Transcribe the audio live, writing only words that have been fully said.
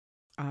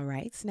All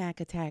right, Snack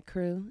Attack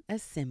crew,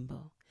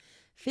 assemble.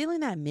 Feeling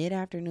that mid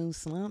afternoon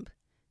slump?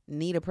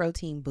 Need a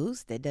protein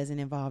boost that doesn't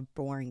involve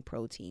boring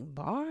protein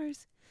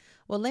bars?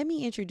 Well, let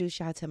me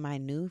introduce y'all to my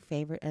new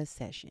favorite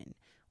obsession,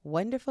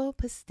 wonderful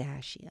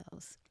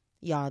pistachios.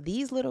 Y'all,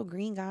 these little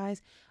green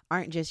guys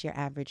aren't just your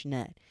average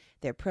nut.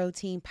 They're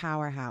protein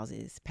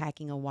powerhouses,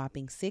 packing a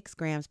whopping 6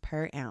 grams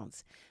per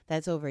ounce.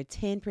 That's over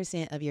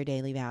 10% of your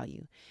daily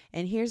value.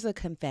 And here's a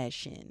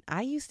confession.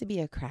 I used to be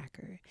a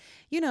cracker.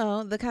 You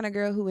know, the kind of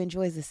girl who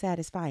enjoys the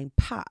satisfying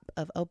pop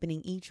of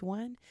opening each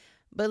one.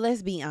 But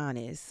let's be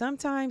honest,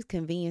 sometimes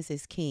convenience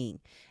is king,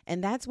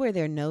 and that's where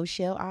their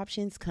no-shell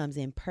options comes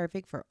in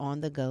perfect for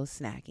on-the-go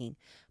snacking.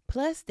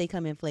 Plus, they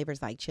come in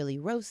flavors like chili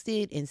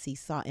roasted and sea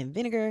salt and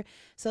vinegar,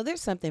 so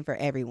there's something for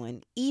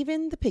everyone,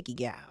 even the picky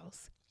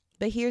gals.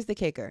 But here's the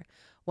kicker.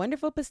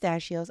 Wonderful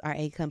pistachios are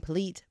a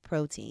complete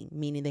protein,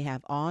 meaning they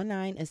have all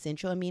 9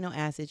 essential amino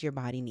acids your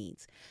body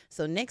needs.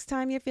 So next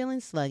time you're feeling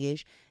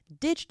sluggish,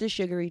 ditch the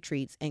sugary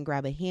treats and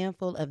grab a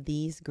handful of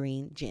these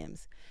green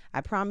gems.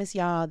 I promise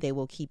y'all they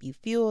will keep you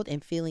fueled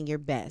and feeling your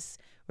best,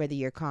 whether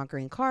you're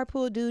conquering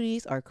carpool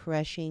duties or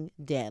crushing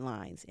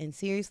deadlines. And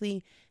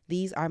seriously,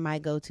 these are my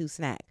go-to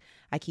snack.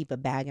 I keep a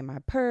bag in my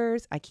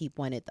purse. I keep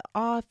one at the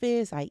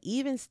office. I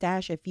even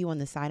stash a few on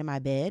the side of my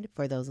bed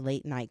for those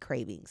late night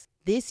cravings.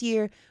 This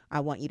year, I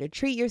want you to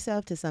treat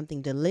yourself to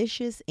something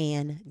delicious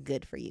and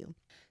good for you.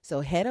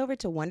 So head over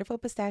to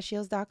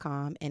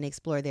wonderfulpistachios.com and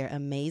explore their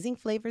amazing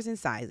flavors and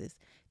sizes.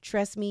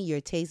 Trust me,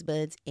 your taste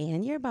buds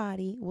and your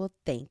body will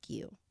thank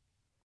you.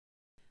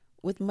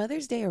 With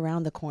Mother's Day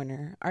around the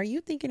corner, are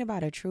you thinking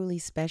about a truly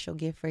special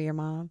gift for your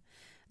mom?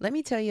 Let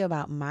me tell you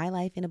about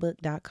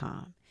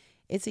mylifeinabook.com.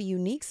 It's a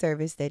unique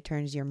service that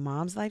turns your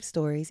mom's life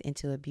stories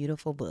into a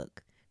beautiful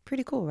book.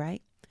 Pretty cool,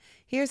 right?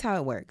 Here's how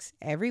it works.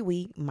 Every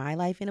week,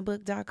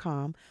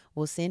 mylifeinabook.com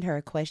will send her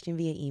a question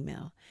via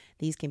email.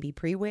 These can be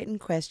pre-written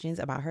questions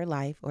about her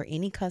life or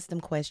any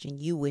custom question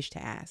you wish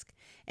to ask.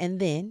 And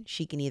then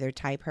she can either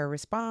type her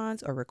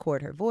response or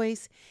record her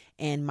voice,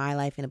 and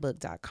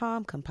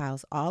mylifeinabook.com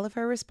compiles all of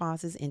her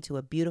responses into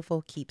a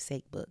beautiful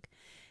keepsake book.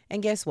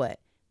 And guess what?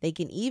 They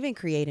can even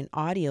create an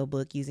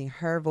audiobook using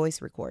her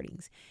voice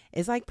recordings.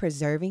 It's like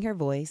preserving her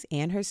voice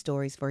and her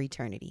stories for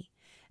eternity.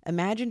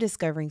 Imagine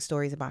discovering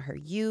stories about her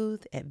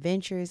youth,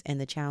 adventures,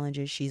 and the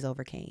challenges she's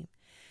overcame.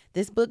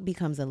 This book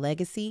becomes a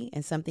legacy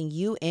and something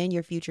you and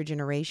your future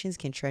generations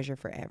can treasure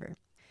forever.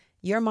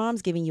 Your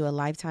mom's giving you a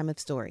lifetime of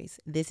stories.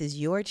 This is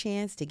your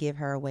chance to give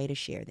her a way to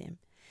share them.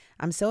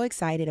 I'm so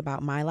excited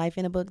about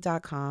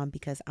mylifeinabook.com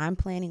because I'm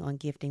planning on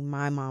gifting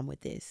my mom with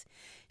this.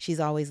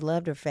 She's always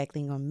loved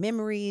reflecting on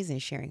memories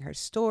and sharing her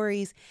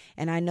stories,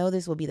 and I know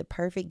this will be the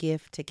perfect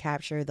gift to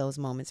capture those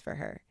moments for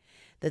her.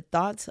 The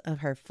thoughts of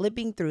her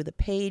flipping through the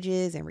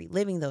pages and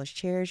reliving those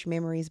cherished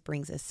memories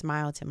brings a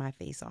smile to my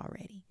face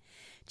already.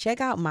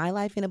 Check out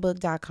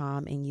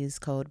mylifeinabook.com and use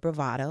code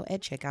BRAVADO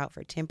at checkout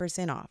for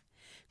 10% off.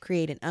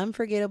 Create an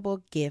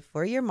unforgettable gift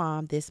for your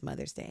mom this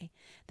Mother's Day.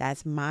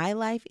 That's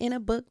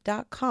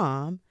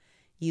mylifeinabook.com.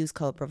 Use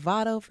code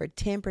BRAVADO for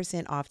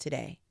 10% off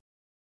today.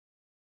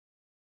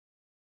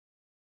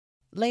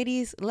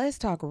 Ladies, let's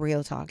talk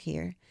real talk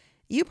here.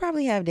 You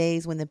probably have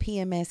days when the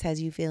PMS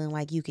has you feeling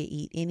like you could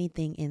eat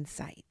anything in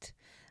sight.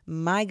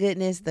 My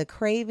goodness, the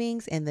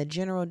cravings and the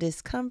general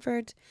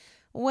discomfort.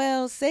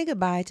 Well, say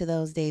goodbye to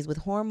those days with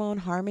Hormone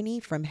Harmony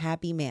from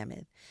Happy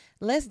Mammoth.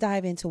 Let's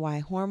dive into why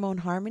Hormone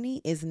Harmony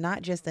is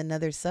not just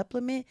another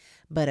supplement,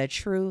 but a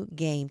true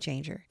game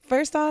changer.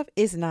 First off,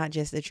 it's not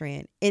just a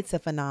trend, it's a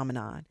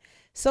phenomenon.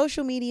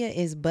 Social media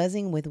is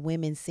buzzing with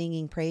women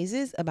singing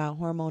praises about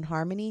Hormone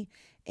Harmony.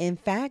 In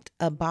fact,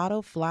 a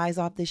bottle flies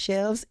off the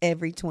shelves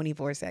every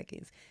 24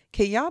 seconds.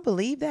 Can y'all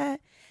believe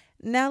that?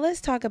 Now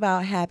let's talk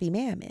about Happy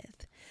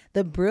Mammoth,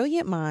 the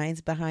brilliant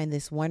minds behind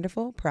this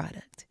wonderful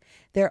product.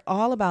 They're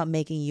all about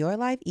making your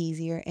life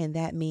easier, and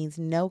that means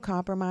no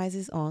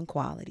compromises on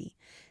quality.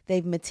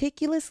 They've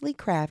meticulously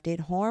crafted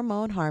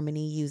Hormone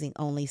Harmony using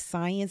only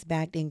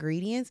science-backed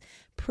ingredients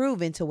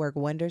proven to work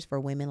wonders for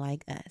women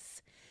like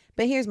us.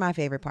 But here's my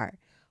favorite part.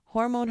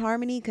 Hormone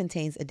Harmony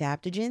contains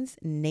adaptogens,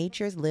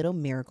 nature's little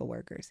miracle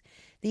workers.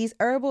 These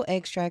herbal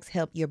extracts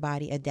help your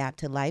body adapt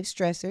to life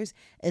stressors,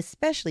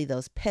 especially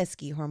those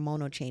pesky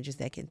hormonal changes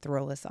that can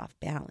throw us off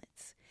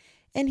balance.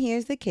 And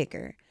here's the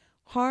kicker.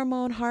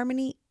 Hormone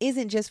Harmony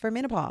isn't just for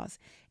menopause.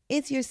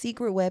 It's your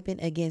secret weapon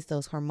against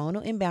those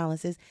hormonal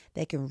imbalances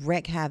that can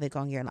wreak havoc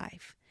on your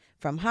life.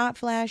 From hot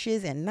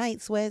flashes and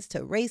night sweats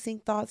to racing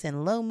thoughts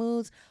and low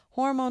moods,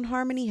 Hormone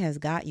Harmony has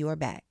got your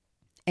back.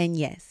 And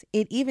yes,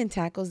 it even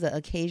tackles the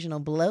occasional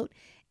bloat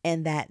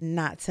and that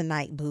not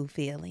tonight boo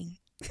feeling.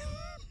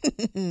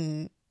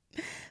 The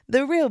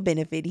real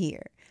benefit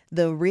here,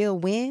 the real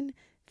win,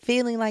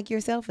 feeling like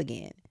yourself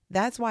again.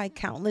 That's why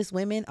countless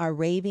women are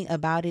raving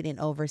about it in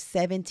over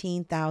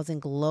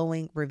 17,000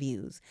 glowing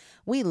reviews.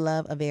 We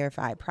love a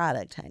verified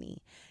product, honey.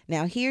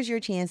 Now here's your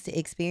chance to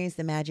experience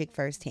the magic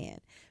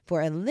firsthand.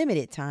 For a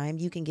limited time,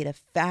 you can get a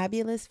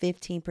fabulous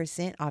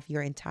 15% off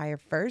your entire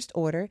first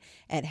order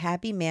at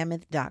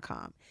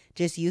happymammoth.com.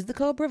 Just use the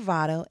code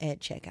BRAVADO at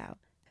checkout.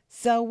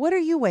 So what are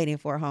you waiting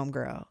for,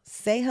 homegirl?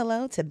 Say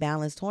hello to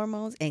balanced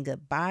hormones and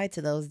goodbye to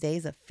those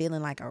days of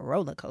feeling like a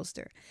roller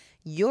coaster.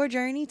 Your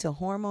journey to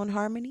hormone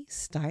harmony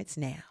starts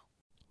now.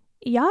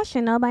 Y'all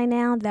should know by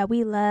now that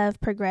we love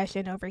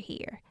progression over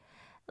here.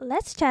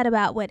 Let's chat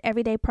about what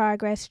everyday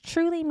progress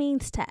truly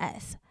means to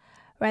us.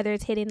 Whether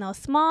it's hitting those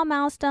small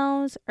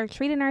milestones or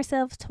treating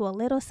ourselves to a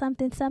little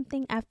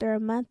something after a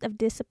month of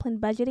disciplined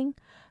budgeting,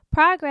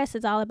 progress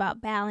is all about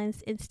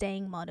balance and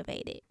staying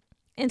motivated.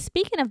 And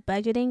speaking of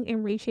budgeting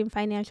and reaching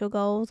financial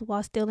goals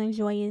while still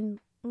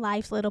enjoying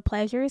life's little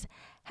pleasures,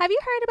 have you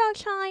heard about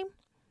Chime?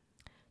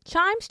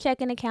 Chime's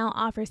checking account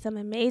offers some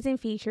amazing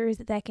features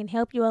that can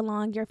help you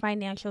along your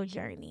financial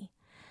journey.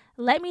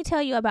 Let me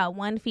tell you about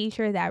one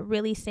feature that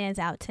really stands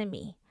out to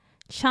me.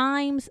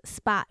 Chime's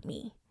Spot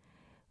Me.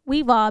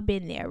 We've all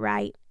been there,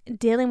 right?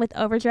 Dealing with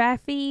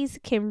overdraft fees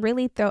can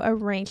really throw a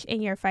wrench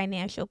in your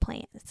financial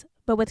plans.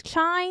 But with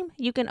Chime,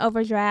 you can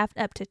overdraft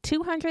up to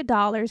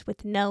 $200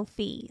 with no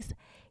fees.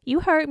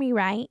 You heard me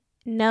right.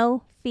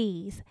 No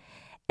fees.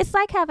 It's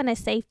like having a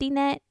safety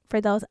net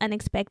for those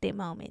unexpected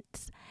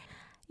moments.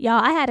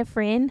 Y'all, I had a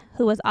friend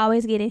who was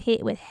always getting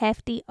hit with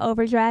hefty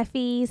overdraft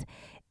fees.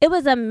 It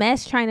was a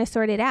mess trying to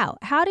sort it out.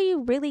 How do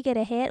you really get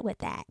ahead with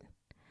that?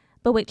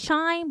 But with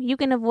Chime, you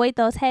can avoid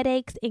those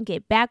headaches and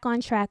get back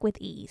on track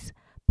with ease.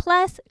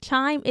 Plus,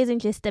 Chime isn't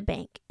just a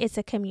bank, it's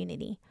a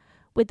community.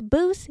 With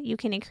Boost, you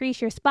can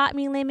increase your Spot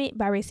Me limit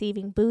by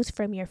receiving boosts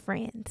from your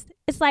friends.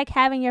 It's like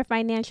having your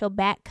financial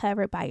back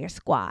covered by your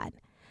squad.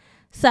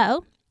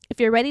 So, if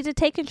you're ready to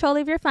take control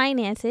of your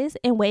finances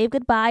and wave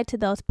goodbye to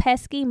those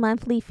pesky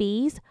monthly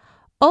fees,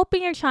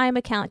 open your Chime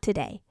account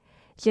today.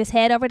 Just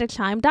head over to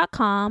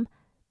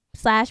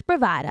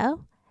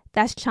chime.com/bravado.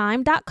 That's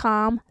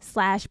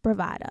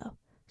chime.com/bravado.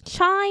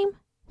 Chime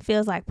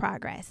feels like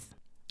progress.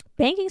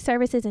 Banking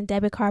services and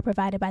debit card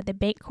provided by the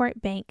Bancorp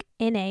Bank,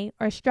 N.A.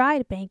 or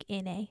Stride Bank,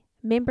 N.A.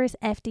 Members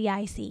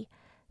FDIC.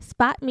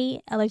 Spot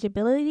Me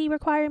eligibility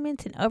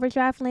requirements and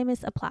overdraft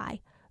limits apply.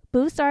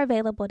 Boosts are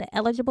available to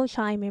eligible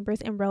Chime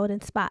members enrolled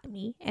in Spot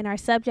Me and are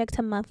subject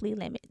to monthly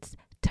limits.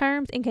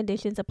 Terms and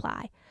conditions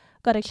apply.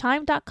 Go to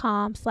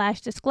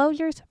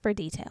chime.com/disclosures for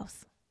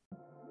details.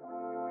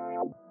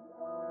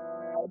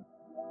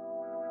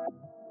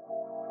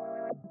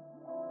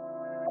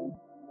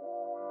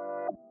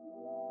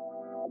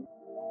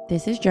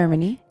 This is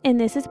Germany.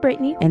 And this is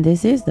Brittany. And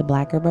this is the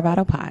Black Girl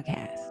Bravado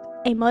Podcast.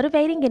 A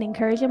motivating and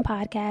encouraging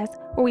podcast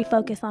where we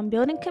focus on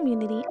building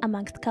community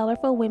amongst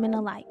colorful women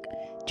alike.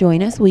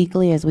 Join us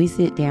weekly as we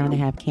sit down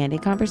and have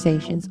candid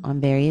conversations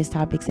on various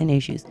topics and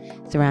issues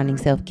surrounding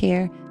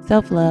self-care,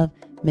 self-love,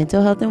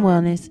 mental health and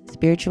wellness,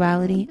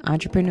 spirituality,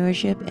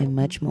 entrepreneurship, and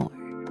much more.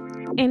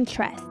 And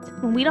trust,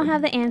 when we don't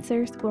have the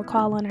answers, we'll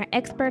call on our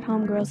expert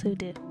homegirls who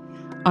do.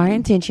 Our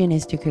intention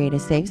is to create a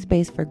safe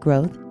space for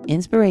growth,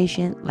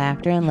 inspiration,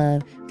 laughter, and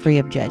love, free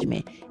of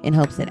judgment, in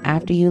hopes that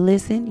after you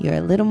listen, you're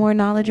a little more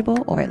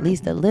knowledgeable or at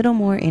least a little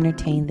more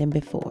entertained than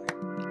before.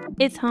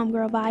 It's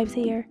homegirl vibes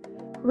here.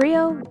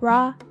 Real,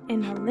 raw,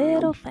 and a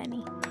little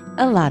funny.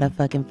 A lot of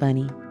fucking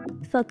funny.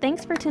 So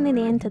thanks for tuning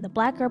in to the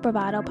Black Girl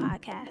Bravado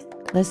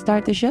Podcast. Let's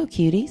start the show,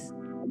 cuties.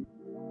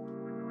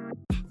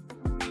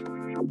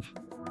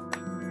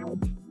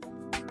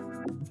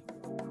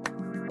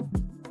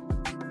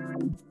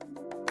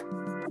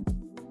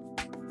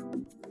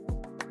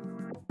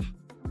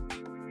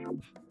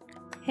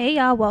 Hey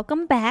y'all,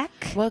 welcome back.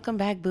 Welcome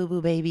back,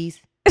 boo-boo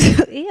babies.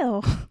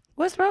 Ew.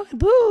 What's wrong with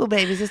boo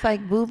babies? It's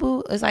like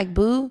boo-boo. It's like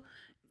boo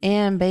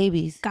and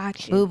babies.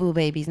 Got you. Boo-boo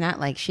babies, not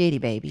like shitty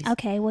babies.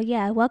 Okay, well,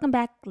 yeah. Welcome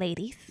back,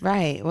 ladies.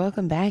 Right.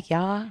 Welcome back,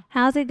 y'all.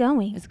 How's it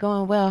going? It's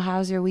going well.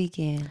 How's your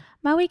weekend?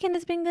 My weekend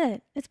has been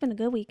good. It's been a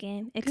good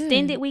weekend.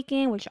 Extended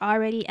weekend, which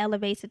already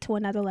elevates it to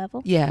another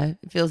level. Yeah,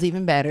 it feels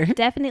even better.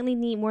 Definitely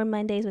need more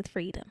Mondays with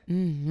freedom.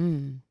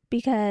 Mm-hmm.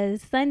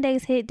 Because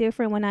Sundays hit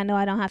different when I know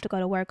I don't have to go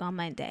to work on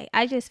Monday.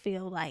 I just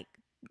feel like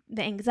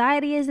the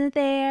anxiety isn't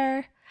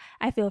there.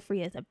 I feel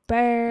free as a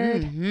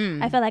bird.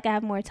 Mm-hmm. I feel like I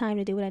have more time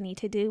to do what I need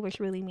to do,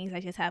 which really means I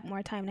just have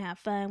more time to have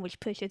fun,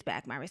 which pushes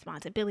back my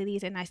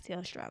responsibilities, and I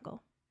still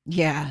struggle.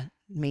 Yeah,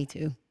 me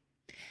too.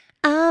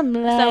 I'm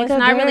like so it's a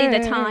not bird. really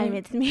the time,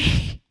 it's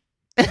me.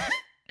 It's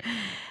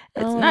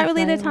not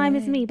really the time,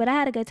 it's me, but I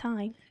had a good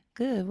time.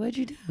 Good. What'd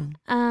you do?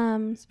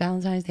 It's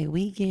Valentine's Day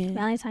weekend.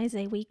 Valentine's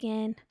Day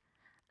weekend.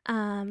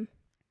 Had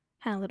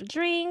a little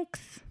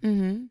drinks.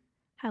 Mm-hmm.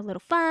 Had a little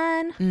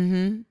fun.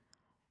 Mm-hmm.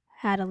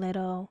 Had a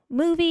little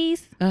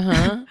movies.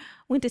 Uh-huh.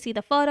 Went to see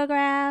The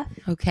Photograph.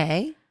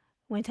 Okay.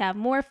 Went to have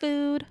more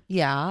food.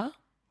 Yeah.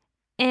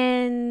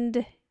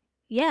 And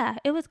yeah,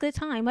 it was a good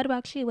time. What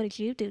about you? What did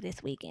you do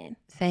this weekend?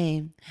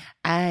 Same.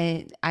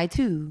 I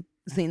too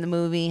seen the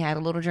movie, had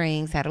a little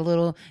drinks, had a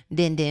little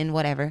din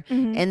whatever.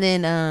 Mm-hmm. And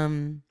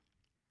then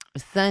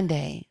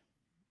Sunday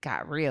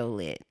got real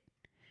lit.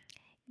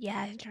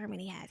 Yeah,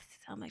 Germany has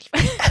so much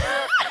fun.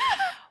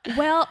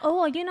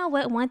 Well, you know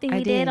what? One thing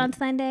we did on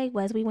Sunday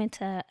was we went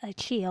to a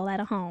chill at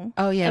a home.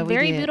 Oh, yeah, a we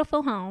very did.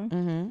 Beautiful home.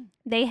 Mm-hmm.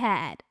 They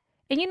had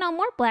And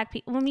more black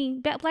people.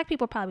 Black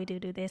people probably do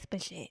this,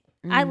 but shit.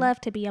 I love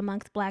to be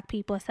amongst black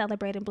people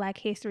celebrating Black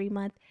History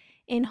Month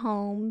in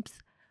homes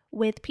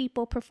with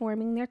people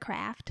performing their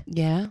craft.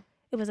 Yeah.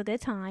 It was a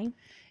good time.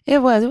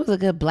 It was a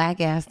good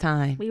black ass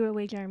time. We were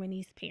with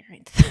Germany's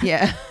parents.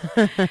 Yeah.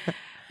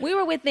 We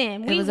were with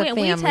them. It was a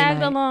family we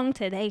tagged night. along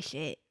to they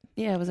shit.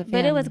 Yeah, it was a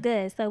family. But it was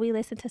good. So we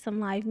listened to some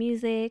live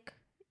music.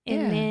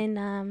 And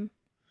then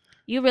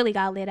you really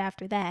got lit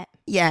after that.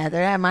 Yeah,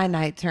 they're at my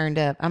night turned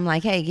up. I'm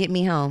like, hey, get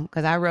me home.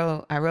 Because I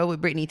rode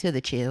with Brittany to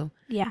the chill.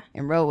 Yeah.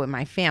 And rode with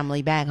my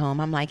family back home.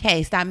 I'm like,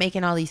 hey, stop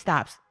making all these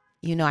stops.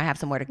 I have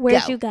somewhere to go.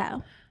 Where'd you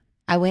go?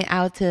 I went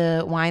out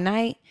to wine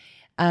night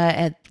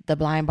at the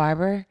Blind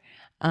Barber.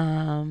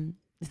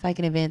 It's like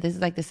an event. This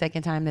is like the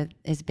second time that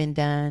it's been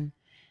done.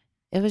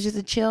 It was just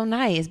a chill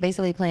night. It's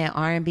basically playing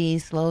R&B,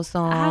 slow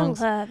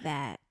songs. I love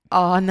that.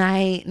 All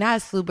night.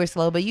 Not super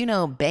slow, but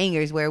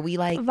bangers where we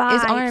like, Vibes.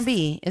 it's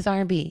R&B. It's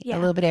R&B. Yeah. A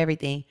little bit of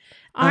everything.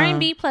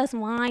 R&B plus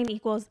wine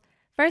equals,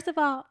 first of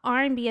all,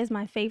 R&B is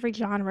my favorite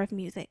genre of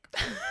music.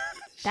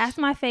 That's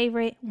my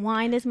favorite.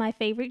 Wine is my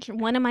favorite,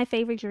 one of my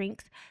favorite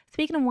drinks.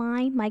 Speaking of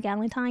wine, my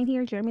Galentine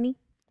here, Germany.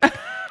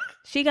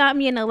 She got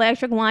me an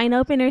electric wine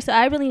opener, so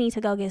I really need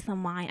to go get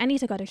some wine. I need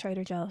to go to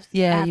Trader Joe's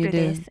after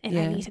this, and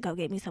I need to go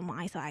get me some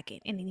wine and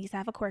it needs to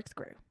have a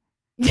corkscrew.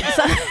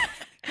 So,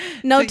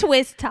 no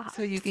twist top.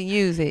 So you can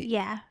use it.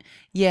 Yeah.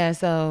 Yeah,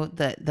 so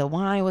the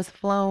wine was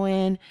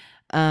flowing.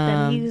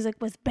 The music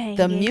was banging.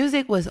 The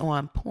music was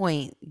on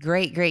point.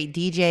 Great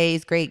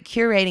DJs, great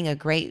curating a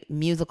great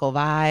musical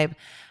vibe.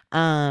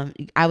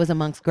 I was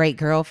amongst great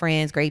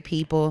girlfriends, great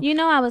people.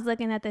 I was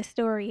looking at the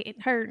story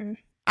and hurting.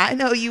 I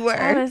know you were.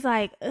 I was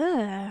like,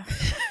 ugh.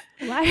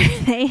 Why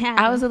are they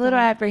having I was a little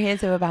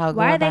apprehensive about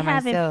going by myself. Why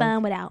are they having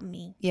fun without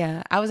me?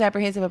 Yeah, I was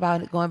apprehensive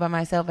about going by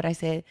myself, but I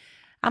said,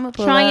 I'm going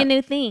to trying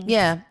new things.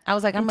 Yeah, I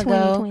was like, I'm going to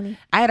go.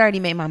 I had already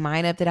made my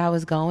mind up that I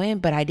was going,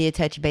 but I did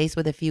touch base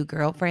with a few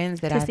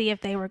girlfriends to see if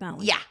they were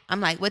going. Yeah,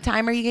 I'm like, what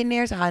time are you getting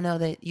there? So I know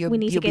that we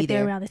need to get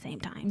there around the same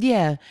time.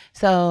 Yeah,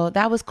 so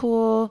that was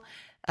cool.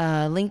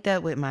 Linked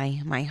up with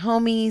my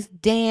homies,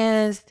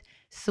 danced,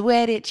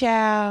 sweated,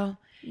 chow.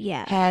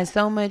 Yeah. Had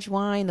so much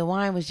wine. The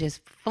wine was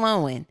just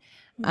flowing.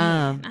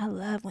 Man, I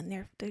love when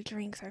their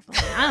drinks are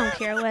flowing. I don't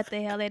care what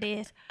the hell it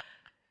is.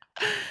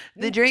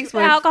 The drinks were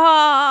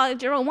alcohol,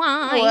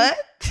 wine. What?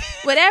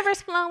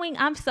 Whatever's flowing,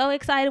 I'm so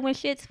excited when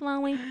shit's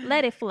flowing.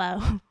 Let it flow.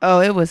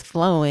 Oh, it was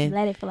flowing.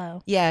 Let it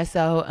flow. Yeah,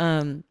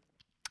 so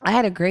I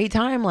had a great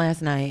time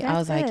last night. That's I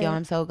was like, good. yo,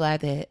 I'm so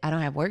glad that I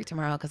don't have work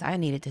tomorrow because I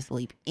needed to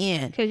sleep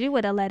in. Because you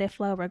would have let it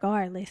flow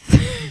regardless.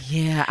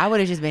 Yeah, I would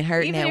have just been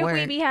hurting Even at work.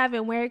 Even if we be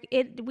having work,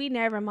 we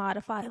never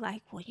modify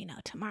like, well,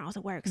 tomorrow's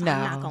a work, so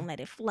I'm not going to let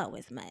it flow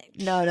as much.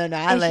 No,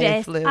 I let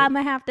it flow. I'm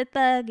going to have to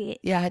thug it.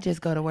 Yeah, I just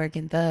go to work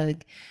and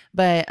thug.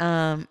 But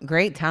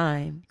great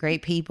time,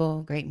 great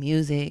people, great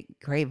music,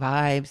 great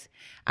vibes.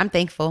 I'm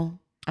thankful.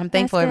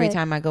 Every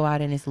time I go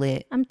out and it's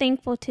lit. I'm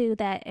thankful, too,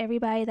 that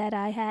everybody that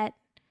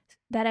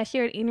I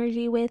shared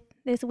energy with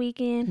this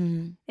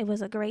weekend, It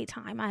was a great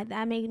time.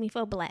 That made me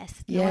feel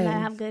blessed. Knowing that I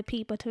have good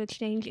people to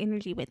exchange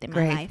energy with in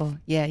my life.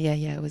 Yeah,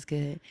 it was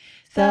good.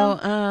 So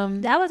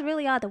that was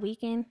really all the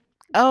weekend.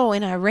 Oh,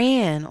 and I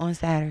ran on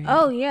Saturday.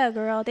 Oh, yeah,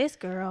 girl. This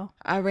girl.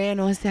 I ran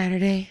on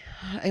Saturday.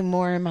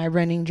 More in my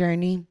running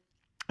journey.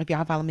 If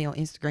y'all follow me on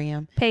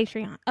Instagram.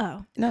 Patreon.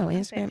 Oh. No,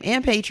 Instagram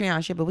and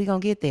Patreon shit, but we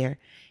going to get there.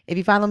 If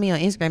you follow me on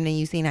Instagram, then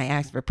you seen I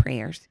asked for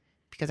prayers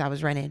because I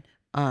was running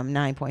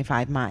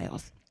 9.5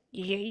 miles.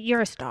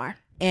 You're a star.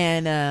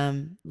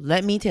 And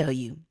let me tell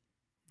you,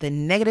 the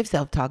negative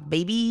self-talk,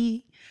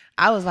 baby.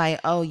 I was like,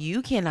 oh,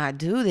 you cannot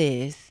do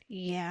this.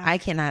 Yeah. I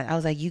cannot. I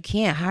was like, you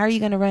can't. How are you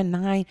going to run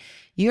 9?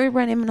 You're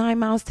running 9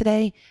 miles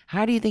today.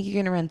 How do you think you're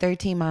going to run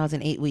 13 miles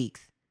in 8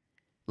 weeks?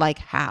 Like,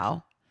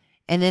 how?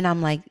 And then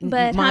I'm like,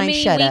 but how many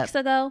weeks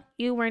up. Ago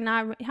you were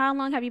not? How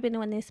long have you been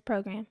doing this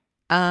program?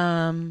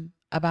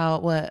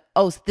 About what?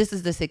 Oh, this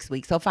is the 6th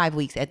week. So 5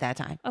 weeks at that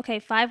time. Okay,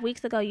 5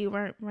 weeks ago you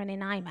weren't running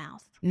 9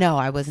 miles. No,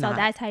 I was not. So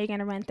that's how you're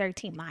gonna run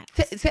 13 miles.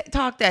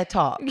 Talk that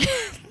talk.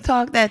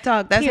 Talk that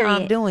talk. That's Period. how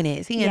I'm doing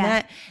it. Seeing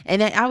that,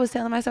 and then I was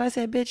telling myself, I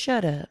said, "Bitch,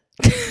 shut up."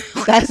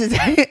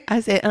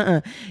 I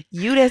said,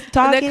 You that's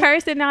talking. The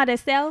cursing out of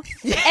self.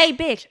 Hey,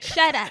 bitch,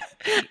 shut up.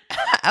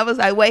 I was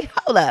like, wait,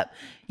 hold up.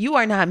 You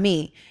are not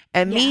me.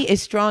 And me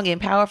is strong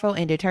and powerful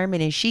and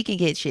determined, and she can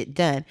get shit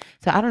done.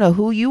 So I don't know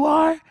who you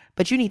are,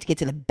 but you need to get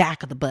to the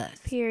back of the bus.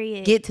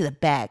 Period. Get to the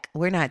back.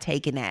 We're not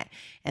taking that.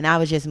 And I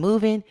was just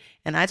moving,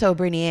 and I told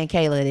Brittany and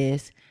Kayla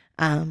this.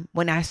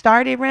 When I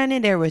started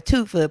running, there were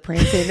 2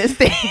 footprints in the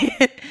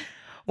sand.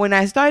 When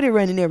I started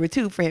running, there were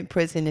 2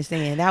 footprints in the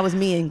sand. That was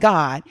me and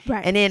God.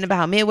 Right. And then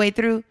about midway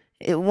through,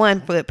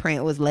 1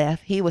 footprint was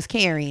left. He was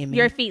carrying me.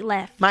 Your feet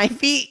left. My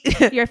feet.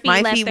 Your feet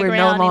my left feet the were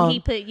ground, no long. and he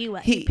put you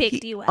up. He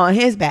picked you up on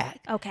his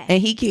back. Okay.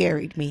 And he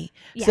carried me.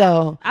 Yeah.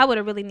 So I would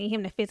have really need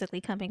him to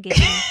physically come and get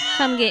me.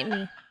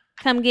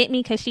 Come get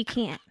me, because she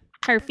can't.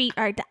 Her feet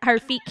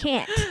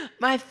can't.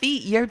 My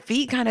feet, your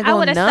feet kind of go I numb.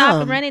 would have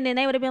stopped running, and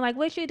they would have been like,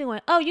 "What you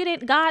doing?" Oh, you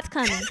didn't. God's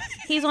coming.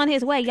 He's on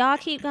his way. Y'all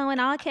keep going.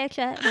 I'll catch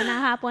up when I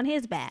hop on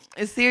his back.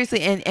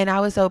 Seriously, and I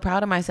was so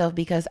proud of myself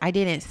because I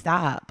didn't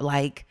stop.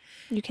 Like,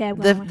 you kept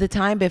going. The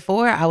time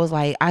before, I was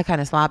like, I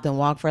kind of stopped and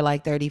walked for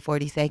like 30,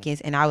 40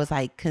 seconds, and I was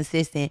like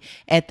consistent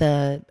at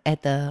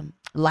the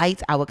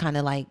lights. I would kind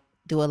of like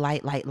do a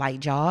light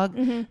jog,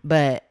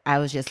 but I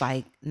was just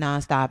like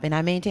nonstop, and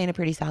I maintained a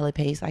pretty solid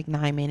pace, like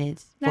 9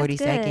 minutes, 40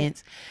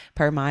 seconds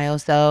per mile.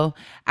 So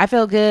I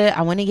feel good.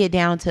 I want to get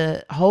down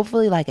to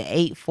hopefully like an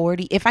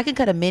 8:40. If I can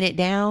cut a minute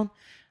down,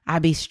 I'll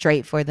be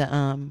straight for the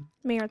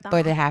marathon,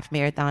 for the half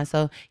marathon.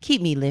 So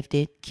keep me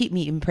lifted, keep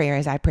me in prayer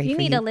as I pray for you. You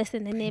need to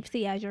listen to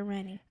Nipsey as you're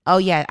running. Oh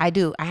yeah, I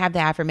do. I have the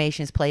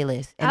affirmations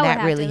playlist, and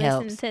that really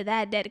helps. Listen to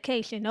that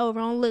dedication over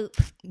on loop.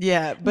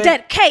 Yeah, but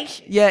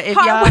dedication. Yeah, if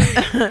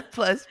y'all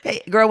plus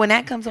girl, when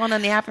that comes on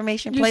the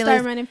affirmation playlist, you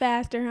start running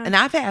faster, huh?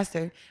 Not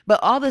faster,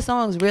 but all the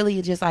songs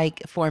really just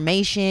like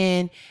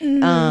formation.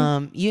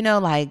 You know,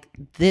 like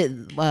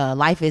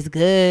life is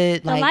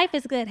good. Like life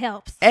is good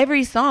helps.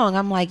 Every song,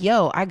 I'm like,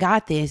 yo, I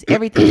got this.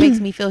 Everything makes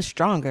me feel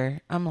stronger.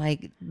 I'm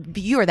like,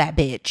 you're that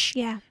bitch.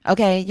 Yeah.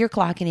 Okay, you're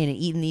clocking in and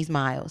eating these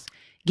miles.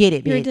 Get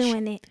it, bitch. You're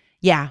doing it.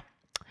 Yeah.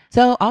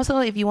 So also,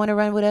 if you want to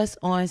run with us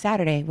on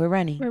Saturday, we're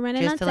running. We're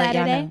running just on to Saturday.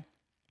 Let y'all know.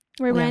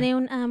 We're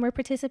running. We're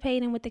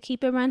participating with the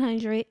Keep It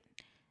 100,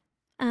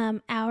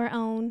 our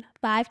own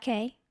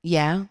 5K.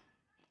 Yeah.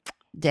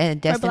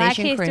 Destination Black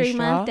History Crenshaw.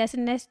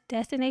 Month,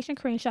 Destination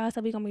Crenshaw.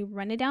 So we're gonna be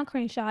running down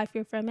Crenshaw. If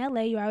you're from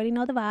LA, you already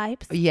know the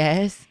vibes.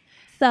 Yes.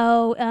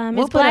 So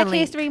it's Black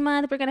History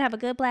Month. We're gonna have a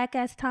good black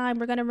ass time.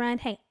 We're gonna run.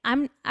 Hey,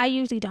 I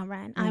usually don't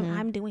run.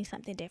 I'm doing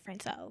something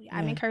different. So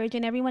I'm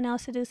encouraging everyone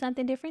else to do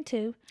something different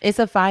too. It's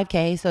a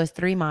 5K, so it's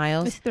 3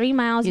 miles. It's 3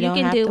 miles. You don't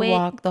can have do to it.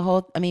 Walk the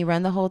whole.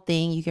 Run the whole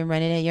thing. You can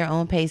run it at your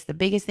own pace. The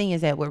biggest thing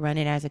is that we're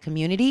running as a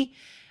community.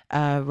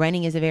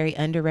 Running is a very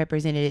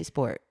underrepresented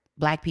sport.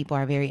 Black people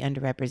are very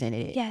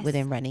underrepresented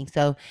within running.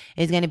 So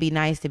it's going to be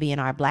nice to be in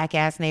our black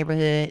ass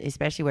neighborhood,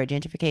 especially where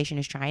gentrification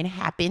is trying to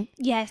happen.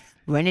 Yes.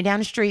 Running down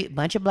the street,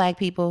 bunch of black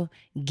people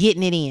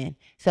getting it in.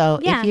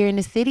 So if you're in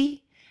the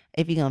city,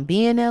 if you're going to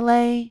be in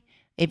LA,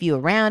 if you're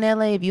around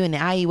LA, if you're in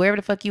the IE, wherever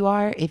the fuck you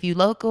are, if you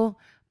local,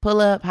 pull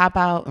up, hop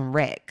out, and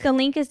wreck. The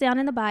link is down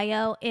in the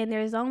bio, and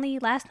there's only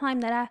last time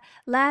that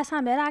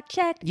I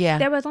checked,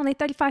 there was only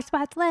 35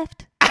 spots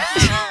left.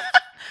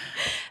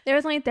 There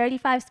was only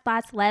 35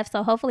 spots left,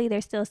 so hopefully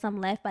there's still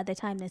some left by the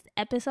time this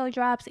episode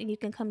drops, and you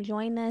can come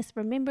join us.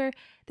 Remember,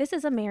 this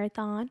is a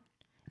marathon.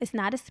 It's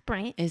not a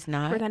sprint. It's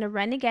not. We're going to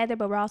run together,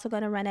 but we're also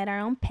going to run at our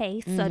own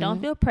pace, so don't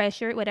feel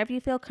pressured. Whatever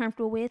you feel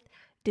comfortable with,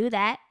 do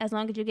that. As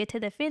long as you get to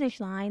the finish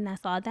line,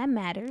 that's all that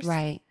matters.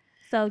 Right.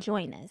 So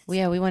join us. Well,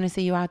 yeah, we want to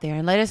see you out there,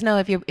 and let us know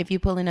if you're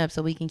pulling up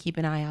so we can keep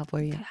an eye out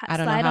for you. I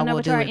don't know how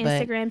we'll do it,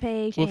 but Instagram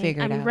page. We'll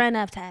figure it out. Run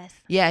up to us.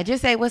 Yeah,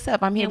 just say what's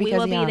up. I'm here because we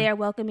will be there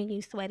welcoming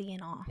you, sweaty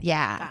and all.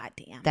 Yeah,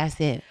 goddamn. That's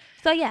it.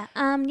 So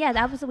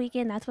that was the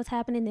weekend. That's what's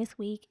happening this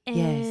week.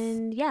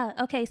 And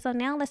okay. So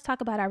now let's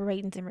talk about our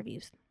ratings and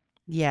reviews.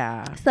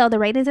 Yeah. So the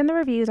ratings and the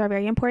reviews are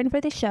very important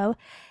for this show.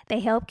 They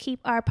help keep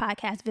our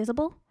podcast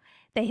visible.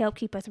 They help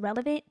keep us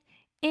relevant.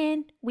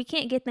 And we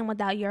can't get them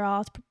without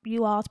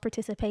you all's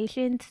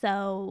participation.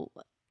 So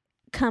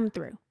come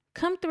through.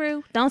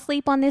 Don't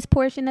sleep on this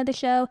portion of the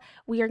show.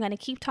 We are going to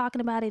keep talking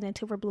about it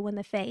until we're blue in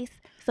the face.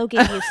 So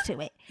get used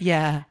to it.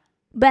 Yeah.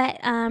 But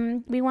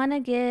we want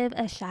to give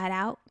a shout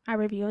out, our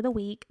review of the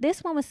week.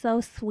 This one was so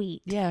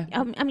sweet. Yeah.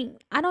 I mean,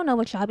 I don't know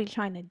what y'all be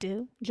trying to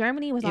do.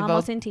 Germany was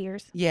almost in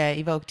tears. Yeah,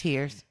 evoke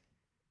tears.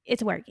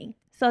 It's working.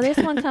 So this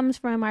one comes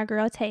from our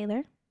girl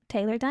Taylor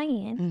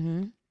Diane.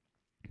 Mm-hmm.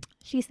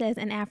 She says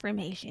an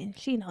affirmation.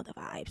 She know the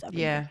vibes.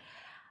 Yeah.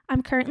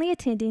 I'm currently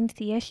attending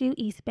CSU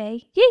East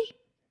Bay. Yee!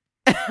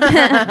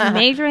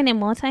 Majoring in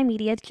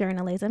multimedia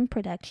journalism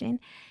production.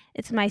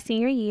 It's my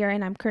senior year,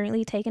 and I'm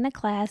currently taking a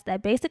class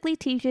that basically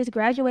teaches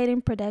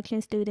graduating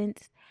production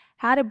students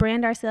how to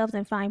brand ourselves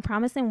and find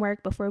promising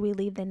work before we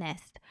leave the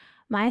nest.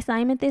 My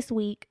assignment this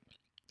week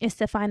is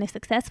to find a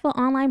successful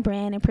online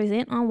brand and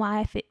present on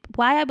why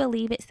I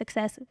believe it's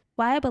successful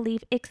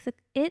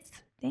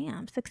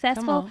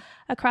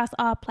across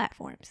all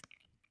platforms.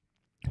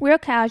 Real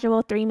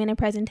casual 3-minute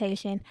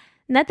presentation,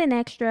 nothing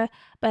extra,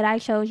 but I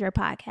chose your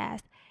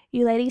podcast.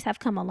 You ladies have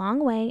come a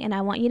long way, and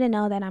I want you to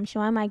know that I'm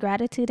showing my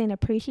gratitude and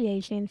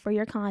appreciation for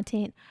your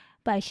content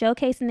by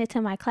showcasing it to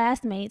my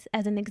classmates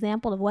as an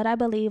example of what I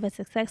believe a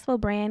successful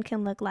brand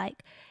can look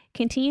like.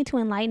 Continue to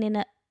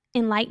enlighten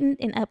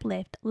and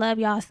uplift. Love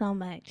y'all so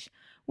much.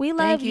 We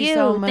love you.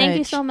 So much. Thank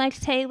you so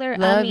much, Taylor.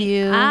 Love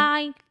you.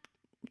 I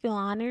feel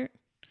honored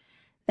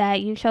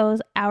that you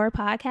chose our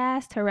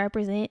podcast to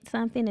represent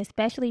something,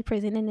 especially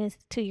presenting this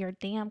to your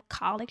damn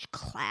college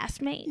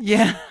classmates.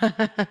 Yeah.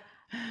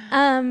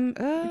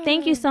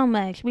 Thank you so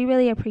much. We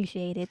really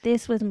appreciate it.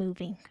 This was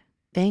moving.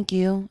 Thank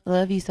you.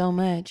 Love you so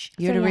much.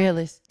 You're the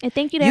realest. And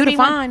thank you to everyone. You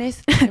the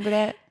finest. Remember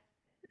that?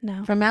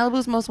 No. From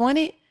Malibu's Most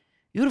Wanted?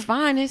 You the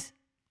finest.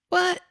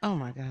 What? Oh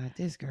my God,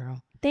 this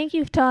girl. Thank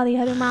you to all the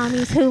other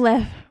mommies who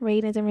left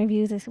ratings and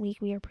reviews this week.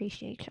 We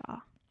appreciate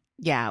y'all.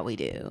 Yeah, we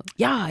do.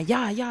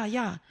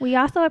 Yeah. We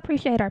also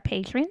appreciate our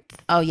patrons.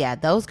 Oh, yeah.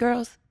 Those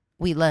girls,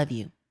 we love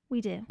you. We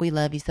do. We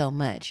love you so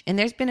much. And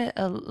there's been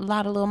a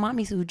lot of little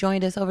mommies who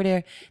joined us over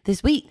there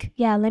this week.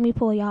 Yeah, let me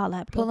pull y'all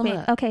up. Pull them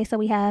up. Okay, so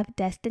we have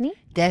Destiny.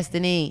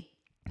 Destiny.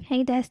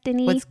 Hey,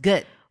 Destiny. What's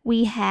good?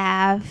 We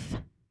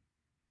have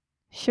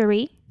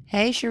Cherie.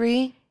 Hey,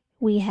 Cherie.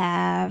 We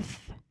have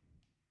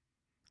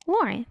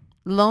Lauren.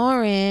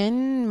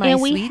 Lauren,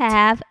 and we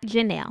have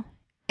Janelle.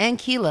 And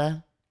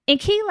Keela. And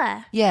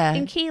Keela. Yeah.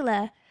 And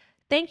Keela.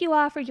 Thank you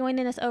all for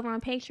joining us over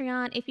on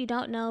Patreon. If you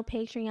don't know,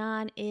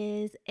 Patreon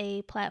is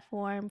a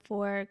platform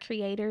for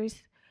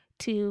creators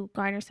to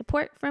garner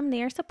support from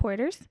their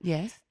supporters.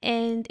 Yes.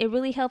 And it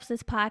really helps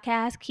this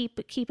podcast keep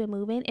it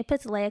moving. It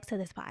puts legs to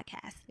this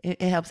podcast.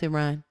 It helps it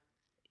run.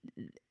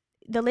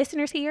 The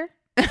listeners here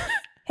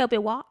help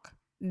it walk.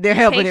 They're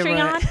helping Patreon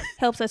it run.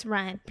 helps us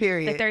run.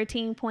 Period. The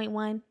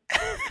 13.1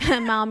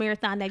 mile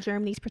marathon that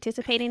Germany's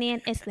participating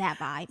in. It's that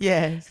vibe.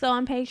 Yes. So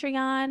on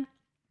Patreon,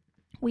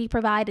 we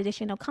provide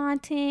additional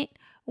content.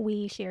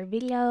 We share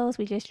videos.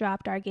 We just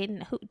dropped our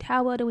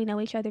How Well Do We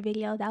Know Each Other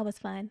video. That was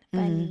fun.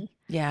 Funny.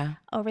 Yeah.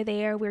 Over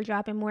there, we're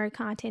dropping more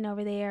content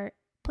over there.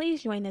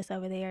 Please join us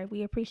over there.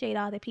 We appreciate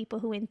all the people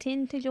who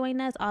intend to join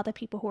us, all the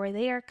people who are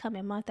there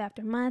coming month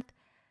after month.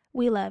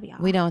 We love y'all.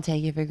 We don't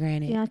take it for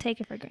granted. We don't take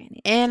it for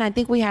granted. And I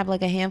think we have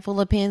like a handful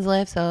of pins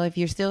left. So if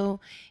you're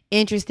still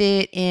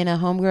interested in a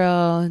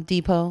Homegirl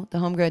Depot, the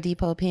Homegirl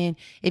Depot pin,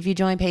 if you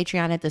join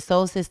Patreon at the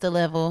Soul Sister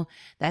level,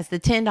 that's the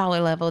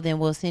 $10 level, then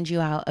we'll send you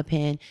out a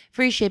pin.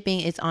 Free shipping.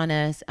 It's on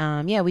us.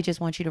 Yeah, we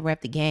just want you to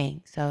rep the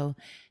gang. So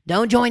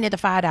don't join at the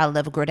 $5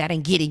 level, girl. That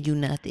ain't getting you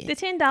nothing. The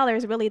 $10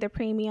 is really the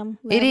premium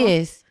level. It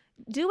is.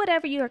 Do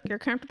whatever you're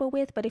comfortable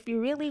with. But if you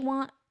really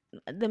want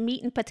the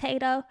meat and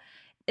potato,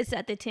 it's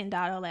at the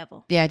 $10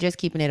 level. Yeah, just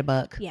keeping it a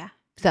buck. Yeah.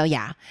 So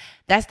yeah,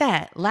 that's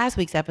that. Last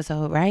week's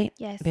episode, right?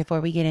 Yes.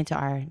 Before we get into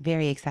our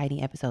very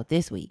exciting episode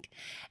this week.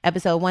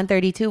 Episode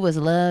 132 was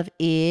Love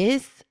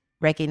is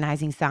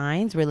Recognizing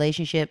Signs,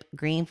 Relationship,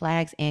 Green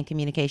Flags, and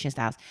Communication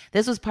Styles.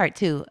 This was part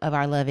 2 of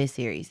our Love is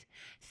series.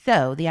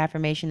 So the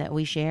affirmation that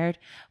we shared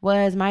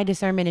was, my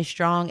discernment is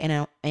strong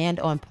and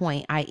on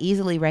point. I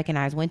easily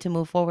recognize when to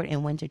move forward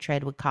and when to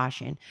tread with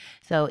caution.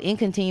 So in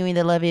continuing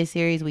the Love Is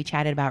series, we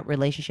chatted about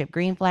relationship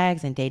green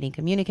flags and dating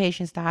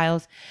communication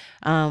styles.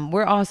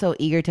 We're also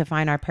eager to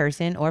find our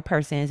person or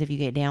persons if you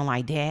get down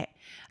like that.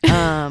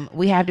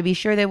 We have to be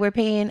sure that we're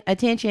paying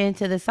attention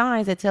to the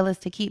signs that tell us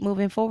to keep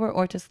moving forward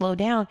or to slow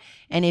down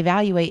and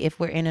evaluate if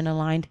we're in an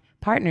aligned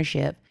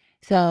partnership.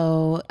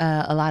 So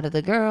a lot of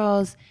the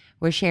girls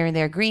were sharing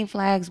their green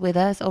flags with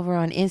us over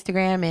on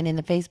Instagram and in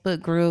the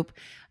Facebook group.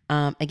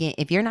 Again,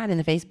 if you're not in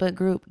the Facebook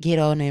group, get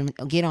on in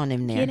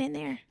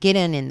there. Get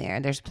in there.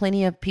 There's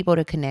plenty of people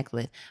to connect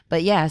with.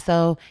 But yeah,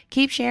 so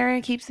keep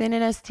sharing, keep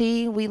sending us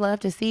tea. We love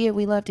to see it.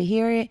 We love to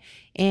hear it.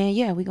 And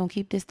yeah, we're going to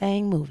keep this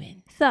thing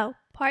moving. So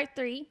part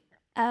 3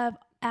 of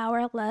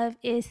our Love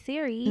Is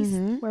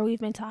series, where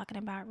we've been talking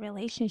about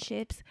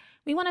relationships.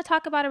 We want to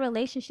talk about a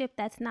relationship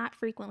that's not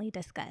frequently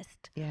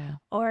discussed. Yeah.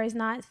 Or is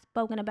not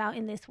spoken about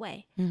in this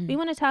way. We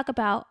want to talk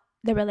about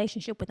the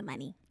relationship with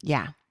money.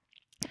 Yeah.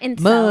 And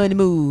money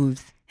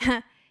moves.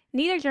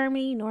 Neither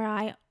Germany nor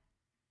I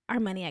are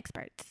money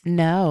experts.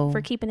 No. For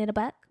keeping it a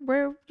buck.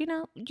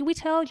 We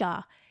told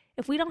y'all,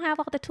 if we don't have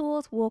all the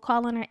tools, we'll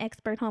call on our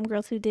expert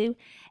homegirls who do.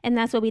 And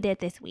that's what we did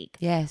this week.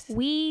 Yes.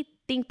 We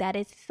think that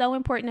it's so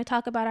important to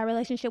talk about our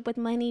relationship with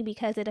money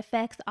because it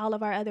affects all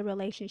of our other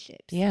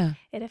relationships. Yeah.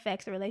 It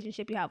affects the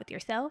relationship you have with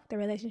yourself, the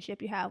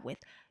relationship you have with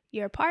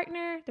your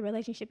partner, the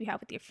relationship you have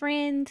with your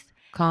friends.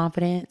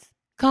 Confidence.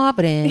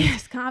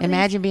 Yes, confidence.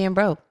 Imagine being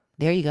broke.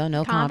 There you go.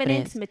 No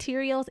confidence.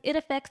 Materials. It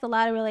affects a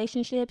lot of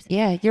relationships.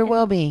 Yeah, your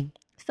well-being.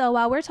 So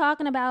while we're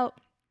talking about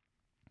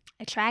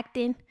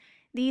attracting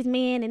these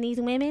men and these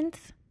women,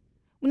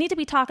 we need to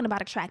be talking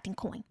about attracting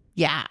coin.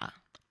 Yeah.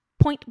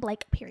 Point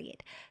blank,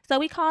 period. So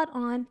we called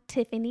on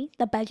Tiffany,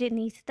 the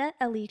Budgetnista,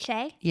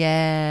 Aliche.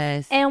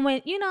 Yes. And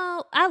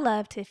I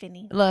love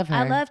Tiffany. Love her.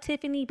 I love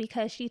Tiffany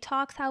because she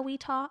talks how we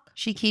talk.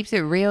 She keeps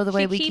it real the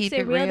way we keep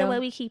it real. The way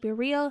we keep it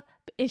real.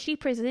 And she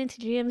presents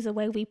gems the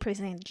way we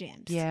present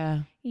gems.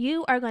 Yeah.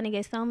 You are going to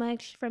get so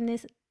much from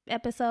this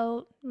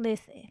episode.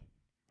 Listen,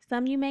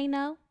 some you may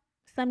know,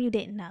 some you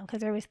didn't know,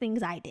 because there was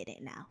things I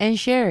didn't know. And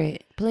share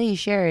it. Please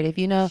share it. If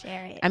you know,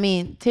 share it. I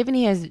mean,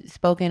 Tiffany has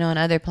spoken on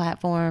other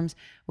platforms,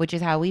 which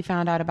is how we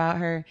found out about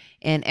her.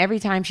 And every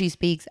time she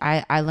speaks,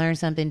 I learn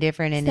something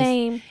different. And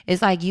Same.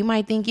 It's like, you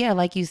might think, yeah,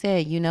 like you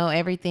said, you know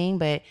everything,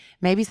 but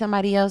maybe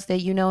somebody else that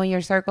you know in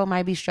your circle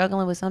might be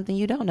struggling with something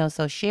you don't know.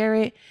 So share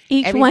it.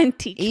 Each one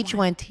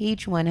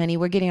teach one, honey.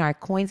 We're getting our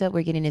coins up.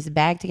 We're getting this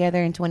bag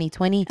together in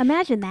 2020.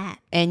 Imagine that.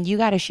 And you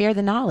got to share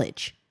the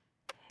knowledge.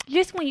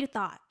 Just when we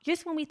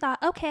thought,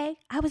 okay,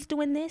 I was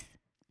doing this,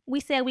 we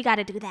said we got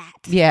to do that.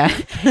 Yeah.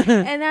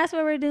 And that's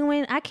what we're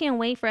doing. I can't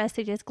wait for us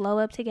to just glow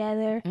up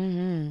together.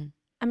 Mm-hmm.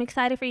 I'm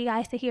excited for you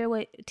guys to hear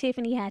what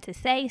Tiffany had to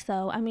say.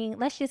 So,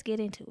 let's just get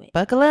into it.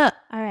 Buckle up.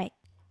 All right.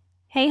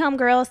 Hey,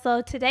 homegirls.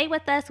 So today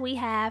with us, we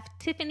have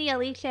Tiffany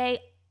Aliche,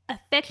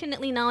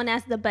 affectionately known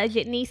as the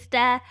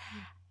Budgetnista.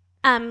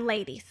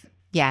 Ladies,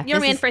 Yeah.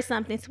 you're in for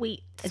something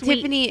sweet.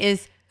 Tiffany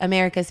is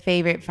America's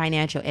favorite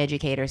financial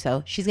educator,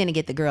 so she's going to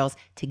get the girls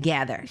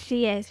together.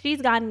 She is.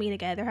 She's gotten me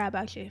together. How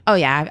about you? Oh,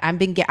 yeah. I've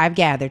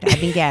gathered. I've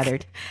been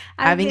gathered.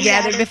 I've been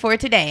gathered before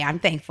today. I'm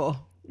thankful.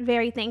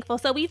 Very thankful.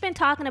 So we've been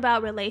talking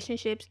about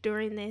relationships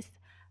during this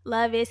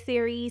Love Is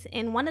series,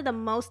 and one of the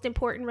most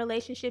important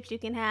relationships you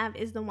can have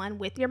is the one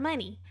with your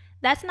money.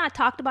 That's not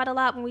talked about a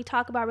lot when we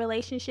talk about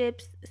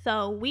relationships,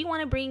 so we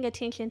want to bring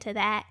attention to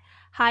that,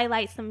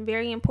 highlight some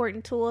very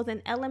important tools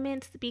and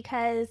elements,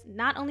 because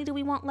not only do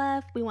we want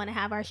love, we want to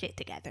have our shit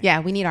together. Yeah,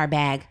 we need our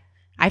bag.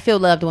 I feel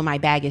loved when my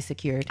bag is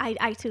secured.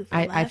 I too feel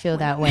loved. I feel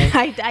that way.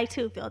 I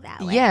too feel that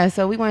way. Yeah,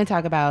 so we want to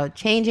talk about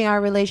changing our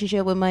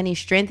relationship with money,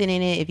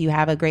 strengthening it. If you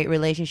have a great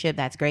relationship,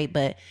 that's great,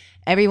 but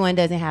everyone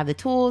doesn't have the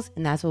tools,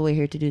 and that's what we're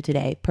here to do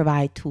today,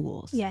 provide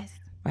tools. Yes.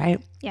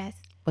 Right? Yes.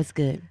 What's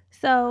good?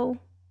 So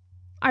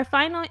our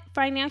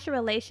financial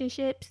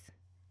relationships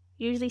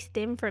usually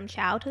stem from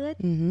childhood.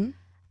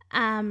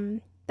 Mm-hmm.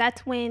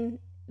 That's when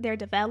they're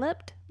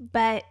developed,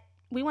 but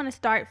we want to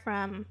start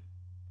from.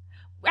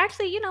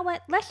 Actually, you know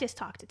what? Let's just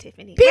talk to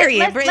Tiffany.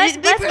 Period. Bring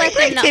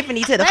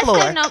Tiffany to the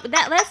floor.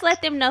 Let's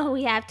let them know who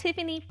we have.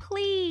 Tiffany,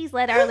 please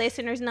let our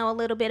listeners know a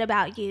little bit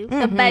about you,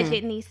 the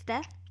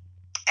Budgetnista.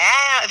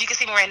 If you can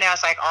see me right now,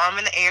 it's like arm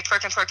in the air,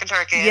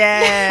 twerking.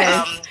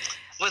 Yes.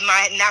 With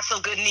my not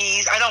so good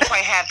knees. I don't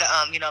quite have the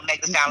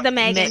Meg the Stallion. The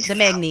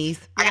Meg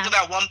knees. I can do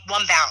about one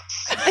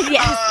bounce.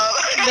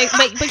 Yes.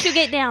 But you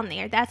get down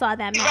there. That's all that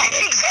matters.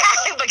 Right,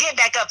 exactly. But getting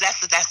back up, that's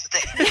the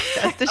thing.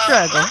 That's the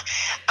struggle.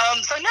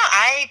 So no,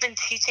 I've been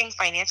teaching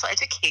financial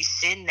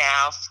education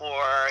now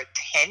for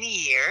 10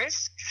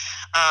 years.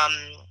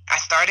 I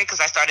started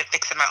because I started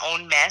fixing my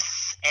own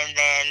mess, and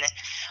then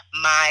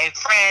my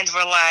friends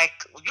were like,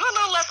 "You're a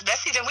little less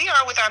messy than we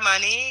are with our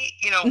money.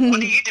 What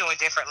are you doing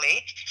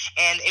differently?"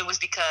 And it was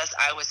because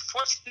I was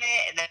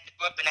fortunate and then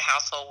grew up in a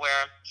household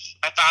where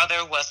my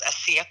father was a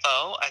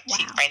CFO,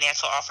 chief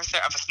financial officer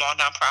of a small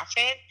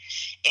nonprofit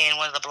in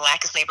one of the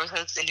blackest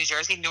neighborhoods in New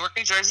Jersey, Newark,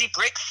 New Jersey,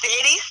 Brick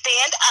City.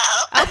 Stand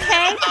up.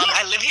 Okay.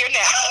 I live here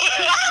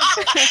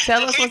now.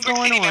 Tell us what's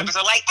going on. Members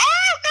are like,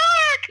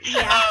 Newark.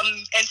 Yeah.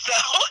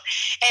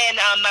 And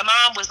my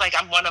mom was like,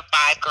 I'm one of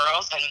 5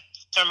 girls, and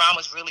her mom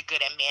was really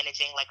good at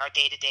managing like our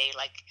day-to-day,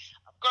 like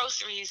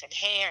groceries and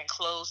hair and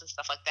clothes and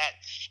stuff like that.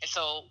 And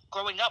so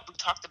growing up, we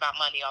talked about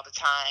money all the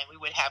time. We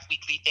would have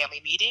weekly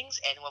family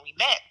meetings, and when we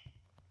met,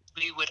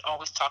 we would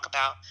always talk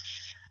about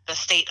the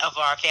state of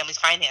our family's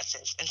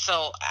finances. And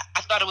so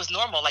I thought it was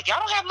normal. Like, y'all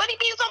don't have money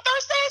meetings on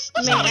Thursdays?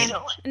 What's y'all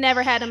doing?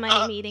 Never had a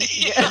money meeting.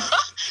 Yeah.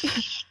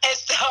 And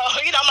so,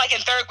 I'm like in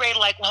 3rd grade,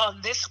 like, well,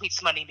 this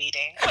week's money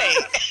meeting. Wait.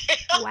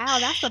 Wow,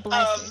 that's a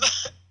blessing.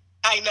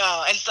 I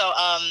know. And so,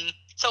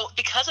 so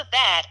because of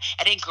that,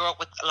 I didn't grow up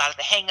with a lot of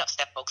the hang-ups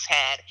that folks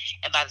had.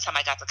 And by the time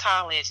I got to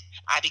college,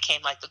 I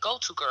became like the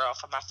go-to girl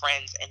for my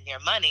friends and their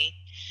money.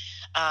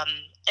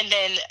 And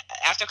then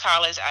after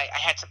college, I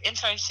had some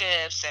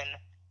internships, and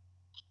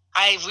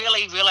I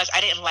really realized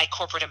I didn't like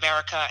corporate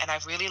America, and I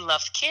really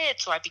loved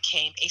kids. So I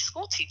became a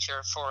school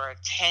teacher for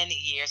 10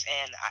 years,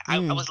 and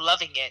I was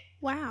loving it.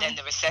 Wow. Then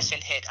the recession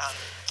hit.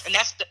 And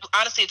that's,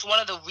 honestly, it's one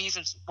of the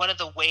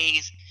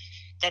ways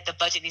that the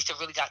Budgetnista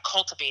really got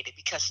cultivated,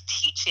 because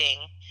teaching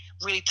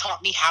really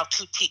taught me how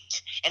to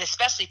teach, and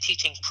especially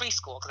teaching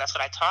preschool, because that's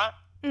what I taught.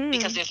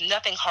 Because there's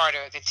nothing harder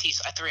than teach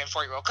a 3 and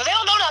 4-year-old, because they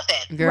don't know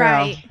nothing. Girl.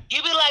 Right.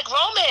 You be like,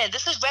 Roman,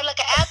 this is red like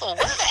an apple.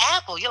 What's an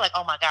apple? You're like,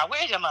 oh my God,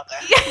 where's your mother?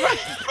 Right.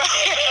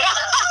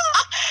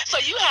 So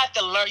you have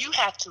to learn, you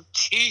have to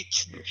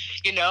teach,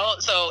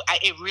 So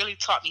it really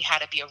taught me how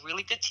to be a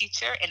really good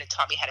teacher, and it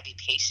taught me how to be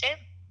patient,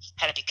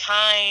 how to be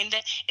kind.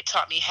 It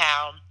taught me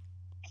how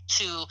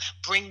to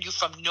bring you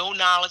from no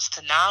knowledge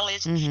to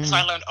knowledge. Mm-hmm. So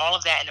I learned all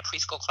of that in the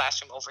preschool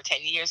classroom over 10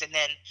 years. And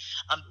then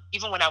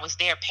even when I was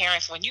there,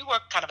 parents, when you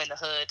work kind of in the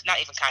hood,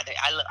 not even kind of,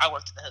 I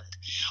worked in the hood.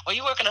 When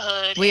you work in the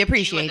hood. We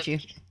appreciate you.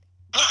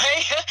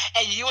 Right?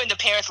 And you and the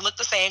parents look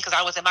the same, because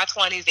I was in my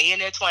 20s, they in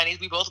their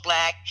 20s, we both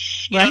black.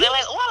 Right. They're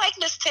like, oh, I like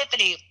Miss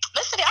Tiffany.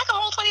 Miss Tiffany, I can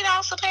hold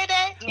 $20 for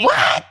payday.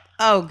 What?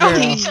 Oh, girl.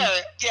 Teacher,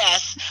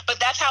 yes. But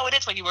that's how it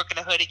is when you work in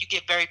the hood, and you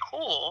get very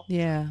cool.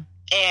 Yeah.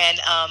 And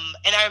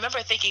I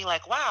remember thinking,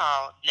 like,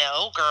 wow,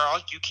 no, girl,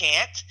 you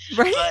can't.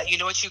 Right. But you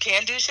know what you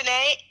can do,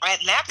 Shanae? At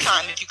nap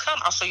time, if you come,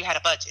 I'll show you how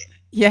to budget.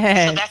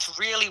 Yes. So that's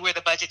really where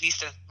the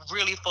Budgetnista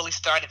really fully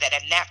started. That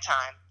at nap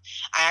time,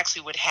 I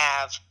actually would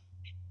have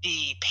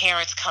the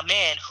parents come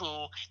in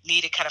who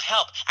needed kind of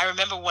help. I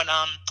remember when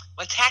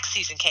tax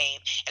season came,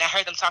 and I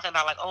heard them talking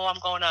about, like, oh, I'm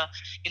going to,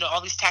 all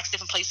these tax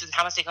different places and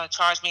how much they're going to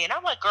charge me. And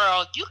I'm like,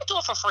 girl, you can do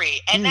it for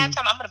free. And that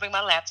time, I'm going to bring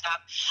my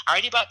laptop. I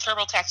already bought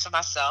TurboTax for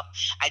myself.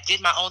 I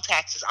did my own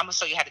taxes. I'm going to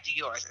show you how to do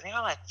yours. And they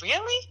were like,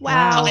 really?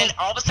 Wow. So then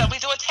all of a sudden, we're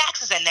doing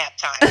taxes at nap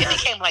time. It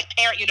became like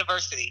parent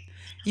university.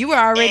 You were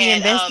already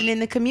investing in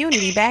the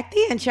community back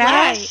then,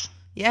 child. Yes.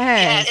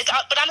 Yes. Yeah,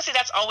 but honestly,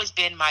 that's always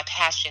been my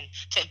passion,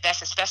 to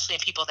invest, especially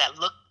in people that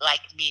look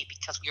like me,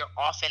 because we are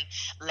often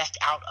left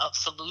out of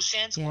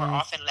solutions. Yes. We're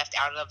often left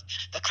out of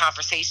the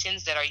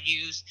conversations that are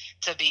used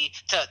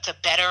to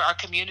better our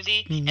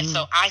community. And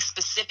so I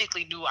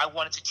specifically knew I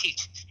wanted to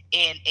teach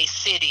in a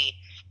city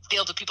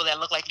filled with people that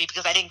look like me,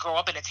 because I didn't grow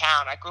up in a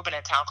town. I grew up in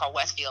a town called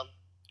Westfield,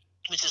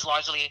 which is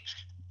largely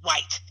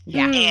white.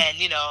 Yeah. And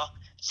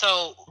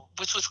so,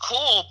 which was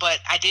cool, but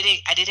I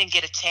didn't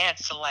get a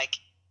chance to like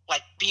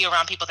be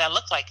around people that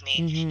look like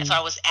me. And so I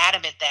was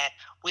adamant that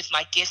with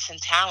my gifts and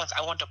talents,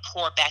 I wanted to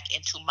pour back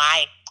into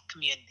my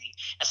community.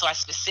 And so I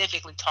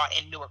specifically taught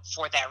in Newark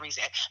for that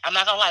reason. I'm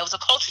not gonna lie, it was a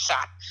culture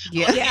shock.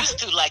 Yeah. I was used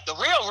to like the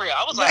real.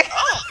 I was like,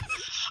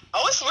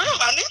 oh, it's real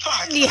on these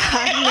parts.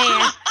 Yeah,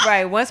 man.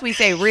 Right. Once we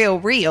say real,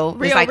 it's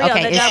like, real,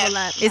 okay,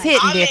 it's hitting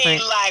I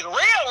different. mean, like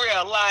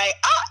real, like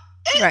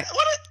Right.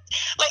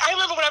 Like, I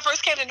remember when I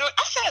first came to Newark,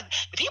 I said,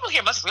 the people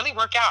here must really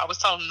work out. I was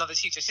telling another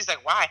teacher. She's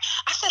like, why?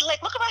 I said,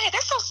 like, look at my head.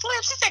 They're so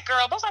slim. She said,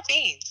 girl, those are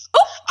beans. I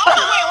was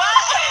like, wait,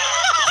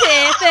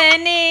 what?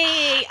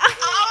 Tiffany.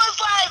 I was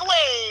like,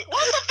 wait,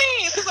 what's the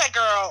beans? She's like,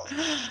 girl,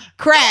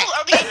 Crack. those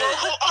are people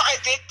who are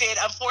addicted,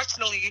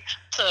 unfortunately,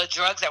 to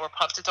drugs that were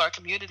pumped into our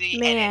community.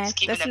 Man, and it's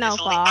keeping the them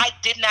snowfall. I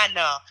did not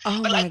know.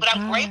 Oh but my I'm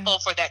God. grateful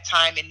for that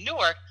time in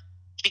Newark,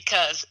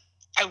 because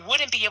I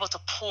wouldn't be able to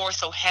pour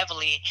so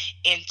heavily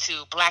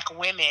into Black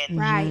women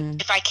Right.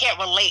 if I can't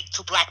relate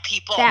to Black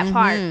people. That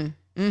part.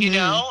 You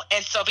know?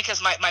 And so,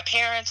 because my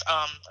parents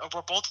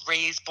were both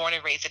born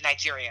and raised in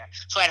Nigeria.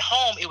 So at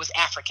home, it was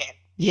African.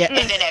 Yeah.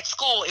 And then at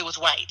school, it was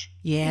white.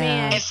 Yeah.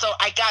 Man. And so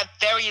I got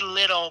very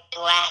little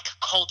Black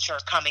culture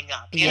coming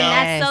up. You Yeah. know?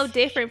 And that's so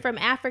different from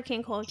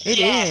African culture. It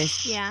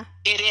is. Yeah.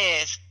 It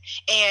is.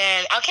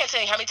 And I can't tell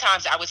you how many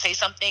times I would say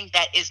something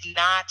that is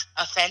not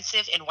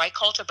offensive in white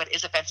culture, but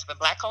is offensive in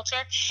Black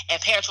culture.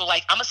 And parents were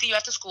like, I'm going to see you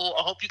after school.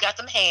 I hope you got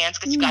them hands,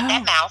 because you got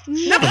that mouth.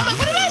 No. And I'm like,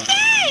 what did I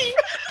say?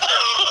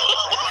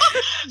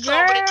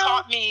 But it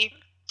taught me,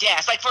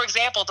 yes. Like, for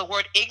example, the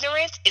word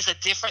ignorant is a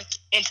different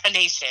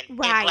intonation in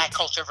Black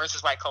culture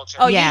versus white culture.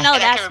 Oh, Yeah. you know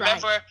And that's I can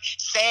remember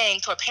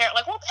saying to a parent,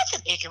 like, well,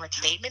 that's an ignorant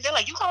statement. They're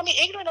like, you call me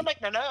ignorant? I'm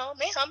like, no, ma'am.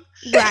 Right.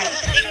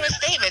 That's an ignorant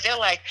statement. They're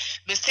like,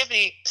 Miss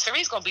Tiffany,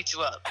 Cherie's going to beat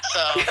you up. So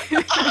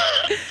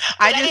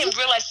I didn't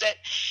realize that.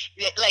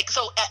 Like,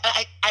 so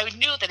I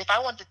knew that if I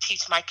wanted to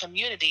teach my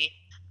community,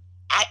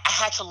 I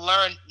had to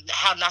learn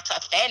how not to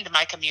offend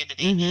my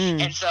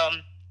community. And so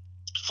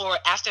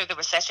after the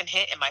recession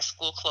hit and my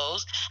school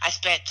closed, I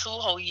spent 2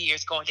 whole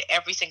years going to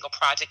every single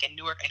project in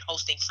Newark and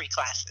hosting free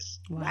classes.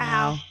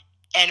 Wow.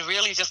 And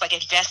really just like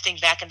investing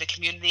back in the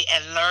community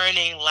and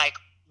learning like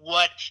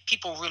what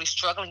people were really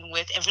struggling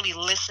with, and really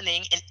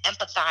listening and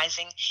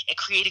empathizing and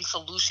creating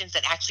solutions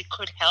that actually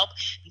could help,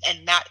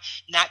 and not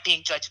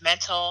being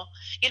judgmental.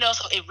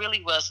 So it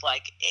really was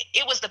like,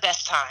 it was the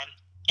best time.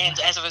 And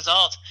as a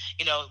result,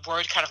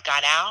 word kind of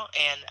got out,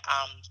 and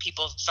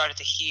people started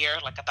to hear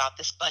like about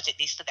this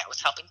Budgetnista that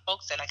was helping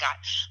folks. And I got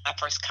my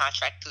first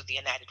contract through the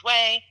United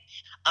Way.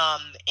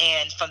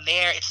 And from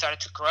there, it started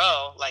to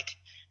grow. Like,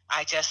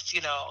 I just,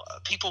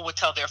 people would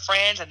tell their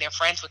friends, and their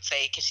friends would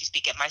say, can she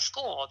speak at my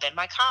school, then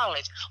my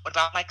college? What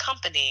about my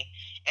company?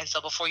 And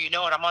so before you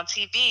know it, I'm on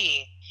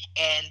TV.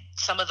 And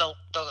some of the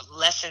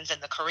lessons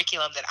and the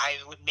curriculum that I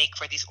would make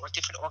for these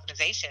different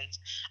organizations,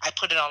 I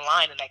put it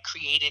online, and I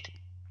created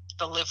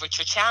the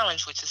Literature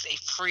Challenge, which is a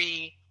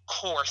free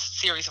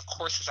series of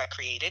courses I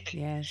created.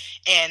 Yes.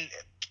 And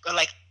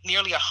like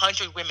nearly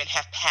 100 women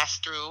have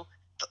passed through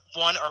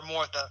one or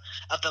more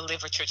of the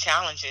literature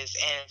challenges,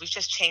 and we've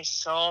just changed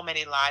so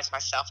many lives,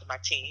 myself and my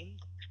team,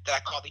 that I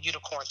call the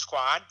Unicorn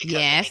Squad, because we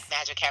make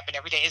magic happen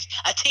every day. It's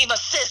a team of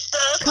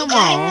sisters. Come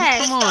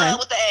on.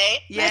 With the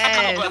A. Yes. A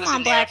couple brothers Come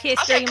on, in there. Black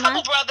History I said a couple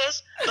Month.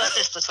 brothers, but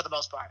sisters for the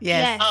most part.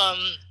 Yes.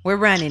 Yes. We're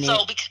running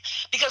So it.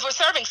 because we're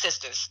serving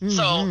sisters.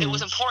 So it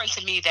was important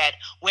to me that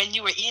when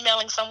you were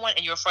emailing someone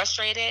and you were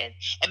frustrated,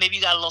 and maybe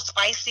you got a little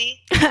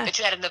spicy, that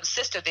you had another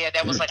sister there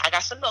that was like, I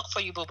got some milk for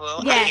you,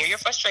 boo-boo. Yes. I hear your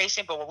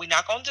frustration, but what we're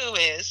not going to do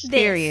is...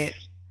 Period.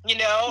 Yeah.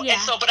 Yeah.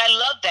 And so, but I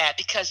love that,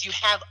 because you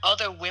have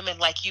other women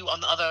like you on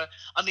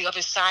the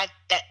other side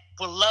that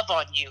will love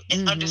on you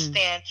and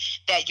understand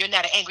that you're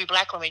not an angry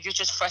Black woman. You're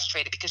just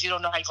frustrated because you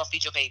don't know how you're going to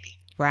feed your baby.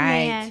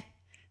 Right. Man.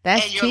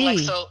 That's And you're key. like,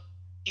 so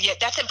yeah,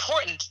 that's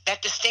important,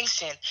 that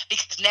distinction,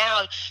 because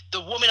now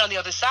the woman on the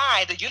other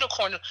side, your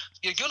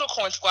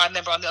unicorn squad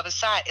member on the other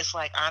side is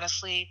like,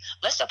 honestly,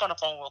 let's jump on the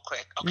phone real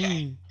quick.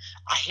 Okay.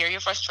 I hear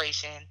your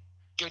frustration.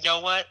 You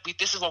know what?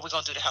 This is what we're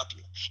going to do to help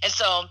you. And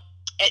so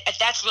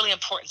that's really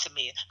important to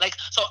me. Like,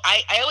 so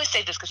I always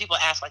say this, because people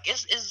ask, like,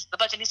 is the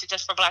Budgetnista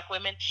just for Black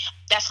women?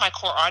 That's my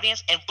core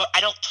audience, but I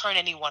don't turn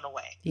anyone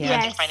away. Yeah.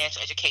 I think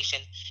financial education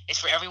is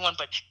for everyone,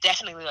 but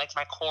definitely, like,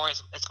 my core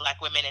is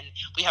Black women, and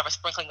we have a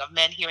sprinkling of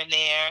men here and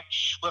there.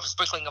 We have a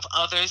sprinkling of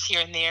others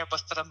here and there,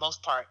 but for the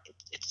most part,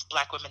 it's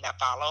Black women that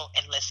follow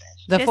and listen.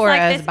 The Just for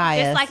like us this, by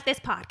just us. like this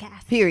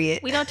podcast. Period.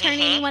 We don't turn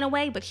anyone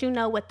away, but you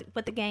know what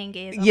the gang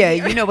is. over Yeah,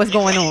 here. you know what's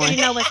going on.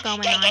 You know what's going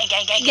Gang, on. gang,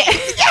 gang, gang, Yeah.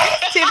 gang.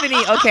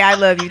 Tiffany, okay, I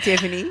love you,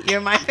 Tiffany.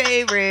 You're my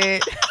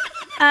favorite.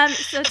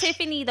 So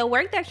Tiffany, the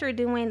work that you're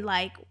doing,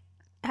 like,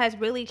 has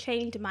really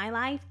changed my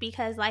life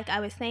because, like I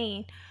was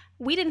saying,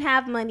 we didn't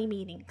have money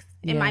meetings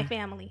in my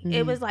family. Mm-hmm.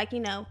 It was like,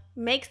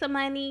 make some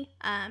money,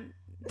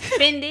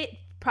 spend it,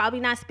 probably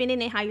not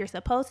spending it how you're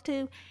supposed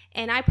to.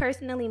 And I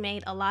personally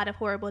made a lot of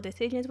horrible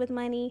decisions with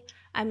money.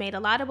 I made a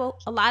lot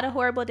of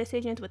horrible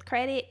decisions with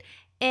credit.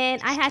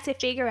 And I had to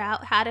figure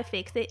out how to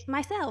fix it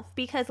myself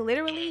because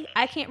literally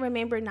I can't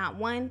remember not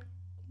one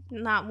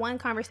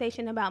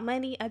conversation about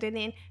money other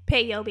than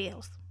pay your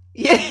bills.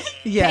 Yeah.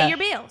 Pay your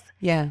bills.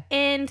 Yeah.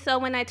 And so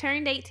when I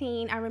turned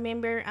 18, I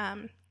remember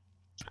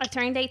I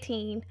turned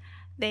 18.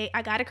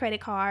 I got a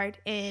credit card,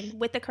 and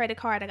with the credit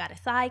card, I got a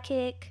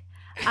sidekick.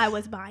 I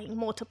was buying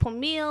multiple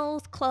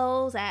meals,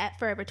 clothes at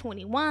Forever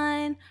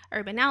 21,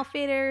 Urban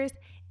Outfitters,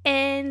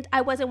 and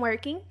I wasn't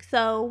working.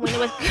 So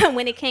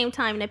when it came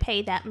time to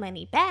pay that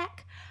money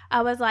back,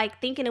 I was like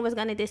thinking it was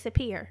going to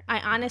disappear. I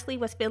honestly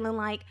was feeling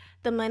like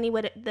the money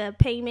with the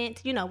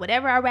payments,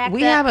 whatever I racked up.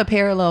 We have a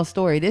parallel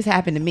story. This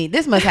happened to me.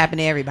 This must happen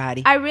to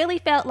everybody. I really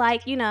felt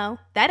like,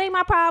 that ain't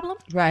my problem.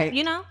 Right.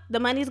 The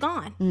money's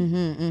gone.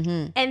 Mm-hmm,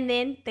 mm-hmm. And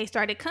then they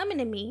started coming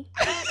to me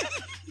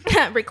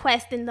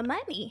requesting the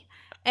money.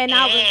 And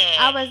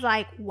I was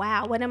like,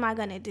 wow, what am I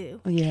going to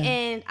do? Yeah.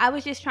 And I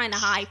was just trying to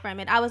hide from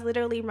it. I was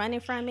literally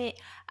running from it.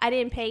 I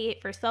didn't pay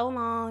it for so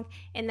long,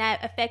 and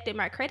that affected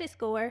my credit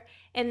score.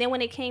 And then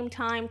when it came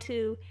time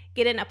to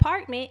get an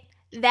apartment,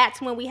 that's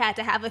when we had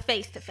to have a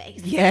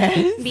face-to-face.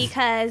 Yes.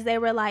 Because they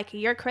were like,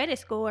 your credit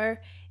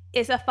score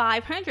is a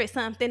 500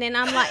 something. And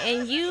I'm like,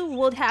 and you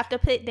would have to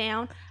put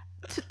down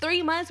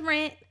 3 months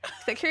rent,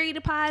 security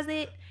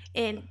deposit,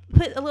 and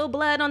put a little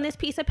blood on this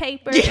piece of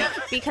paper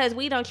because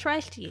we don't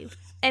trust you.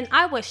 And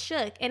I was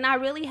shook, and I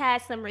really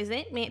had some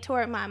resentment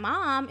toward my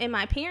mom and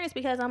my parents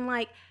because I'm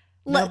like,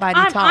 look,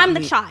 I'm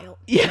the child.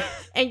 Yeah.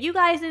 And you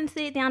guys didn't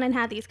sit down and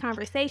have these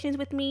conversations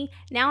with me.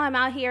 Now I'm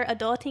out here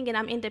adulting, and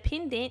I'm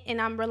independent,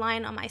 and I'm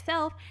relying on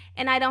myself,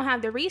 and I don't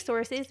have the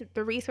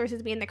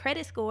resources being the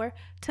credit score,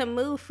 to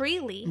move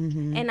freely.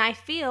 Mm-hmm. And I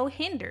feel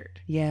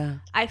hindered. Yeah.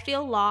 I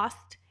feel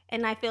lost,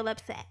 and I feel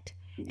upset.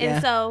 Yeah.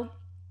 And so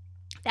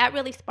that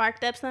really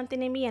sparked up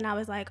something in me, and I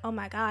was like, oh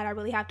my God, I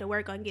really have to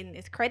work on getting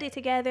this credit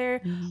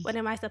together. Mm-hmm. What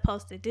am I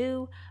supposed to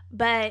do?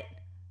 But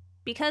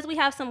because we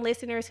have some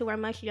listeners who are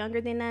much younger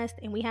than us,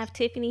 and we have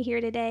Tiffany here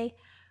today,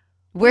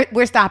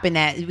 we're stopping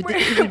that.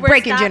 We're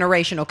breaking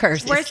generational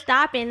curses. We're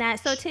stopping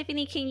that. So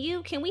Tiffany,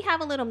 can we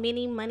have a little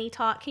mini money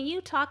talk? Can you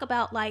talk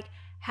about like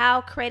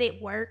how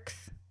credit works,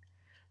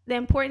 the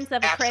importance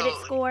of a credit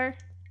score,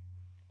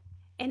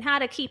 and how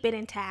to keep it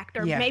intact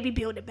or maybe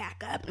build it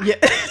back up? Yeah.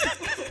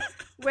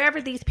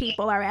 Wherever these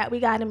people are at, we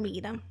got to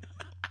meet them.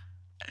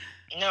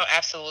 No,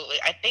 absolutely.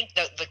 I think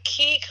the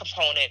key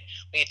component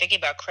when you're thinking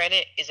about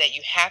credit is that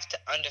you have to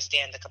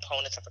understand the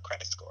components of a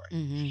credit score.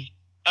 Mm-hmm.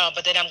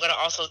 But then I'm going to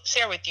also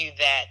share with you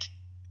that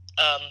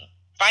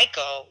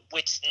FICO,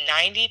 which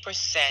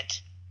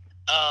 90%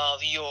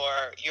 of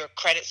your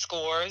credit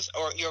scores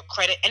or your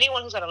credit,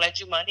 anyone who's going to lend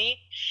you money,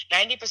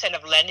 90%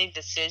 of lending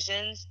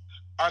decisions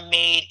are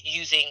made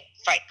using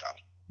FICO.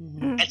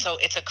 Mm-hmm. And so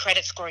it's a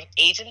credit scoring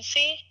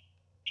agency.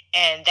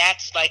 And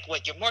that's like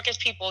what your mortgage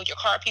people, your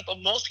car people,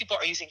 most people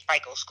are using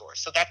FICO scores.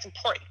 So that's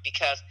important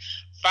because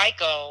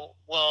FICO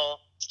will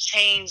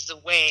change the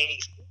way,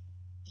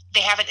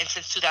 they haven't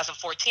since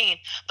 2014,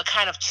 but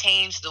kind of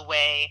change the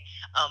way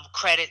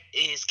credit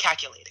is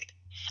calculated.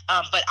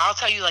 But I'll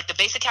tell you like the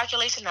basic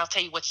calculation, and I'll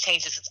tell you what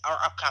changes are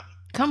upcoming.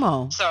 Come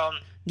on. So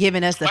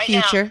giving us the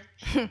future.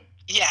 Now,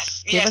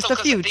 yes. Give us the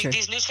future.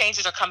 These new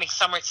changes are coming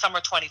summer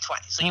 2020.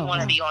 So you want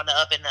to be on the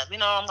up and up. I'm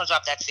going to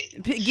drop that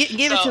seed.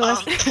 Give it to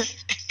us.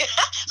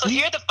 So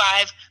here are the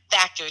 5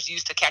 factors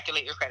used to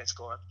calculate your credit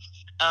score.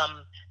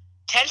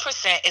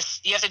 10% is,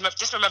 you have to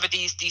just remember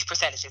these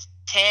percentages.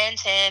 10,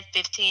 10,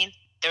 15,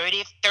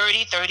 30,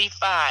 30,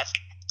 35.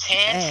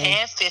 10,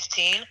 10,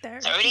 15,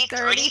 30,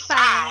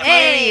 35.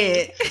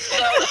 Hey.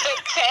 So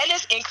 10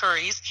 is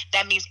inquiries.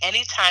 That means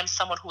anytime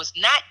someone who is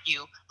not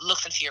you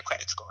looks into your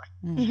credit score.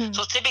 Mm-hmm.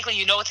 So typically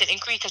you know it's an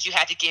inquiry because you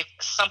had to give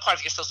some part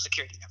of your social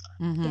security number.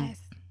 Mm-hmm. Yes.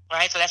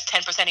 Right? So that's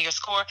 10% of your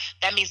score.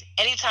 That means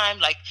anytime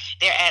like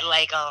they're at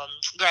like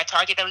you're at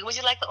Target, they're like, would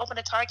you like to open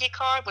a Target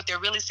card? What they're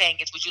really saying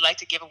is, would you like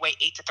to give away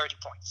 8 to 30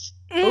 points?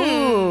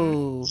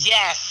 Ooh.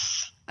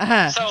 Yes.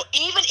 Uh-huh. So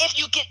even if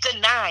you get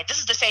denied, this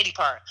is the shady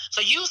part.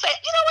 So you say,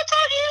 you know what,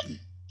 Target?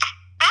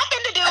 I've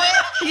been to do it.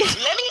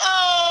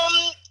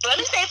 Let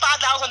me save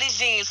 $5 on these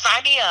jeans.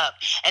 Sign me up.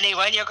 And they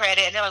run your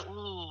credit, and they're like,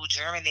 ooh,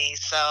 Germany.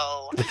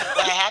 So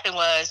what happened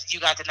was you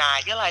got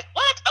denied. You're like,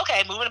 what?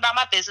 Okay, moving about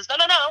my business. No.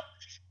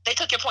 They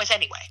took your points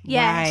anyway.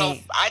 Yeah. Right. So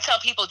I tell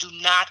people, do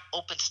not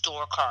open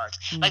store cards.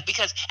 Like,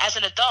 because as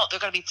an adult, there are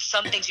going to be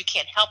some things you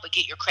can't help but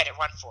get your credit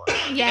run for.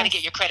 You're going to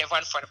get your credit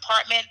run for an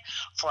apartment,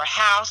 for a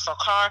house, for a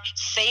car.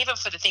 Save it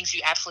for the things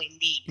you absolutely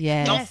need.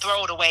 Yes. Don't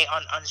throw it away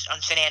on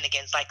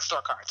shenanigans like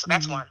store cards. So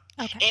that's one.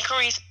 Okay.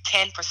 Inquiries,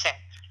 10%.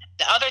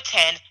 The other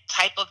 10,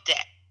 type of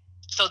debt.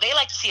 So they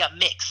like to see a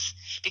mix.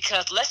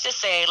 Because let's just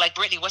say, like,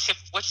 Brittany, what's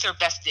your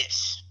best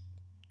dish?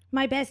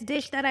 My best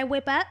dish that I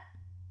whip up?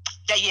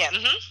 Yeah.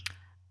 Mm-hmm.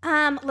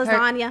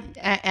 Lasagna.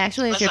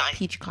 Actually, it's your Lasagna.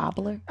 peach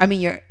cobbler. I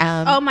mean, your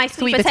my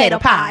sweet potato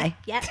pie.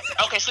 Yep.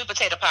 Okay, sweet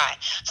potato pie.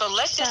 So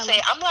let's just say,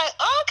 I'm like,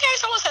 okay,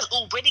 someone says,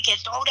 oh, Brittany can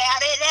throw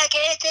down in that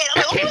kitchen.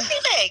 I'm like, oh, what's he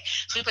make?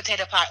 Sweet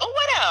potato pie. Oh,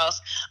 what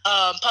else?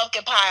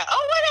 Pumpkin pie.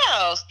 Oh, what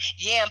else?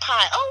 Yam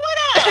pie. Oh,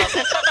 what else?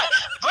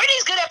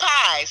 Brittany's good at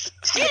pies.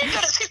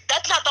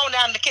 That's not thrown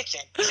down in the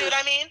kitchen. You see what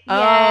I mean?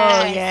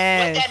 Oh, So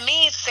yes. what that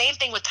means, same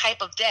thing with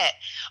type of debt.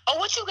 Oh,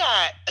 what you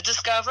got? A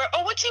Discover.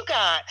 Oh, what you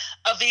got?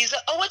 A Visa.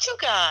 Oh, what you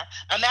got?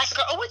 A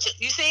MasterCard. Oh, what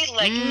you see?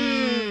 Like,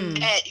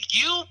 and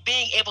you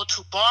being able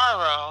to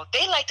borrow,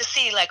 they like to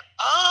see, like,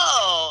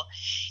 oh,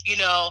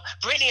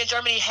 Brittany and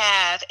Germany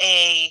have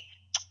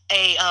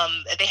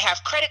they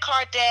have credit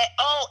card debt.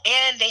 Oh,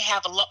 and they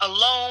have a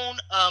loan.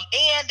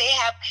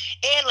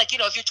 And like,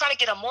 if you're trying to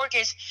get a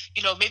mortgage,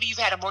 maybe you've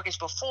had a mortgage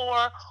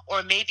before,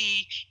 or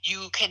maybe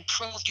you can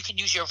sometimes you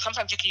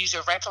can use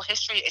your rental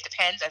history. It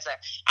depends.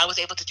 I was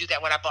able to do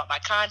that when I bought my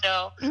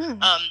condo.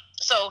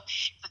 So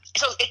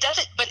it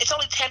doesn't, but it's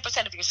only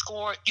 10% of your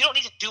score. You don't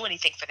need to do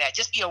anything for that.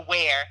 Just be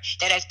aware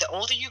that as the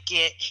older you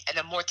get and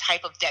the more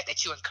type of debt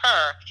that you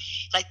incur,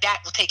 like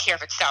that will take care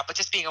of itself. But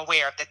just being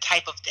aware of the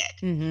type of debt,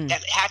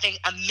 that having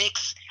a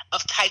mix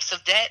of types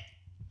of debt,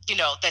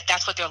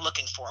 that's what they're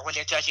looking for when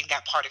they're judging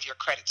that part of your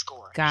credit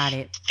score. Got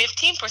it.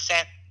 15%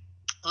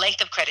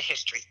 length of credit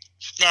history.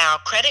 Now,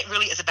 credit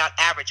really is about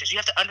averages. You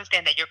have to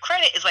understand that your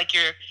credit is like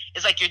your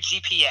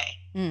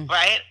GPA,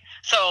 right?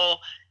 So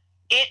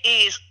it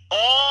is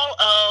all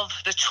of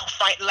the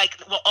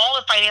all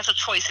the financial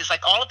choices,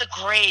 like all of the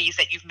grades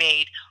that you've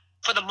made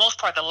for the most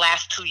part the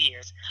last 2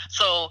 years.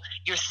 So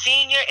your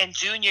senior and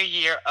junior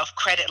year of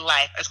credit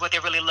life is what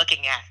they're really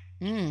looking at.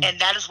 And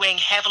that is weighing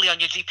heavily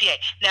on your GPA.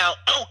 Now,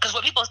 because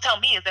what people tell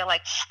me is they're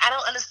like, I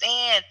don't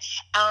understand.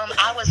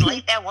 I was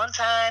late that one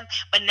time,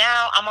 but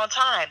now I'm on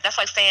time. That's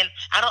like saying,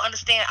 I don't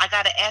understand. I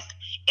got an F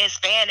in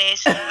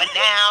Spanish, but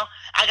now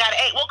I got an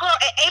A. Well, girl,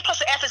 an A plus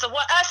an F is a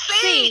what? A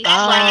C.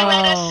 That's why you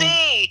got a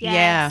C.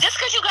 Yeah. Just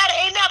because you got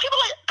an A now, people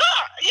are like,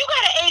 girl, you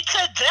got an A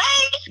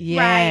today.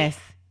 Yes.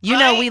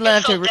 Right? We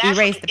love to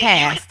erase the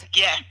past.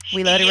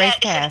 We love to erase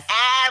the past. It's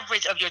an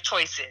average of your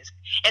choices.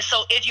 And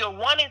so if you're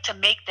wanting to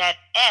make that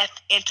F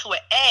into an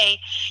A,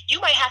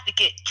 you might have to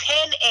get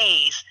 10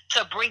 A's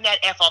to bring that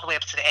F all the way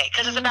up to the A,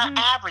 because it's about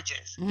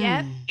averages.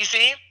 Yep. You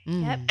see?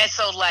 Yep. And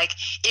so, like,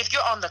 if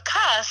you're on the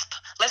cusp,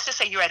 let's just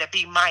say you're at a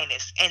B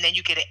minus, and then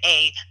you get an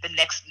A the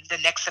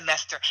next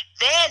semester,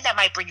 then that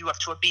might bring you up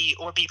to a B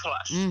or B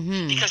plus,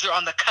 because you're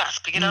on the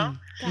cusp,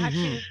 Got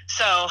you.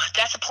 So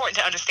that's important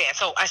to understand.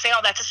 So I say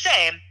all that to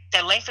say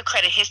that length of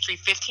credit history,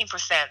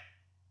 15%,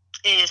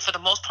 is for the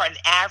most part an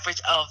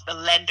average of the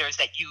lenders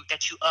that you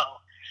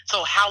owe.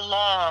 So how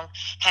long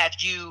have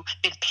you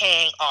been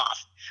paying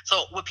off?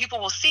 So what people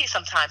will see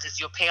sometimes is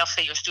you'll pay off,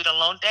 say, your student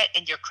loan debt,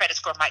 and your credit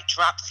score might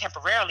drop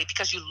temporarily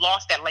because you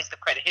lost that length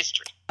of credit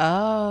history.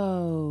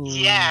 Oh.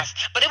 Yes.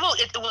 But it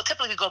will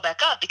typically go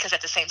back up because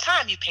at the same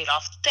time you paid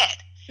off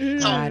debt.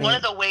 So one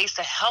of the ways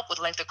to help with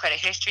length of credit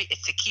history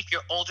is to keep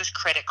your oldest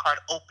credit card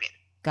open.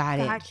 Got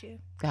it. Got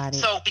you.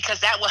 So because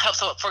that will help.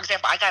 So for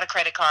example, I got a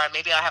credit card.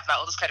 Maybe I have my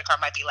oldest credit card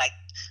might be like,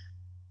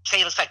 say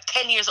it's like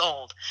 10 years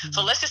old.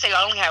 So let's just say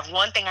I only have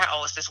one thing I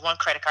owe is this one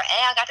credit card.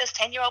 Hey, I got this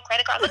 10-year-old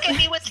credit card. Look at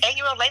me with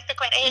 10-year-old length of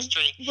credit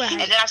history. Right. And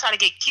then I try to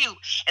get cute.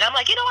 And I'm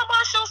like, you know what,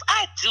 Marshalls?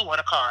 I do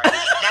want a card.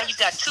 Now you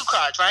got two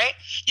cards, right?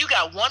 You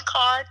got one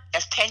card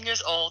that's 10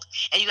 years old,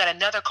 and you got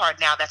another card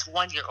now that's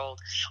 1 year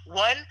old.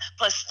 1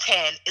 plus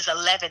 10 is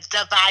 11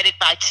 divided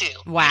by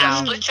 2. Wow.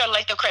 You split your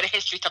length of credit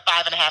history to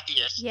 5.5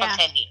 years from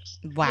 10 years.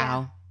 Wow.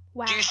 Yeah.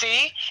 Wow. Do you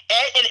see?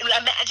 And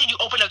imagine you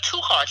open up 2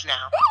 cards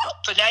now.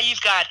 So now you've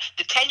got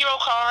the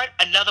 10-year-old card,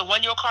 another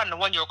 1-year-old card, and a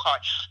 1-year-old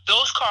card.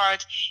 Those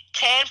cards,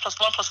 10 plus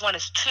 1 plus 1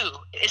 is 2.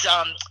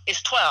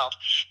 Is 12.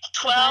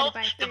 12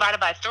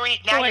 divided by 3.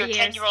 Now 4 your years.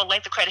 10-year-old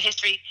length of credit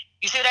history,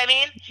 you see what I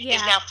mean? Yeah.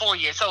 Is now 4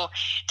 years. So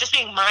just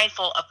being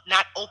mindful of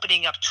not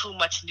opening up too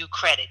much new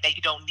credit that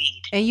you don't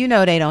need.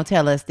 And they don't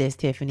tell us this,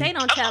 Tiffany. They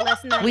don't tell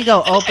us nothing. We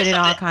go open in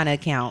all kind of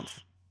accounts.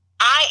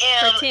 I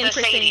am For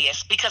the 10%.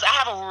 shadiest because I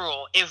have a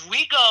rule. If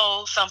we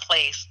go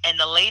someplace and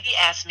the lady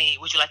asks me,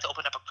 would you like to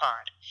open up a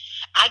card?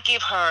 I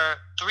give her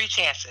 3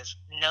 chances.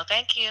 No,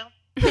 thank you.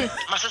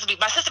 My sister be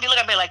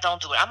looking at me like,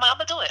 don't do it. I'm like, I'm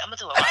gonna do it.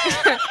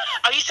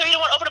 Are you sure you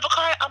don't want to open up a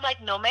card? I'm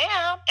like, no,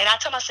 ma'am. And I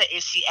tell myself,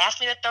 if she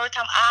asks me the 3rd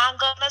time, I'm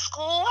gonna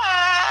school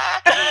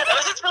her. My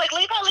sister be like,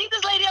 leave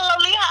this lady alone.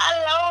 Leave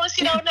her alone.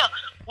 She don't know.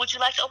 Would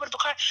you like to open up a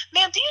card?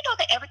 Ma'am, do you know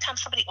that every time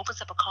somebody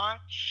opens up a card,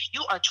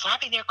 you are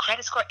dropping their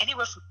credit score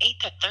anywhere from 8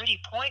 to 30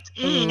 points?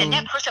 And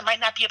that person might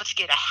not be able to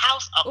get a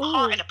house, a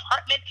car, an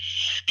apartment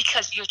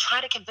because you're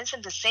trying to convince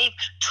them to save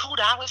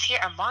 $2 here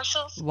at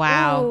Marshall's?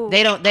 Wow. Ooh.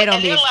 They don't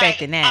be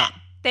expecting like, that.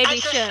 They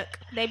be shook.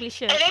 They be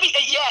shook. And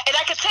and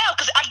I could tell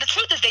because the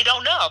truth is they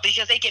don't know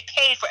because they get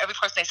paid for every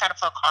person they sign up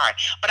for a card.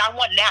 But I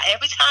want now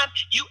every time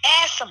you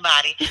ask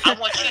somebody, I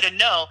want you to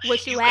know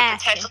What you could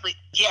asking. potentially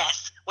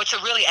what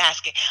you're really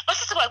asking. My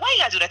sister like, why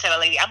you gotta do that to the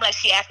lady? I'm like,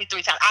 she asked me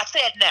 3 times. I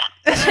said no.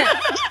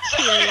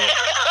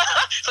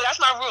 So that's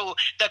my rule.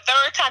 The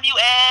third time you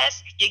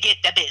ask, you get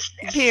the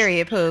business.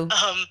 Period, Pooh.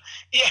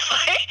 Yeah,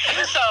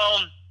 right?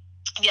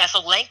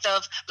 So length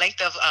of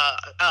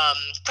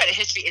credit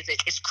history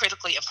is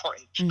critically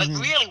important. But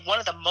really, one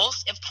of the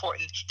most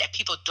important that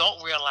people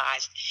don't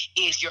realize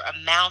is your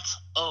amount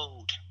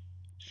owed.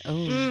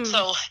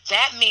 So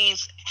that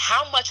means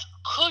how much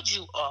could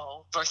you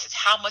owe versus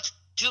how much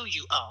do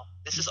you owe.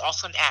 This is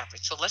also an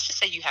average. So let's just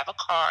say you have a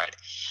card.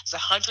 It's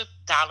 $100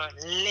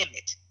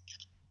 limit.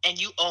 And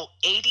you owe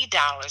 $80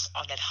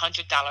 on that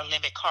 $100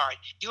 limit card.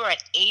 You're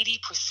at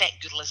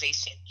 80%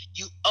 utilization.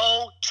 You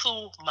owe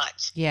too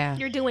much. Yeah.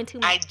 You're doing too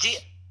much.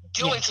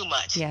 Too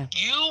much. Yeah.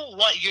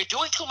 You're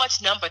doing too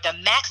much number. The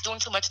max doing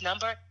too much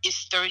number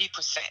is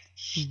 30%.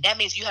 That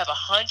means you have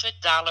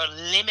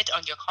 $100 limit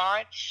on your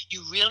card.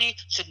 You really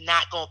should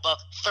not go above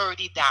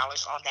 $30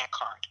 on that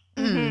card.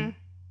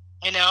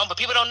 You know, but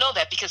people don't know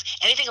that because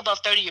anything above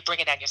 30, you're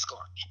bringing down your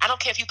score. I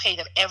don't care if you pay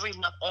them every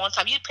month on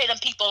time. You pay them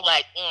people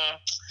like,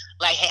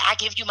 hey, I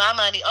give you my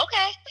money.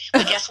 Okay.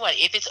 But guess what?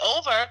 If it's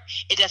over,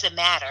 it doesn't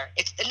matter.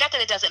 It's not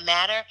that it doesn't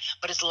matter,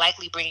 but it's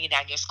likely bringing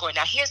down your score.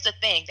 Now, here's the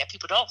thing that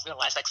people don't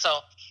realize. Like, so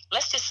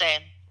let's just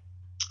say,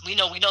 we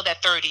know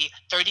that 30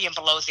 and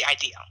below is the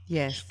ideal.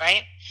 Yes.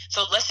 Right?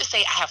 So let's just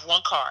say I have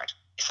one card.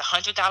 It's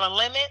 $100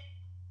 limit.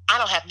 I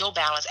don't have no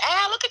balance.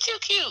 Look at you,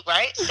 cute,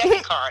 right?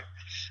 Second card.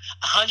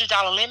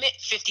 $100 limit,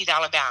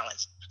 $50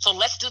 balance. So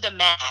let's do the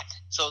math.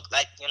 So,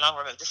 like,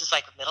 remember, this is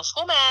like middle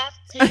school math.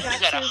 You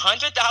got a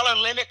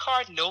 $100 limit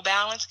card, no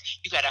balance.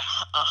 You got a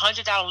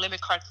 $100 limit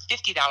card,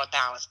 $50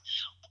 balance.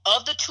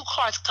 Of the two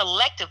cards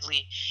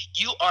collectively,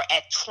 you are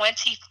at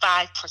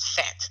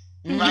 25%.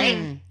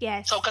 Right?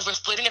 Yes. So, because we're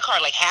splitting the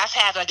card like half.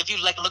 Like, if you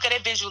look at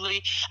it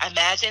visually,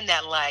 imagine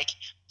that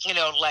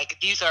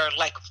these are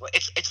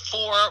it's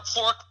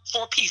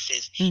four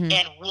pieces,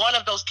 and one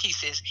of those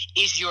pieces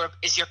is your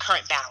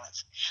current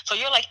balance. So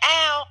you're like,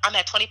 ow, I'm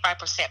at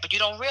 25%, but you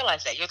don't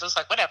realize that. You're just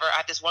like, whatever. I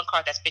have this one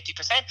card that's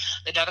 50%,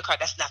 another card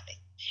that's nothing.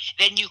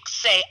 Then you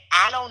say,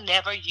 I don't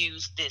never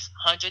use this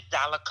 $100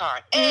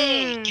 card.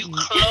 Hey, you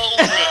close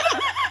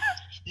it.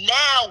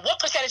 Now, what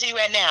percentage are you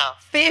at now?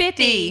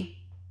 50.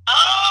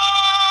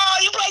 Oh,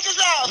 you played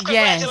yourself.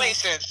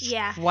 Congratulations.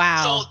 Yes. Yeah.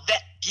 Wow. So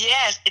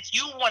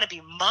you want to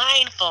be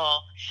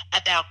mindful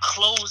about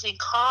closing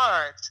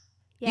cards.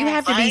 You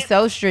have to be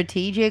so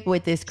strategic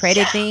with this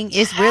credit thing.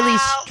 It's really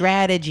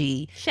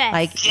strategy. Chess.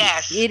 Like,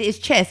 it is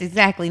chess,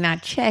 exactly,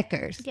 not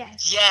checkers.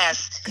 Yes.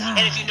 Gosh.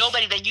 And if you know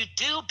better, then you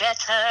do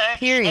better.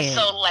 Period. And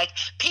so, like,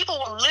 people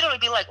will literally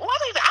be like,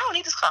 I don't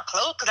need this card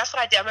closed, because that's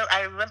what I did.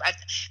 I remember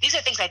these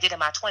are things I did in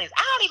my 20s.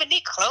 I don't even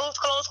need closed.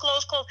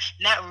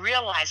 Not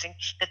realizing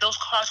that those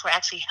cards were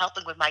actually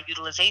helping with my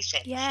utilization.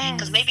 Yes.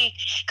 Because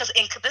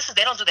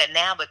they don't do that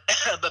now, but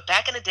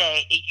back in the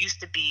day, it used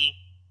to be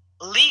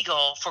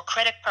legal for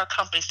credit card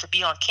companies to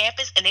be on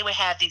campus, and they would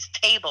have these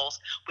tables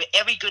with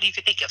every goodie you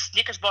could think of.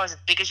 Snickers bars as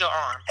big as your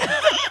arm. And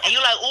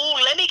you're like,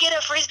 ooh, let me get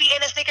a Frisbee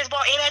and a Snickers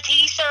bar and a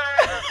t-shirt.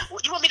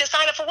 You want me to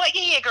sign up for what?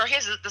 Yeah, girl,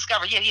 here's the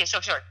Discover. Yeah,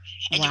 sure.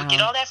 And you would get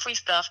all that free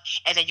stuff,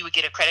 and then you would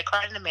get a credit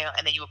card in the mail,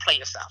 and then you would play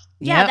yourself.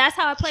 Yeah, that's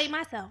how I played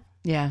myself.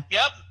 Yeah.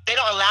 Yep. They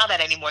don't allow that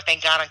anymore,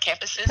 thank God, on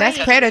campuses.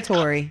 That's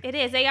predatory. It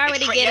is. They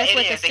already get us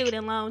with the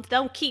student loans.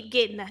 Don't keep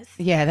getting us.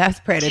 Yeah, that's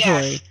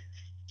predatory. Yes.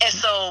 And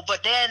so,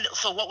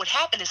 so what would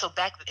happen is, so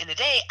back in the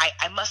day,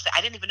 I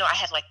didn't even know I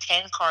had like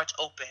 10 cards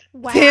open.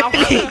 Wow.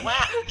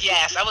 Wow.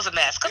 Yes, I was a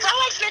mess. Because I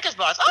like Snickers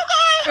bars.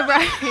 Okay.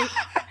 Right.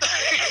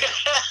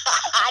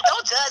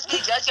 Don't judge me,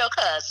 judge your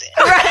cousin.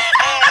 Right.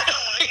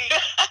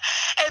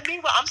 And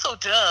meanwhile, I'm so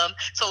dumb.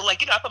 So,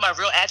 like, I put my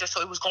real address,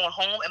 so it was going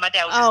home, and my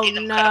dad was just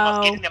getting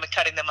them and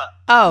cutting them up.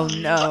 Oh,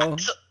 no.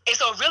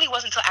 So it really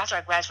wasn't until after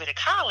I graduated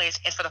college,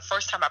 and for the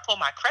first time I pulled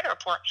my credit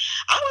report,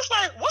 I was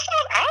like, what's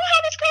wrong? I don't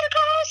have these credit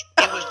cards.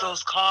 It was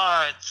those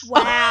cards.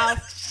 Wow.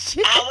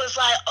 I was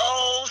like,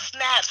 oh,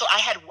 snap. So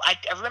I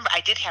remember I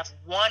did have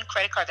one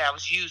credit card that I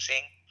was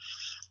using.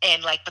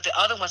 And but the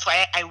other ones, so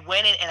I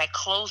went in and I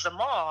closed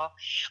them all.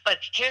 But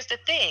here's the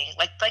thing,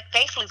 like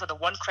thankfully for the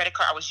one credit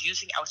card I was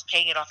using, I was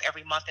paying it off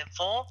every month in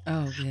full.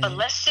 Oh, good. But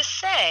let's just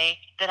say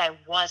that I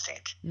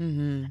wasn't.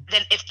 Mm-hmm.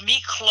 Then if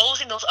me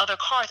closing those other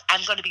cards,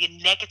 I'm going to be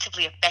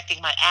negatively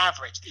affecting my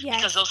average. Yes.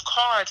 Because those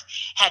cards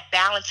had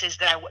balances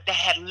that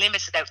had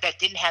limits that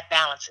didn't have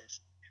balances.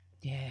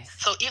 Yes.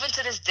 So even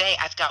to this day,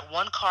 I've got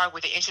one card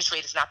where the interest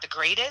rate is not the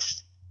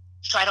greatest.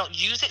 So I don't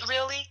use it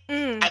really.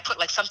 I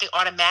put something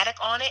automatic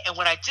on it. And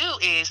what I do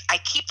is I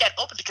keep that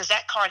open because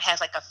that card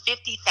has a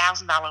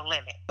 $50,000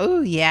 limit.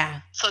 Oh, yeah.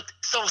 So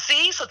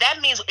that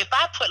means if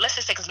I put, let's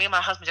just say, because me and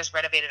my husband just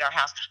renovated our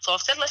house. So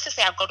let's just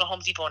say I go to Home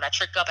Depot and I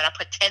trick up and I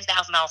put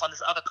 $10,000 on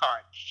this other card.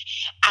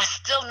 I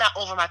still not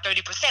over my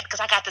 30% because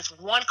I got this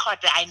one card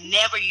that I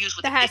never use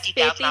with that the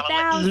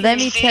 $50,000 limit. Let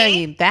me tell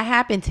you, that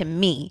happened to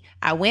me.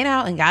 I went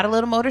out and got a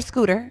little motor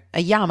scooter,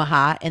 a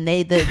Yamaha, and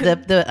the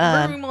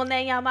room on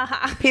that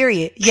Yamaha. Period.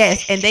 Period.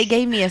 Yes. And they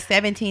gave me a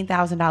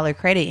 $17,000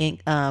 credit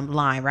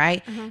line,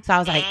 right? So I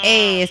was like,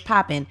 hey, it's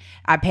popping.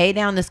 I paid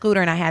down the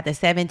scooter and I had the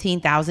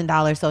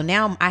 $17,000. So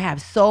now I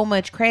have so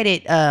much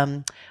credit,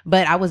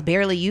 but I was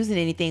barely using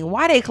anything.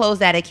 Why they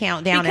closed that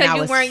account down Because and I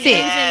you was weren't sick?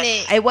 using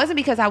it. It wasn't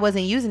because I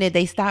wasn't using it.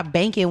 They stopped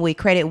banking with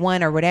Credit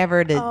One or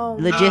whatever the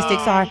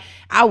logistics are.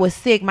 I was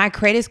sick. My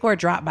credit score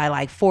dropped by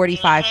like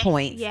 45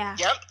 points. Yeah.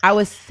 Yep. I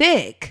was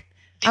sick.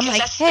 Because I'm like,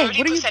 that's hey, what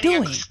are you 30% of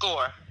doing? your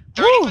score.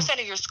 30%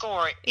 of your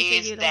score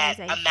It's a is that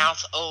utilization.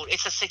 amounts owed.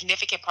 It's a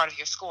significant part of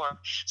your score.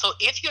 So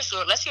if you're,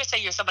 let's say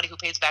you're somebody who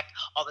pays back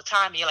all the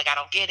time and you're like, I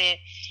don't get it.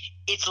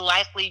 It's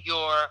likely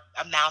your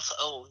amounts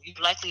owed. You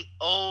likely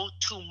owe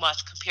too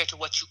much compared to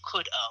what you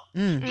could owe.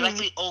 You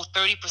likely owe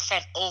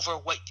 30% over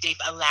what they've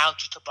allowed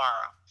you to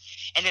borrow.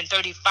 And then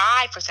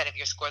 35% of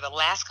your score, the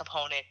last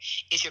component,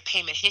 is your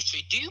payment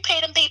history. Do you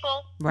pay them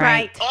people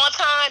Right. on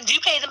time? Do you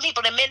pay them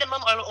people the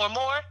minimum or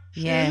more?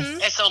 Yes.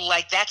 And so,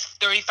 like, that's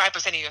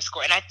 35% of your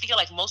score. And I feel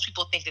like most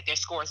people think that their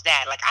score is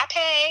that. Like, I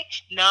pay.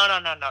 No.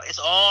 It's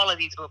all of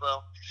these, boo-boo.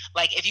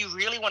 Like, if you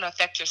really want to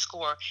affect your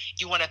score,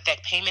 you want to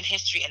affect payment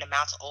history and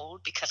amounts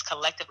owed, because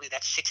collectively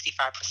that's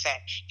 65%.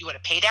 You want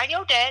to pay down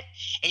your debt,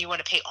 and you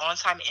want to pay on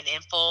time and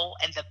in full.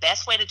 And the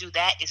best way to do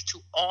that is to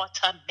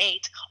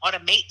automate.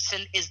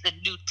 Automation is the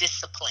new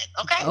discipline.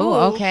 Okay?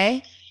 Oh,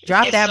 okay.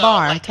 Drop And that so,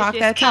 bar. like, Talk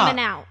It's that just talk.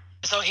 coming out.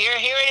 So here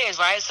it is,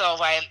 right? So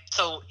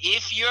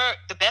if you're,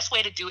 the best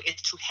way to do it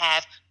is to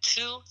have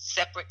two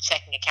separate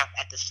checking accounts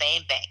at the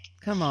same bank.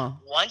 Come on.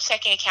 One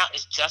checking account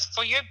is just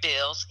for your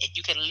bills, and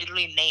you can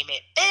literally name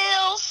it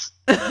bills,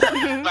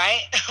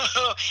 right?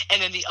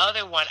 And then the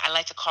other one, I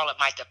like to call it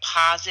my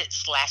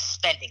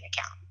deposit/spending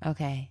account.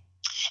 Okay.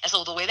 And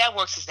so the way that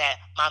works is that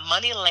my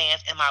money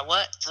lands in my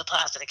what?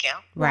 Deposit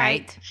account.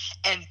 Right.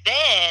 And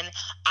then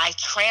I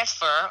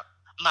transfer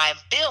my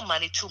bill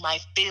money to my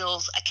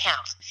bills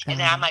account. And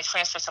then I might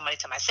transfer some money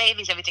to my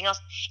savings, everything else.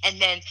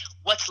 And then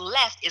what's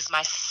left is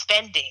my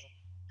spending.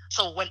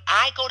 So when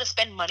I go to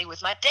spend money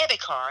with my debit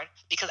card,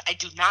 because I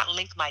do not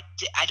link my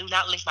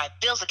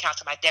bills account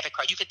to my debit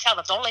card. You could tell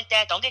them, don't link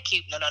that, don't get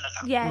cute. No.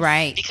 Yes.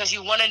 Right. Because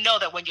you want to know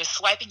that when you're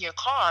swiping your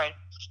card,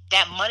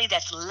 that money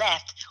that's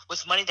left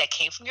was money that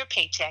came from your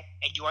paycheck,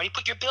 and you already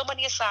put your bill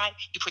money aside,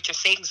 you put your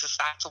savings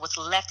aside. So what's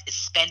left is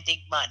spending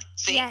money.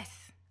 See? Yes.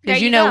 Because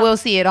There you know go. we'll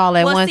see it all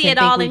at We'll once see and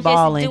it all think we and just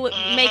balling. do it,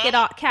 make it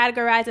all,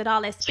 categorize it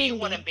all as So you spending.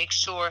 want to make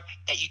sure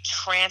that you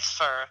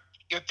transfer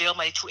your bill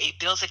money to a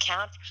bills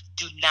account.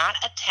 Do not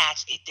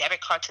attach a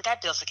debit card to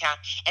that bills account.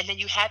 And then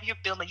you have your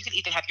bill money. You can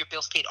either have your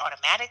bills paid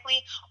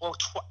automatically, or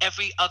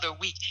every other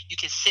week you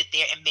can sit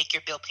there and make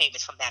your bill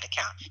payments from that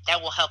account.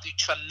 That will help you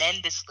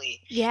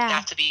tremendously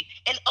not to be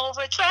an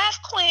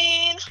overdraft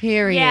queen.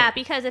 Period. Yeah,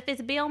 because if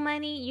it's bill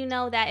money, you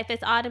know that if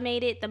it's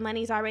automated, the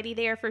money's already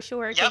there for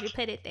sure because you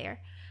put it there.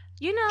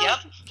 You know,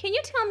 can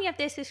you tell me if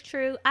this is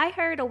true? I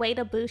heard a way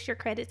to boost your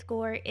credit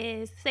score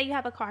is, say you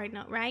have a card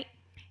note, right?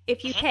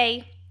 If you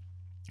pay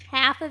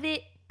half of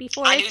it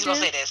before I knew it's you due,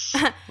 were going to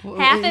say this.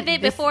 half of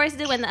it before it's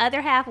due and the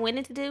other half when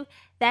it's due,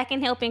 that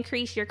can help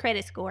increase your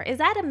credit score. Is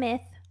that a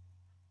myth?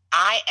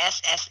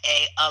 ISSA,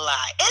 a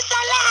lie. It's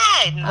a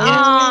lie.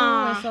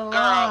 Oh, it's a Girl,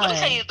 lie. let me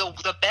tell you,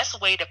 the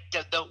best way to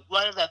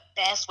one of the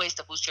best ways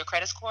to boost your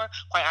credit score,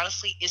 quite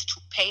honestly, is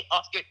to pay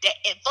off your debt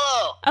in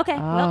full. Okay,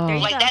 well, there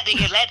you Like go.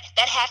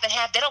 that half and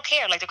half, they don't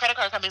care. Like the credit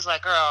card company's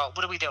like, girl,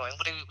 what are we doing?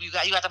 You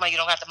got the money, you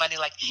don't got the money.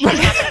 Like, it's not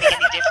gonna make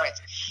any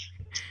difference.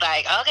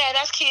 Like, okay,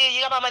 that's cute.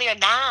 You got my money or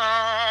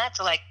not?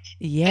 So like,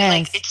 Yes.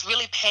 like it's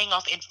really paying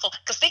off in full.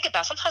 Because think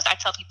about it, sometimes I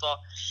tell people,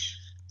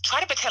 try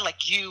to pretend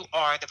like you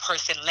are the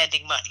person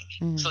lending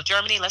money. So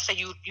Germany, let's say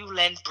you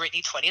lend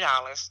Brittany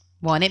 $20.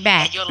 Want it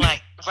back. And you're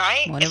like,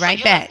 right? Want it And so right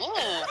you're back. Like,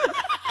 ooh.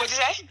 What'd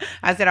you say?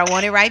 I said I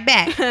want it right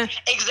back.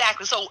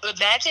 Exactly. So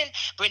imagine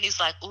Brittany's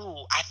like, ooh,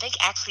 I think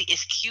actually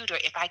it's cuter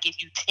if I give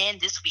you 10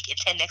 this week and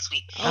 10 next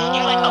week. Oh.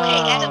 You're like,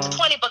 okay, add up to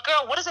 20, but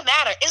girl, what does it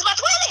matter? It's my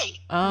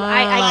 20.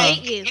 I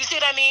get you. You see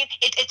what I mean?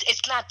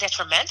 It's not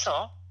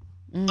detrimental.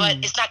 But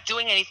it's not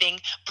doing anything.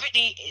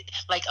 Brittany,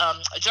 like,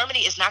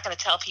 Germany is not going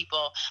to tell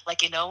people,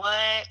 like, you know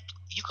what?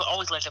 You can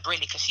always lend to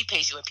Brittany because she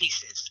pays you in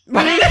pieces. You know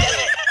what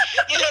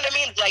I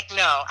mean? Like,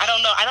 no, I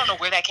don't know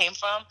where that came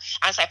from.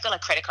 Honestly, I feel like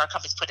credit card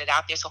companies put it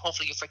out there, so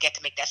hopefully you forget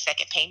to make that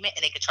second payment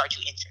and they can charge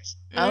you interest.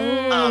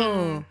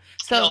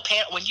 So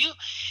When you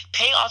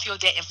pay off your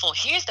debt in full,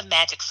 here's the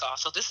magic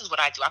sauce. So this is what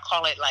I do. I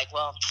call it, like,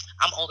 well,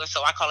 I'm older,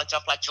 so I call it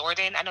jump like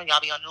Jordan. I know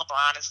y'all be on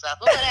LeBron and stuff,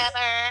 but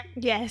whatever.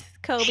 Yes,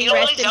 Kobe, He don't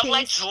rest really in jump peace.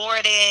 like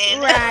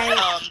Jordan.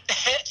 Right.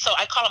 So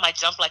I call it my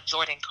jump like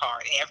Jordan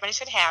card. And everybody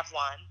should have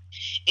one.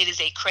 It is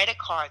a credit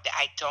card that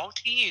I don't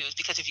use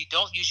because if you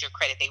don't use your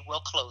credit, they will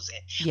close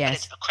it. Yes. But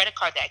it's a credit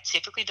card that I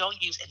typically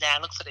don't use, and then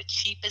I look for the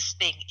cheapest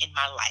thing in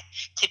my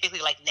life. Typically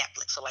like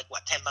Netflix, so like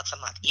what, $10 a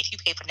month if you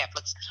pay for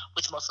Netflix,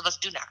 which most of us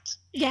do not.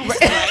 Yes.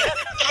 Right?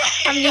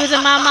 I'm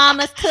using my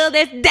mama's till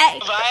this day.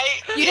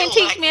 Right? You didn't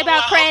teach me about I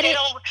hope they credit.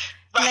 don't-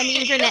 Right. Let me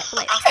use your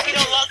Netflix.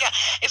 Log out.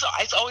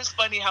 It's always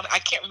funny how I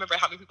can't remember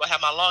how many people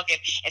have my login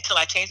until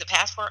I change the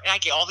password, and I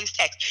get all these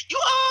texts. You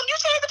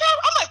changed the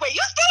password. I'm like, wait,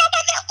 you still on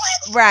my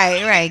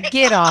Netflix? Right.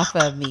 Get off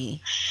of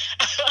me.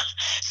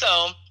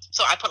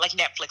 So I put like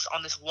Netflix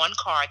on this one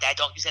card that I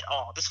don't use at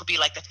all. This would be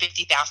like the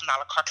 $50,000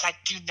 card because I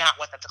do not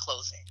want them to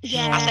close it.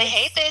 Yes. I say,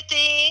 hey,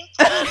 50,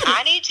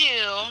 I need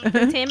you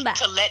 $10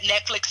 to let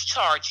Netflix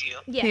charge you.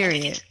 Yeah.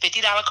 Period.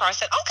 $50 card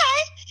said,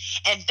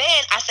 okay. And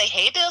then I say,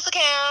 hey, bills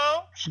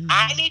account,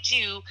 I need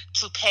you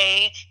to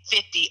pay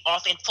 50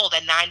 off in full,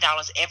 that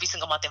 $9 every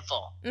single month in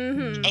full.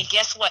 Mm-hmm. And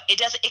guess what? It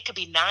could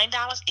be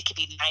 $9, it could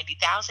be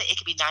 90,000, it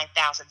could be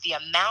 9,000. The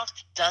amount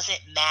doesn't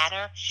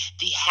matter.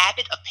 The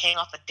habit of paying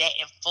off a debt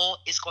in full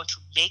is going to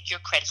make your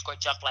credit score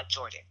jump like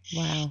Jordan.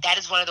 Wow. That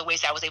is one of the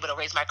ways I was able to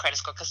raise my credit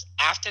score, because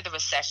after the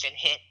recession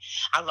hit,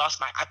 I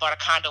bought a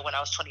condo when I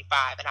was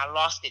 25, and I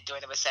lost it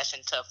during the recession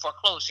to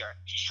foreclosure.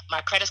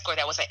 My credit score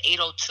that was at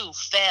 802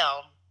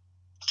 fell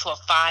to a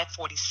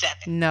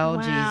 547. No,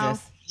 Wow.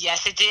 Jesus.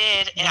 Yes, it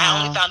did. And Wow.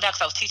 I only found out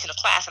because I was teaching a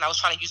class and I was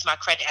trying to use my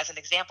credit as an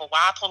example.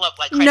 Why I pull up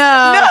like credit.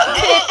 No.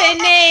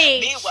 Tiffany,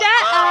 Meanwhile,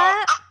 shut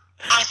girl, up.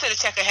 I sent a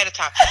check ahead of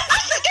time. I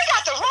said, they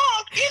got the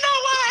wrong. You know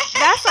what?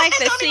 That's like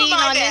the Don't even scene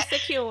mind on that.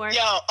 Insecure.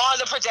 Yo, on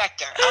the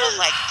projector. I was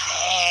like,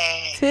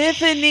 dang.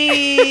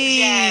 Tiffany.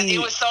 Yeah, it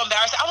was so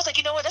embarrassing. I was like,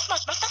 you know what? That's my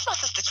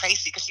sister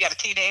Tracy, because she got a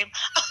T name.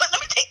 I was like,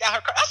 let me take down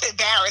her credit. That's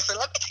embarrassing.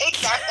 Let me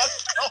take down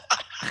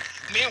her.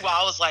 Meanwhile,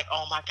 I was like,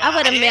 oh my God. I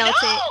would have didn't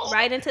melted know.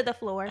 right into the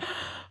floor.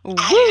 Woo.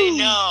 I didn't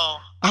know.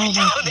 Oh my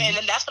God. And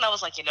then that's when I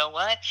was like, you know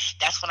what?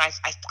 That's when I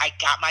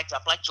got my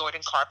Jump Like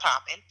Jordan card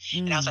popping.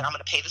 And I was like, I'm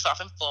going to pay this off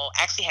in full.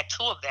 I actually had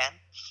 2 of them.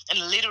 And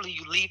literally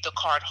you leave the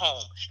card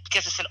home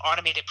because it's an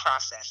automated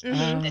process.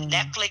 Mhm. The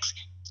Netflix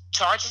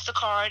charges the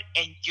card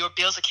and your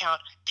bills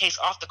account pays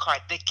off the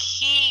card. The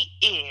key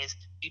is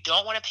you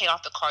don't want to pay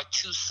off the card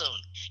too soon.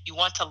 You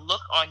want to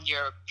look on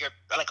your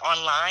like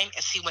online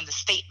and see when the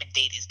statement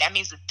date is. That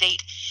means the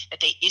date that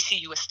they issue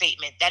you a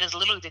statement. That is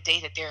literally the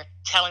date that they're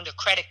telling the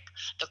credit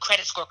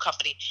score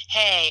company,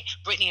 hey,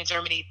 Brittany in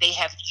Germany, they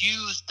have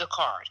used the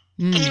card.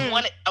 Because you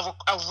want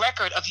a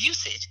record of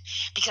usage.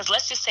 Because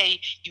let's just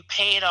say you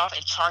pay it off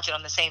and charge it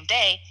on the same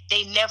day,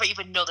 they never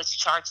even know that you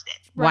charged it.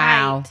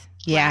 Wow. Right.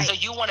 Yeah. So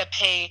you want to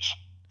pay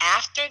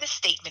after the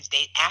statement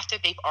date, after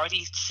they've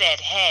already said,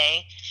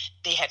 hey,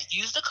 they have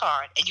used the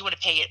card, and you want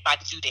to pay it by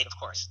the due date, of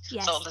course.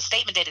 Yes. So the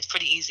statement date is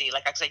pretty easy.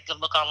 Like I said, you can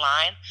look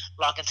online,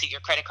 log into your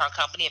credit card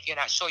company. If you're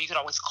not sure, you can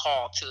always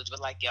call too.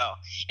 But like, yo,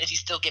 and if you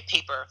still get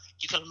paper,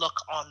 you can look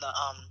on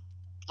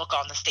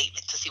the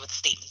statement to see what the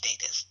statement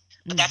date is.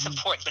 But that's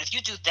important. But if you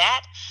do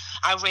that,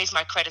 I raised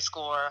my credit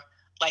score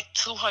like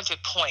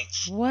 200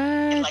 points What?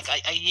 in like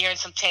a year and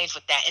some change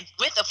with that. And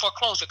with a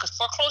foreclosure, because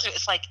foreclosure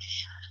is like,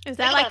 Is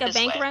that think like about it a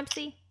this way.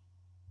 bankruptcy?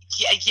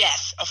 Yeah,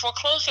 yes. A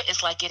foreclosure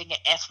is like getting an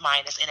F-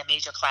 in a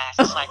major class.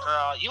 It's like,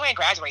 girl, you ain't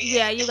graduated.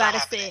 Yeah, yet. you It's not gotta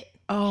happening. sit.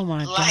 Oh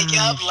my Like,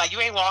 gosh. like you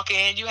ain't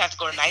walking. You have to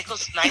go to night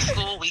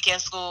school,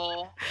 weekend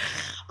school.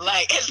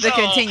 Like The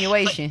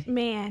continuation.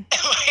 Man.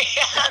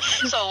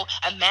 So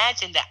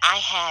imagine that I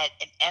had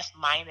an F-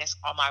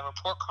 on my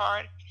report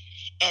card,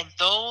 and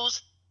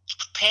those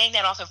paying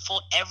that off in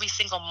full every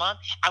single month,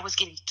 I was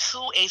getting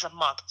 2 A's a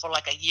month for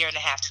like a year and a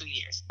half, 2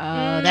 years.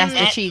 Oh, that's the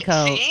That- cheat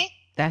code. See?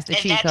 That's the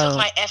And cheat that took code.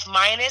 my F-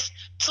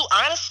 to,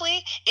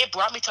 honestly, it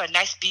brought me to a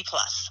nice B+.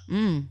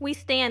 We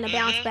stand a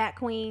bounce Mhm. back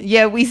queen.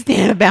 Yeah, we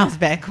stand a bounce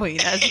back queen.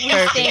 That's We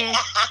perfect. stand.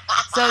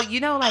 So,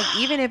 like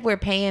even if we're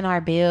paying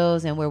our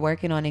bills and we're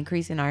working on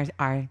increasing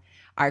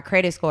our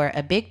credit score,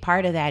 a big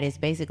part of that is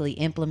basically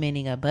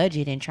implementing a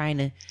budget and trying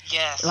to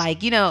Yes.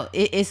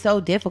 it's so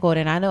difficult.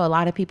 And I know a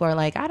lot of people are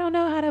like, I don't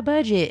know how to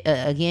budget.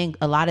 Again,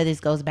 a lot of this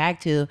goes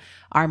back to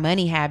our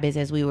money habits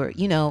as we were,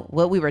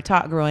 what we were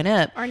taught growing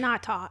up. Or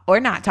not taught. Or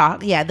not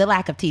taught. Yeah, the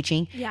lack of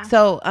teaching. Yeah.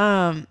 So,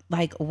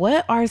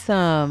 what are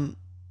some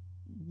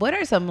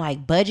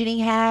like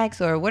budgeting hacks,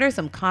 or what are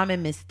some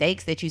common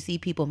mistakes that you see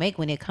people make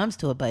when it comes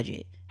to a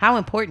budget? How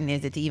important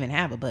is it to even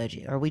have a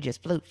budget, or are we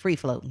just free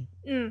floating?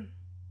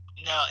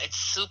 No, it's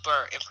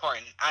super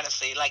important,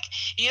 honestly. Like,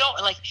 you don't,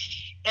 like,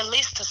 at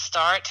least to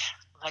start,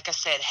 like I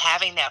said,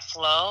 having that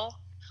flow,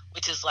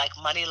 which is like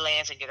money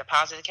lands in your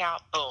deposit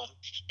account, boom,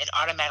 it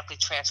automatically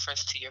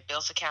transfers to your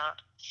bills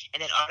account,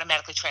 and then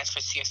automatically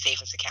transfers to your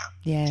savings account.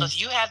 Yes. So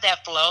if you have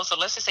that flow, so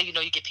let's just say, you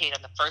get paid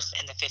on the 1st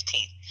and the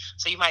 15th.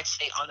 So you might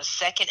say on the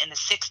 2nd and the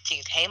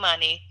 16th, hey,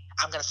 money,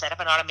 I'm going to set up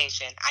an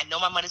automation. I know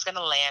my money's going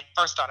to land.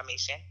 First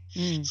automation.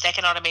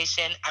 Second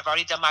automation, I've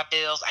already done my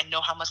bills. I know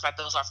how much my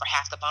bills are for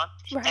half the month.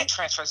 Right. That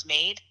transfer's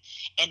made.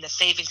 And the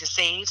savings is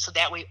saved. So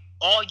that way,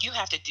 all you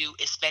have to do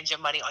is spend your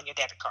money on your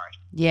debit card.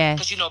 Yes.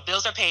 Because,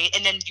 bills are paid.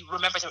 And then you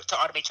remember to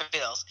automate your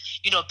bills.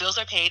 Bills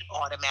are paid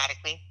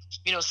automatically.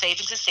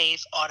 savings is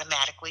saved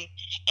automatically,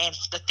 and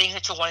the things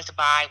that you're wanting to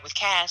buy with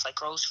cash, like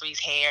groceries,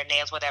 hair,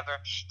 nails, whatever,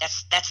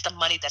 that's the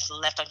money that's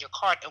left on your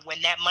card. And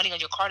when that money on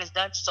your card is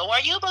done, so are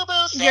you, boo boo.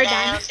 You're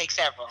done. Take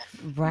several.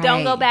 Right.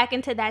 Don't go back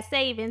into that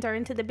savings or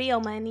into the bill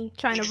money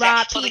trying to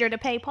rob Peter to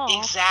pay Paul.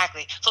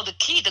 Exactly. So the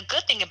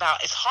good thing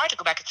about it's hard to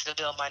go back into the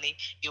bill money.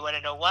 You want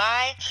to know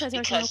why? Because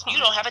you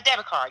don't have a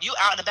debit card. You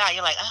out and about.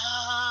 You're like,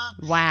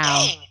 wow.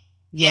 Dang.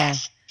 Yeah.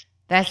 Yes.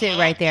 That's it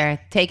right there.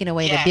 Taking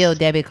away the bill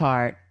debit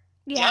card.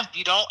 Yeah. Yep,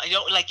 you don't,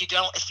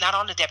 it's not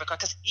on the debit card.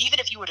 Because even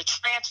if you were to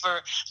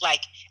transfer,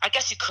 like, I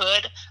guess you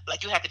could,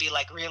 like, you have to be,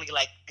 like, really,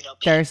 like,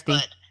 thirsty.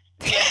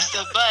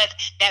 But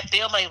that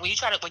bill money, when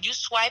you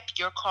swipe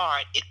your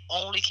card, it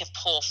only can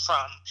pull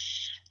from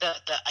the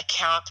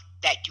account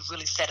that you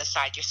really set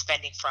aside your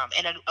spending from.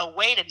 And a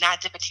way to not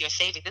dip into your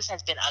savings, this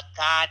has been a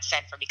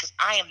godsend for me because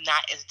I am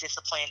not as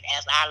disciplined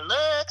as I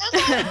look.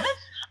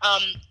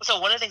 So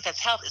one of the things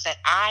that's helped is that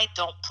I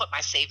don't put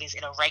my savings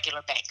in a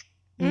regular bank.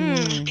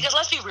 Because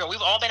let's be real,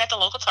 we've all been at the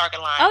local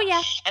Target line. Oh,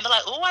 yeah. And they're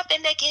like, oh, I've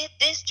been to get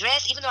this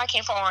dress, even though I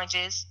came for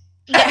oranges.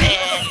 Yeah.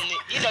 And,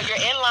 you're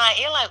in line.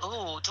 You're like,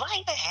 ooh, do I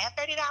even have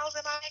 $30 in my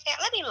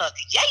account? Let me look.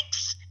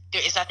 Yikes.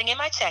 There is nothing in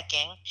my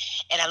checking.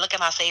 And I look at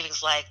my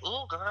savings like,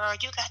 ooh, girl,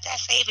 you got that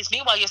savings.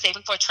 Meanwhile, you're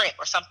saving for a trip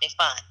or something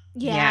fun.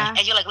 Yeah.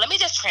 And you're like, let me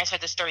just transfer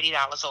this $30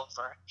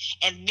 over.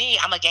 And me,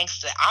 I'm a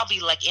gangster. I'll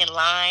be like in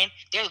line.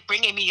 They're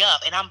bringing me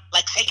up. And I'm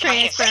like shaking my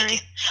head,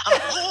 shaking. I'm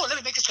like, ooh, let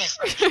me make this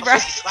transfer. Right.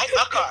 Swipe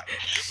my card.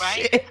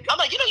 Right? I'm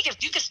like, you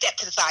can step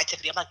to the side,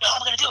 Tiffany. I'm like, no,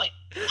 I'm going to do it.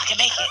 I can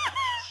make it.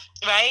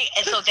 Right?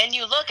 And so then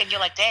you look and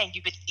you're like, dang,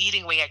 you've been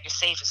eating away at your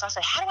savings. So I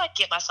said, how do I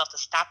get myself to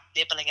stop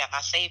nibbling at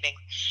my savings?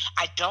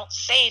 I don't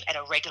save at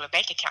a regular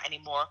bank account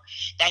anymore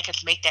that I can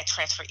make that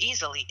transfer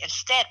easily.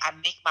 Instead, I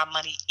make my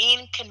money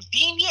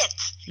inconvenient.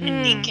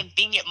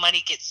 Inconvenient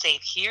money gets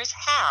saved. Here's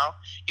how.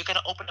 You're going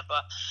to open up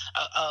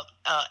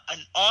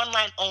an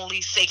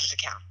online-only savings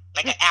account,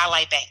 like an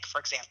Ally Bank, for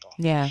example.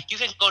 Yeah. You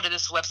can go to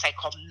this website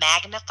called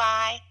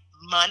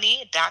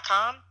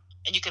magnifymoney.com.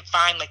 And you can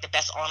find like the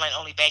best online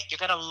only bank. You're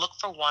going to look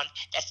for one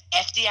that's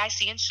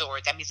FDIC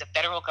insured. That means the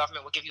federal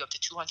government will give you up to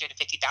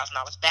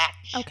 $250,000 back.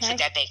 Okay. Should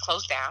that bank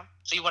close down.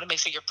 So you want to make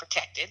sure you're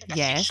protected. That's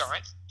yes.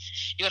 insurance.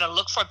 You're going to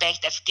look for a bank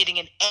that's getting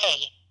an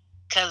A,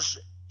 because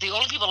the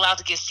only people allowed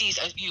to get C's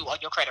are you on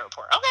your credit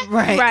report. Okay.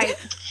 Right.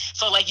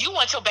 So like you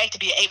want your bank to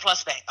be an A+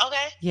 bank.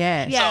 Okay.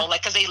 Yes. Yeah. So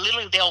like, because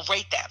they'll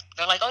rate them.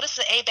 They're like, oh, this is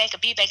an A bank, a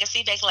B bank, a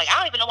C bank. Like, I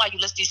don't even know why you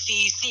list these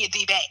C and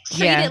D banks.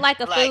 Treat it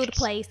like a food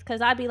place, because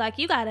I'd be like,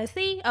 you got a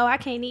C? Oh, I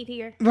can't eat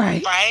here.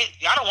 Right.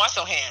 Y'all don't wash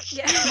your hands.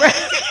 Yeah.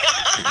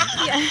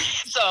 Yeah.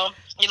 So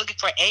you're looking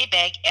for A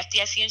bank,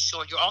 FDIC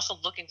insured. You're also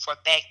looking for a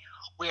bank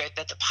where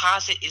the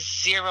deposit is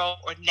zero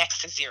or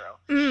next to zero.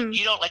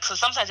 You don't so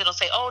sometimes it'll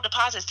say, oh,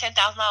 deposit is $10,000.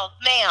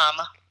 Ma'am,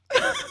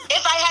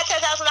 if I had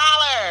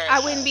 $10,000, I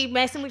wouldn't be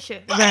messing with you.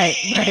 Right.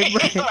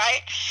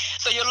 Right.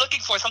 So you're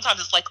looking for, sometimes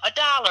it's like $1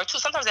 or $2.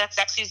 Sometimes that's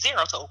actually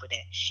zero to open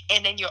it.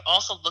 And then you're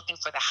also looking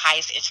for the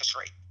highest interest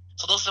rate.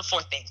 So those are the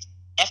four things: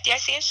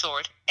 FDIC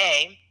insured,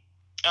 A,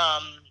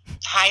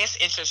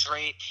 highest interest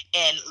rate,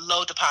 and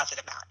low deposit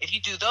amount. If you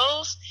do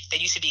those, then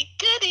you should be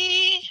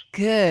goody.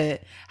 Good.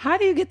 How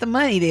do you get the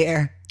money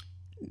there?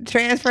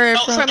 Transfer it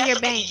from your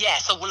bank. Yeah.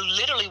 So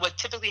what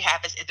typically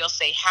happens is they'll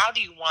say, how do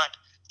you want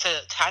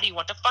to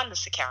fund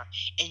this account?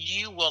 And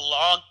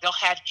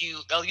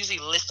they'll usually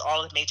list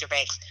all the major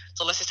banks.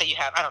 So let's just say you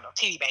have, I don't know,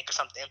 TD Bank or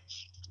something.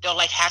 They'll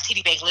have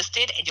TD Bank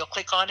listed, and you'll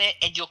click on it,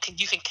 and you can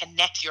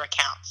connect your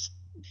accounts.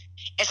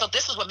 And so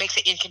this is what makes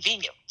it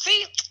inconvenient.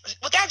 See,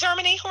 was that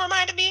Germany who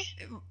reminded me?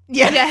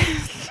 Yeah.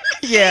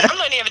 Yeah. I'm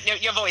learning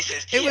your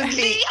voices. It was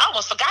me. I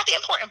almost forgot the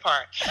important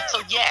part.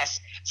 So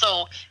yes.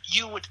 So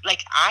you would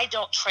I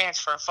don't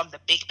transfer from the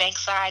big bank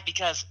side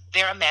because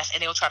they're a mess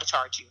and they'll try to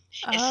charge you.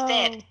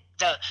 Instead,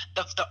 the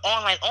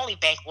online only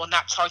bank will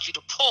not charge you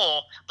to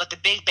pull, but the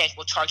big bank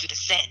will charge you to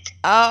send.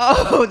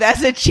 Oh,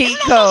 that's a cheat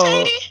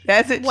code.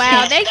 That's a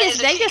wow. cheat.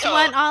 They just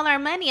want all our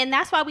money, and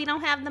that's why we don't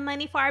have the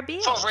money for our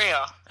bills. For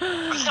real.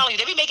 I'm telling you,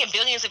 they be making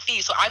billions in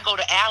fees. So I go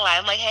to Ally.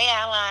 I'm like, hey,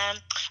 Ally,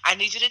 I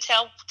need you to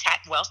tap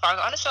Wells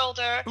Fargo on the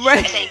shoulder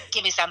and say,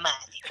 give me some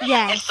money.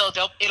 Yeah. And so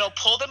it'll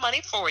pull the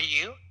money for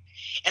you.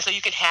 And so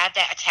you can have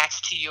that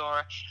attached to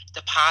your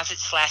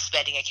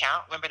deposit/spending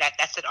account. Remember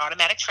that's an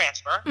automatic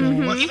transfer.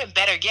 Or even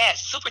better yet,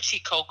 super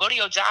cheat code. Go to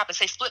your job and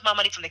say, split my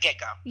money from the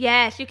get-go.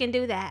 Yes, you can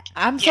do that.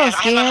 I'm so scared.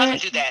 I have my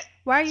husband do that.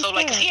 Why are you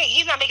scared? So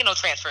he's not making no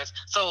transfers.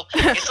 So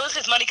as soon as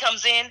his money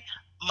comes in,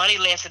 money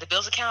lands in the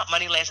bills account,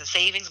 money lands in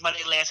savings, money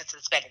lands into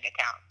the spending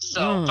account.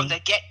 So from the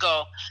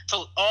get-go,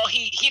 so all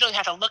he don't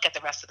have to look at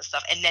the rest of the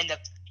stuff, and then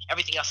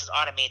everything else is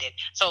automated.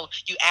 So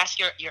you ask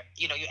you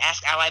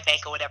ask Ally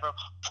Bank or whatever,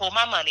 pull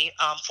my money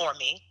for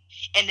me.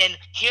 And then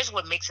here's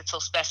what makes it so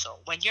special.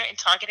 When you're in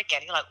Target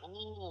again, you're like,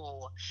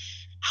 ooh,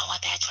 I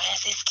want that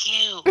dress. It's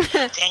cute.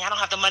 Dang, I don't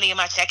have the money in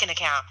my checking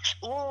account.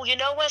 Ooh, you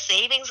know what?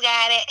 Savings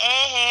got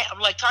it. I'm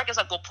like, Target's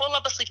like, well, pull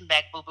up a sleeping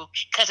bag, boo-boo,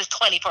 because it's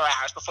 24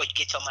 hours before you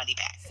get your money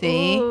back.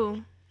 See?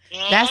 Ooh.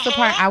 That's the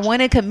part I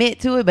want to commit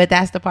to it, but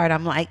that's the part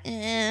I'm like,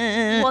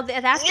 Well,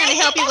 that's going to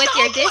help you with the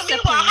your whole point. discipline.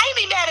 Meanwhile, I ain't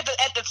be mad at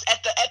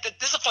the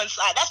discipline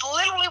side. That's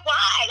literally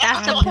why.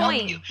 That's the what I'm point.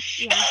 telling you.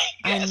 Yeah.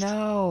 I Yes.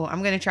 know.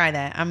 I'm gonna try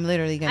that. I'm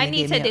literally gonna. I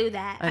need to do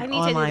that. I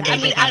need to do that. I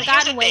mean, I've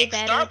gotten way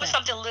better. Start with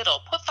something little.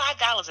 Put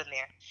 $5 in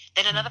there.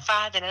 Then another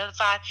 $5. Then another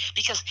 $5.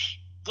 Because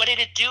what did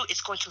it do?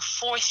 It's going to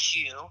force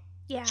you.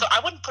 Yeah. So I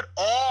wouldn't put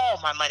all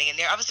my money in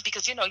there, obviously,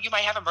 because you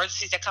might have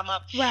emergencies that come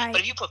up. Right.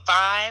 But if you put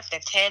 5,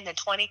 then 10, then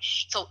 20,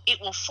 so it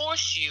will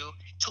force you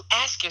to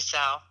ask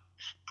yourself.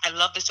 I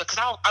love this because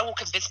I will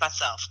convince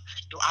myself.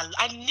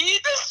 I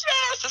need this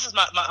dress. This is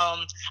my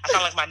I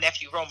sound like my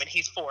nephew Roman.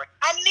 He's 4.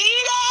 I need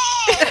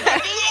it. I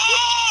need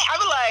it. I'm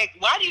like,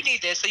 why do you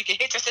need this? So you can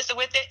hit your sister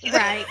with it? He's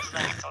right. Like,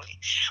 exactly.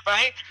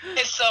 Right.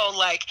 And so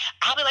like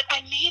I'll be like,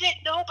 I need it.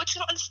 No, but you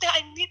don't understand.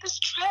 I need this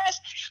dress.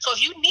 So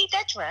if you need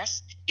that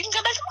dress, you can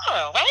come back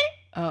tomorrow, right?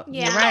 Oh,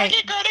 yeah. You're right.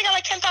 Girl, they got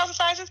like 10,000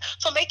 sizes.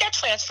 So make that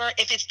transfer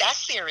if it's that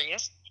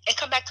serious. And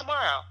come back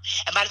tomorrow.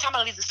 And by the time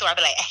I leave the store, I'll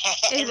be like,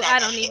 I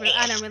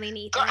don't really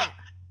need girl, that.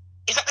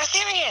 It's not that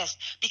serious.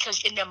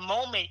 Because in the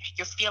moment,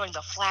 you're feeling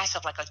the flash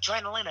of like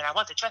adrenaline and I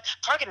want the dress.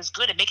 Target is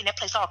good at making that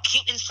place all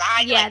cute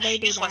inside. Yeah, like, they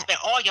do. You just want to spend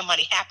all your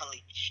money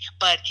happily.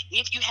 But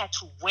if you had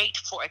to wait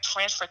for a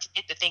transfer to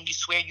get the thing you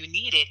swear you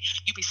needed,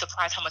 you'd be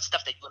surprised how much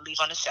stuff that you would leave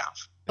on the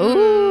shelf.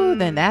 Ooh,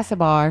 then that's a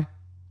bar.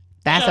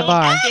 That's a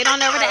bar. Get on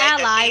over to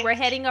Ally. We're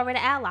heading over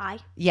to Ally.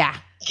 Yeah.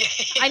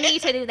 I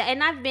need to do that.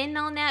 And I've been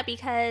on that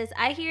because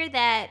I hear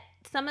that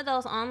some of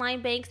those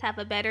online banks have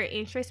a better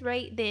interest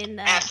rate than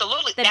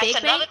Absolutely. the That's big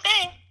another banks.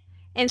 thing.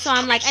 And so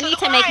I'm like, I need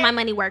to make my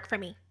money work for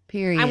me.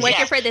 Period. I'm working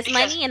Yes, for this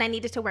because- money and I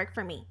need it to work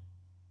for me.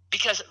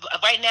 Because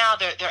right now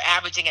they're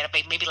averaging at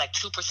maybe like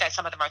 2%.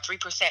 Some of them are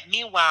 3%.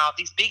 Meanwhile,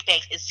 these big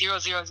banks is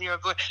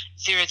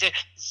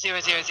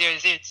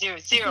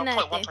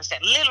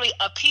 0.1%. Literally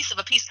a piece of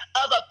a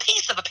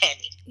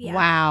penny. Yeah.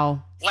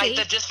 Wow. Like See?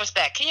 the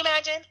disrespect. Can you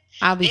imagine?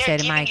 I'll be They're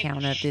setting my giving you-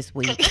 account up this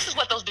Because week. this is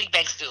what those big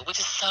banks do, which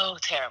is so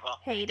terrible.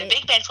 Hate The it.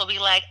 big banks will be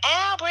like,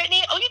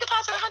 Brittany, you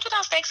deposited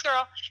 $100. Thanks,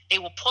 girl. They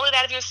will pull it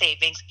out of your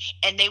savings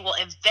and they will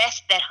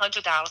invest that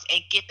 $100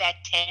 and get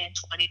back 10,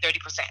 20,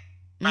 30%.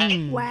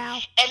 Right? Wow.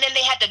 And then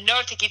they had the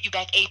nerve to give you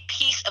back a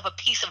piece of a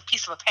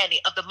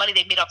penny of the money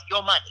they made off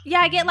your money.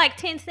 Yeah, I get like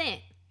 10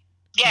 cents.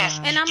 Yes.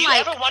 Wow. And I'm Do you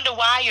like, ever wonder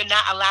why you're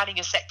not allowing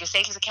your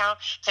savings account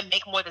to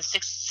make more than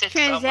six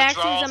transactions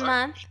withdrawals a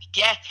month.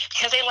 Yeah,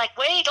 because they're like,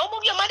 wait, don't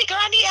move your money, girl.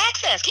 I need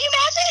access. Can you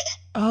imagine?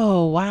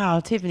 Oh,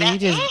 wow. Tiffany, you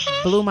just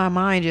blew my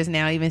mind just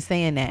now even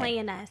saying that.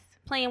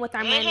 Playing with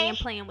our money and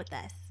playing with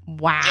us.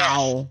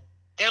 Wow.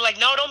 They're like,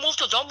 no, don't move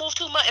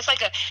too much. It's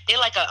like they're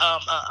like a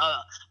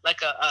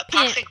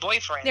toxic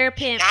boyfriend. They're a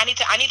pimp. I need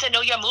to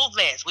know your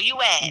movements. Where you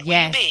at? Yes.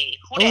 Where you be?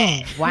 Who Ooh,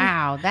 that?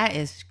 wow. That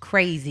is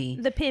crazy.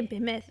 The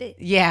pimping method.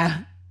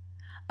 Yeah.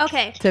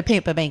 Okay. To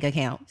pimp a bank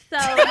account. So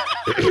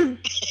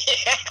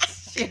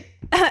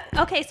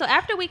okay, so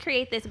after we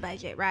create this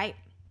budget, right?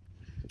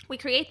 We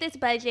create this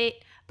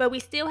budget, but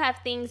we still have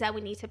things that we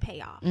need to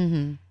pay off.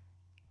 Mm-hmm.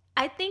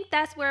 I think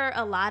that's where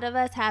a lot of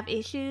us have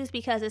issues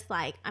because it's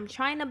like I'm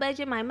trying to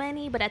budget my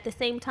money, but at the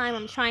same time,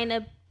 I'm trying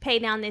to pay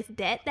down this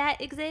debt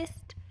that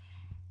exists.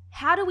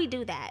 How do we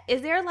do that?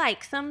 Is there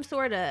like some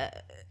sort of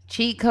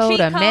Cheat code,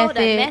 a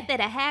method,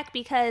 a hack?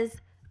 Because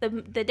the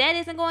debt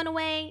isn't going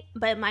away,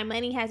 but my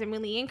money hasn't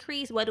really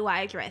increased. What do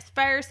I address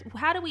first?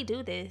 How do we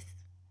do this?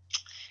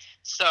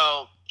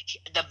 So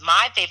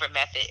my favorite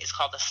method is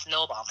called the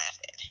snowball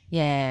method.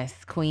 Yes,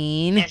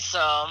 queen. And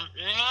so,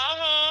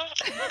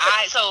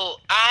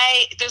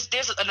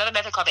 there's another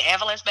method called the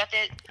avalanche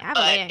method, but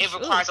it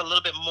requires a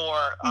little bit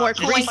more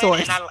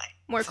resource.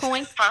 More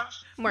coin? Huh?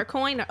 More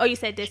coin? You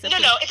said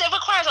discipline. No, it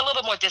requires a little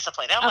bit more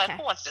discipline. I'm Okay. like,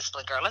 who wants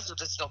discipline, girl? Let's do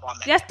the snowball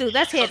method.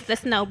 Let's hit the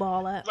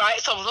snowball up.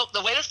 Right, so look,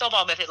 the way the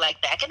snowball method, like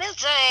back in the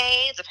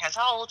day, depends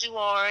how old you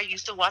are, you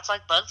used to watch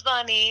like Bugs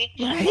Bunny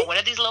or one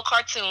of these little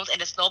cartoons, and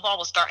the snowball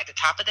will start at the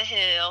top of the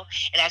hill,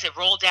 and as it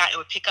rolled down, it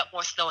would pick up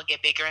more snow and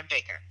get bigger and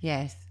bigger.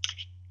 Yes.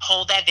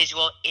 Hold that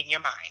visual in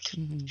your mind.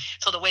 Mm-hmm.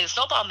 So the way the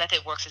snowball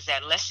method works is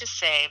that, let's just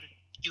say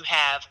you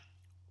have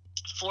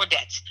 4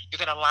 debts. You're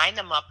going to line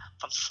them up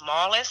from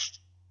smallest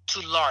to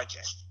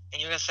largest.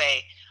 And you're going to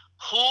say,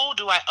 who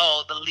do I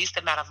owe the least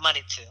amount of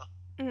money to?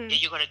 Mm-hmm.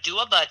 And you're going to do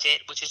a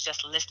budget, which is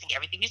just listing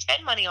everything you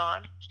spend money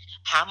on,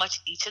 how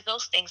much each of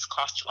those things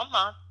cost you a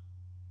month.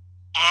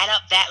 Add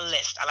up that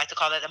list. I like to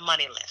call that a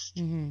money list.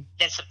 Mm-hmm.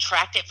 Then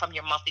subtract it from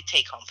your monthly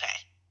take-home pay.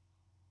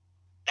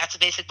 That's a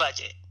basic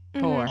budget.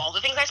 Poor. All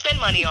the things I spend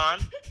money on,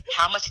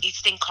 how much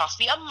each thing costs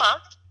me a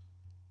month,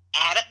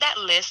 add up that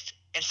list,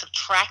 and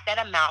subtract that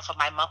amount from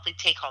my monthly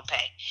take-home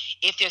pay.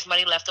 If there's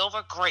money left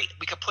over, great.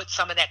 We could put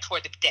some of that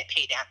toward the debt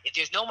pay down. If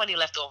there's no money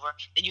left over,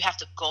 then you have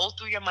to go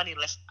through your money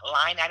list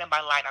line item by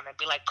line item and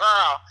be like,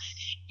 girl,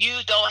 you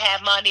don't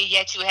have money,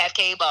 yet you have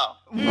cable.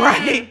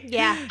 Right.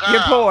 Yeah. Girl,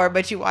 You're poor,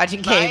 but you're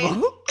watching cable.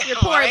 Right? You're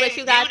poor, but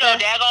you got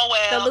daggone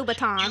well, the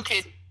Louboutins. You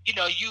could,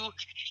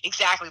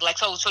 exactly. Like,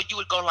 so you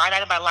would go line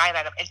item by line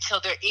item until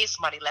there is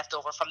money left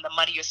over from the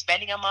money you're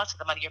spending a month to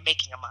the money you're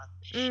making a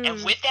month.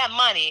 And with that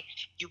money,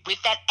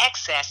 with that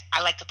excess,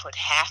 I like to put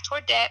half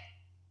toward debt,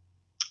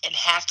 and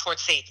half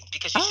towards savings,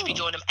 because you should be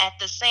doing them at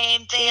the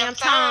same damn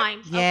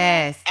time.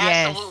 Yes,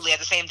 Absolutely, at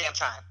the same damn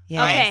time.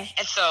 Yes. Okay.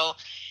 And so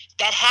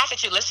that half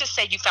that let's just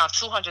say you found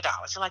 $200.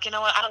 You're like, you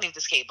know what? I don't need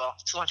this cable.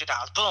 $200.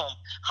 Boom.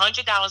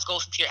 $100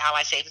 goes into your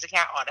Ally savings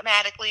account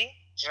automatically.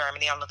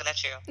 Germany, I'm looking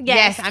at you.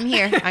 Yes, I'm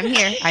here.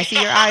 I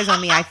see your eyes on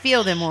me. I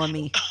feel them on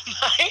me.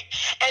 Right?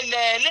 And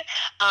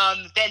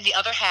then the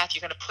other half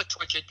you're going to put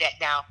towards your debt.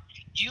 Now,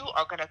 you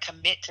are going to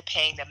commit to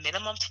paying the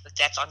minimum to the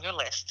debts on your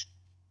list,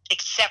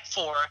 except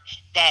for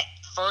that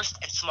first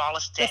and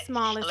smallest debt. The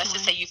smallest Let's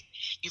just one. say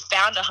you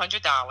found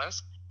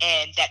 $100,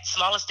 and that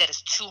smallest debt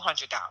is $200.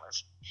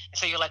 And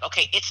so you're like,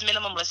 okay, it's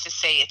minimum. Let's just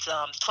say it's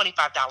 $25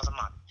 a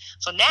month.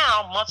 So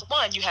now month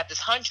one, you have this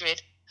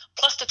 100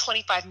 plus the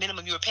 25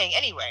 minimum you were paying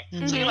anyway.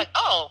 Mm-hmm. So you're like,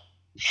 oh,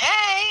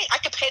 hey, I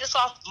could pay this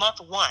off month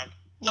one.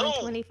 Boom.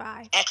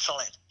 125.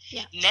 Excellent.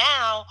 Yeah.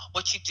 Now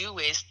what you do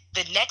is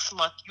the next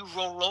month you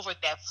roll over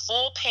that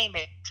full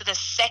payment to the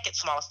second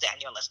smallest debt on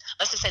your list.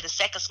 Let's just say the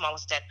second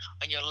smallest debt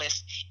on your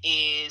list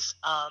is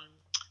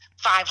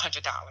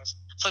 $500.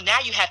 So now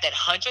you have that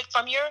 100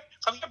 from your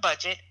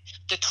budget,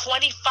 the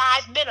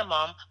 25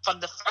 minimum from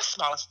the first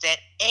smallest debt,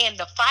 and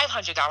the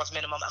 $500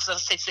 minimum. So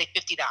let's say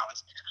 $50.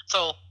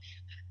 So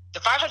the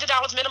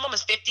 $500 minimum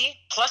is $50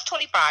 plus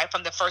 25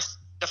 from the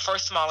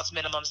first smallest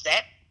minimum's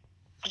debt,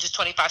 which is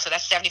 $25. So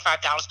that's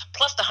 $75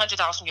 plus the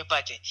 $100 from your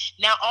budget.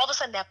 Now all of a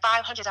sudden that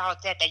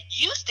 $500 debt that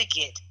used to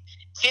get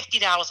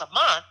 $50 a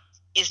month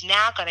is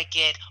now going to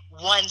get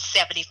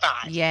 $175.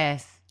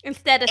 Yes.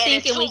 Instead of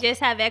thinking we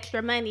just have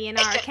extra money in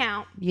our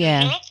account.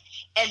 Yeah. Mm-hmm.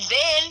 And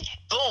then,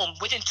 boom,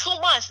 within 2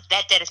 months,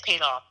 that debt is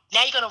paid off.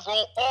 Now you're going to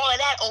roll all of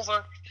that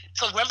over.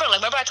 So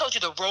remember I told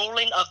you the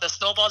rolling of the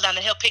snowball down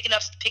the hill, picking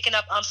up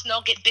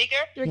snow, get bigger.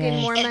 You're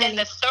getting more and money. And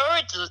then the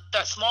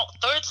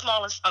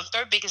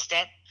third biggest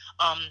debt,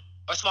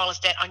 or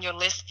smallest debt on your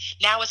list,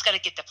 now it's going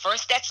to get the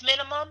first debt's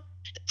minimum,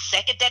 the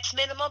second debt's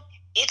minimum,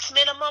 its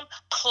minimum,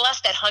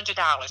 plus that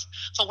 $100.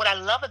 So what I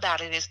love about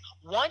it is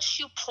once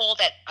you pull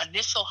that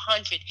initial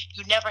 100,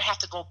 you never have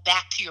to go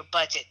back to your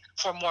budget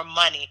for more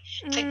money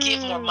to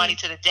give more money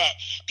to the debt,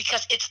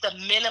 because it's the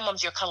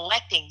minimums you're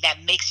collecting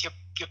that makes your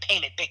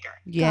payment bigger.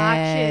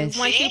 Yes. Got you.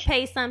 Once you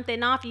pay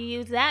something off, you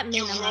use that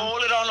minimum. You roll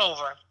it on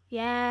over.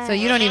 Yeah. So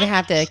you don't even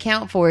have to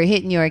account for it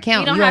hitting your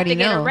account. You don't You have already to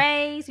get know. a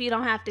raise. You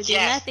don't have to do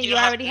nothing. You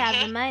already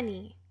have the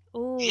money.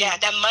 Ooh. Yeah,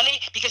 that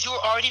money, because you were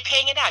already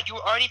paying it out. You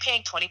were already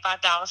paying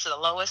 $25 to the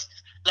lowest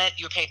debt.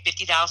 You were paying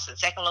 $50 to the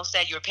second lowest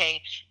debt. You were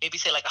paying maybe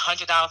say like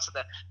 $100 to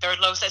the third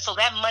lowest debt. So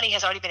that money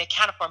has already been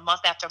accounted for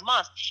month after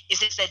month.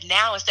 Is it that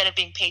now instead of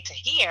being paid to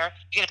here,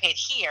 you're going to pay it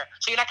here.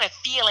 So you're not going to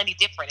feel any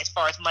different as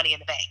far as money in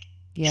the bank.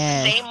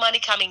 Yes. It's the same money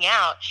coming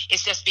out.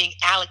 It's just being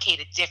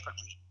allocated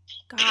differently.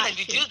 And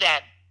you do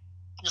that.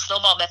 The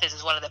snowball method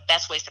is one of the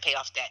best ways to pay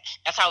off debt.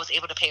 That's how I was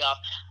able to pay off.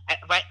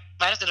 Right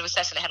after the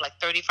recession, I had like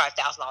 $35,000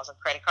 in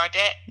credit card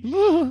debt.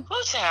 Woo.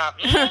 Who's child?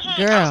 Girl.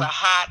 That was a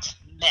hot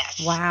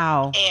mess.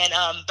 Wow. And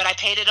but I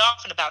paid it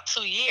off in about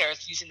 2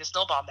 years using the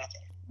snowball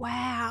method.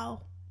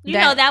 Wow. You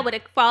know that would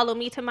have followed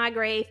me to my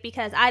grave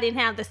because I didn't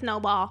have the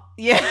snowball.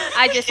 Yeah.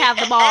 I just have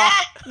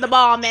the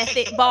ball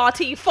method. Ball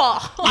till you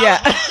fall. Yeah.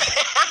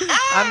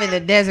 I'm in the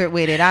desert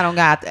with it. I don't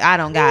got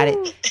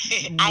it.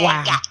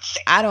 Wow.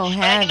 I don't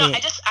have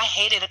it. I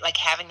hated it, like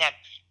having that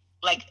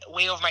like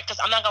way over my, because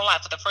I'm not gonna lie,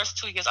 for the first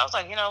 2 years I was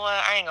like, you know what,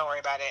 I ain't gonna worry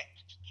about it.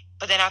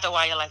 But then after a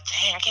while you're like,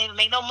 dang, I can't even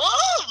make no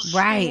moves.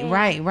 Right.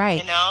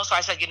 You know, so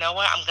I said, you know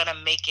what, I'm gonna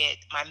make it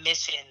my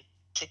mission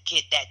to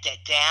get that debt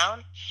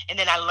down. And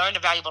then I learned a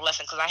valuable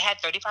lesson, because I had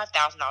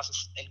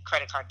 $35,000 in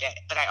credit card debt,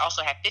 but I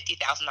also had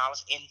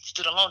 $50,000 in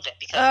student loan debt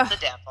because of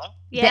the devil.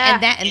 Yeah.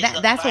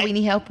 And that's what we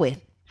need help with.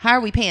 How are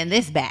we paying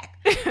this back?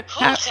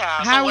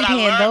 How are we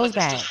paying those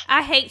back?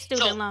 I hate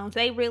student loans.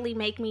 They really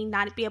make me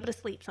not be able to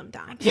sleep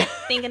sometimes.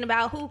 Thinking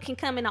about who can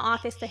come in the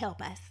office to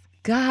help us.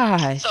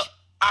 Gosh. So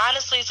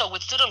honestly,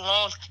 with student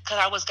loans, because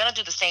I was going to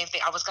do the same thing.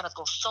 I was going to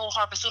go so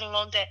hard for student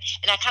loan debt.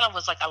 And I kind of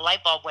was like, a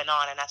light bulb went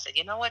on. And I said,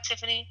 you know what,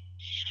 Tiffany?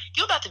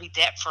 You're about to be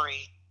debt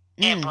free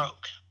and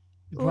broke.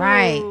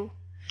 Right. Ooh.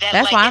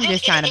 That's why I'm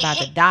just about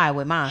to die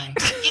with mine.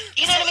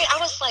 You know what I mean? I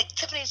was like,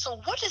 Tiffany, so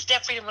what does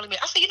debt freedom really mean?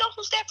 I said, you know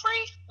who's debt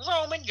free?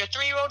 Roman, your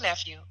 3-year-old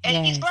nephew.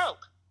 And he's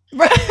broke.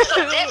 Right.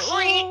 So debt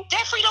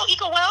free don't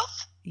equal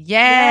wealth.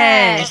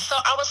 Yes. And so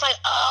I was like,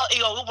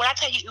 oh, when I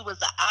tell you it was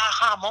the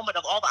aha moment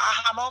of all the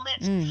aha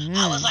moments,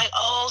 I was like,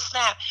 oh,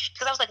 snap.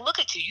 Because I was like, look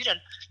at you. You done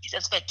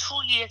spent 2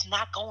 years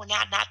not going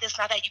out, not this,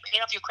 not that. You paid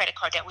off your credit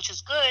card debt, which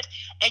is good,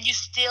 and you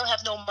still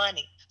have no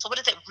money. So what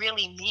does it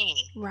really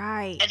mean?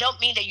 Right. I don't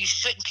mean that you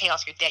shouldn't pay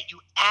off your debt. You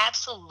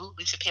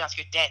absolutely should pay off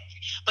your debt.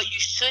 But you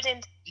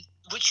shouldn't,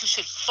 what you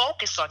should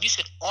focus on, you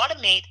should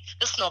automate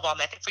the snowball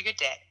method for your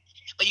debt.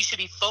 But you should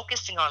be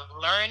focusing on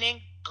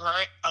learning,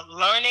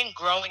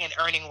 growing, and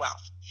earning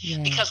wealth. Yes.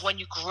 Because when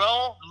you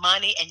grow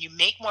money and you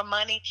make more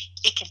money,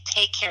 it can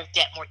take care of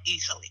debt more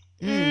easily.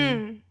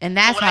 And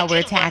that's how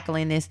we're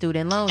tackling this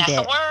student loan debt.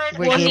 That's the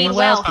word. We're getting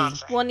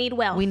wealthy. We'll need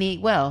wealth. We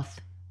need wealth.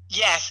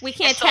 Yes. We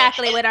can't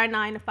tackle it with our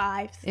 9 to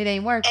 5s. It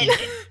ain't working.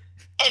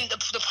 And the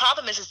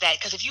problem is that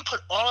because if you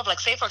put all of, like,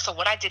 say for so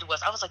what I did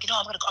was I was like,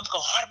 I'm gonna go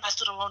hard on my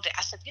student loan debt.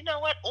 I said, you know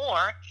what? Or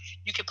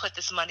you could put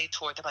this money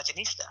toward the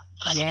Budgetnista.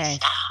 Yes.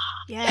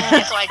 Yeah.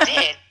 And so I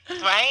did,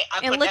 right? I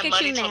And put look that at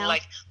money you to, now.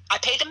 like, I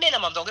paid the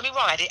minimum. Don't get me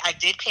wrong. I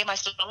did pay my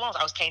student loans.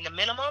 I was paying the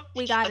minimum.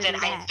 We got But to then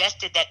do I that.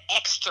 invested that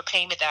extra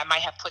payment that I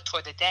might have put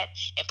toward the debt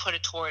and put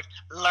it toward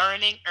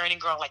learning, earning,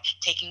 growing, like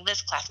taking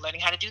this class,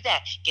 learning how to do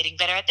that, getting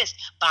better at this,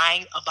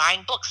 buying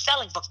books,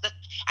 selling books.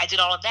 I did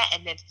all of that.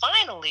 And then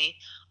finally,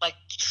 like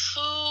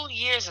 2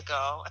 years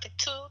ago, I think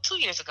two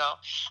years ago,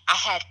 I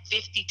had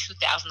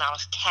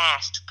 $52,000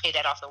 cash to pay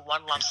that off in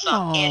one lump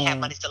sum and have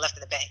money still left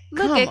in the bank.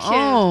 Look Come at you.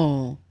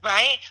 on.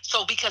 Right?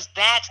 So because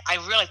I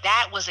realized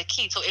that was a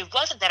key. So it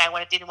wasn't that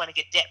I didn't want to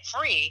get debt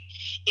free.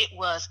 It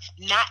was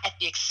not at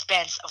the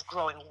expense of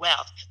growing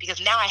wealth,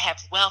 because now I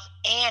have wealth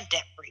and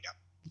debt freedom.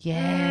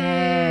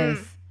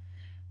 Yes.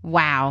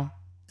 Wow.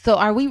 So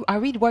are we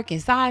working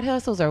side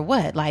hustles or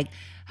what? Like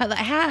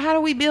how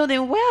do we build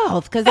in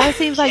wealth? Because that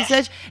seems like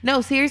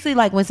no, seriously,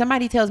 like when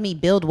somebody tells me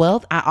build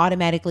wealth, I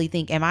automatically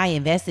think, am I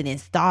invested in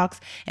stocks?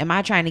 Am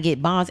I trying to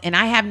get bonds? And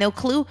I have no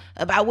clue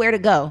about where to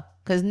go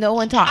because no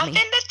one taught me. I'm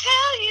finna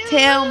tell you.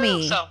 Tell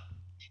me. So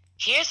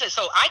here's it.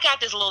 So I got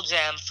this little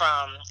gem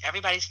from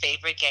everybody's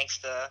favorite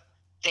gangster,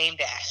 Dame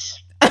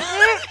Dash.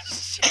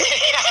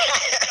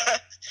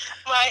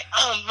 Right.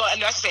 Well,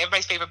 no, I should say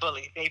everybody's favorite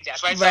bully, Dame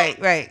Dash. Right. Right.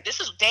 So right. This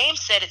is Dame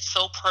said it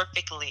so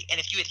perfectly, and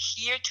if you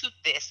adhere to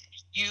this,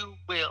 you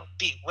will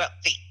be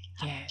wealthy.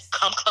 Yes.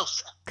 Come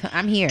closer.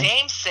 I'm here.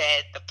 Dame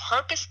said the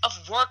purpose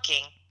of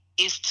working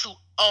is to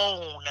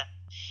own.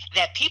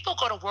 That people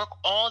go to work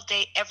all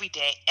day, every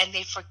day, and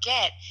they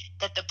forget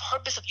that the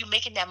purpose of you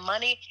making that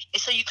money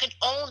is so you can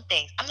own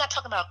things. I'm not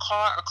talking about a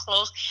car or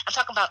clothes. I'm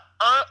talking about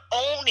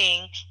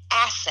owning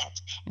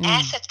assets.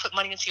 Assets put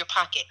money into your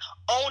pocket.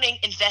 Owning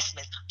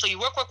investments. So you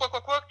work.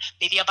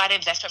 Maybe I'll buy the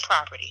investment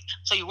property.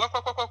 So you work.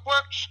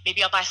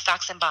 Maybe I'll buy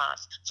stocks and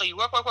bonds. So you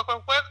work.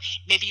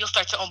 Maybe you'll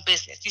start your own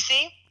business. You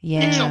see?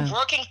 Yeah. That you're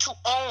working to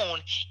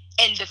own.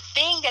 And the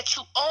thing that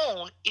you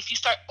own, if you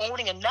start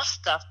owning enough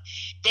stuff,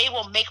 they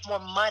will make more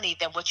money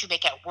than what you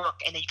make at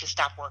work, and then you can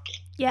stop working.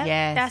 Yeah,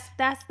 yes.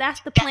 That's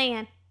the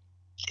plan.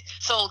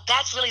 So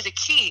that's really the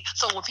key.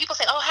 So when people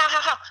say, "Oh,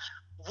 how?"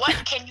 What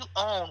can you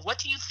own? What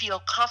do you feel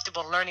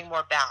comfortable learning more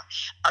about?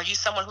 Are you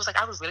someone who's like,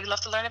 I would really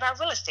love to learn about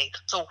real estate?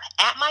 So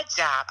at my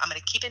job, I'm going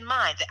to keep in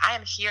mind that I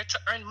am here to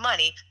earn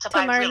money to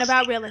buy real estate. learn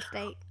about real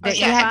estate. But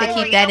you have to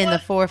keep that in the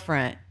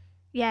forefront.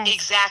 Yes.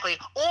 Exactly.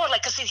 Or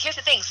like, because here's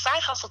the thing,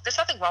 side hustles, there's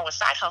nothing wrong with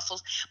side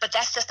hustles, but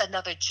that's just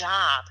another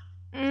job.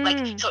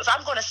 Like, so if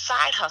I'm going to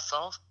side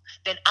hustle,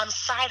 then I'm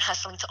side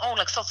hustling to own.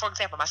 Like, so for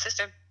example, my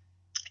sister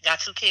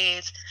got 2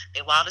 kids.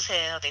 They wild as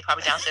hell. They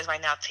probably downstairs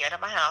right now tearing up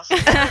my house.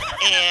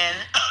 And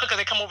because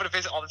they come over to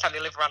visit all the time,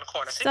 they live around the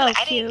corner. So like,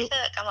 I didn't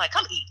cook. I'm like,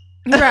 come eat.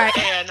 Right.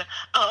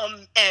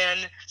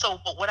 And so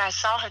but what I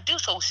saw her do,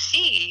 so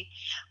she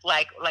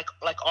like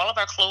all of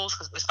our clothes,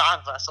 because there's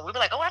 5 of us, so we'd be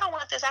like, oh, I don't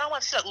want this,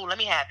 she's like, oh, let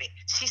me have it.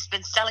 She's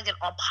been selling it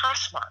on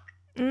Poshmark.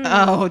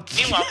 Oh,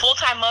 meanwhile,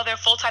 full-time mother,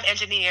 full-time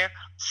engineer,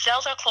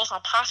 sells her clothes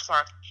on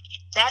Poshmark.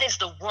 That is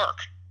the work.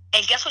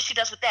 And guess what she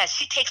does with that?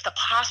 She takes the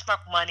Poshmark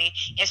money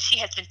and she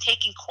has been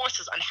taking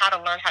courses on how to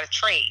learn how to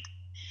trade.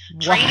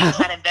 Trading is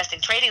not investing.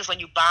 Trading is when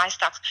you buy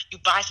stocks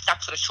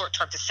for the short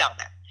term to sell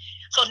them.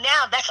 So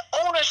now that's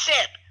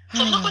ownership.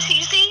 So look what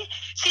you see?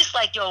 She's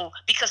like,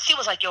 because she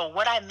was like,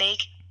 what I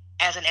make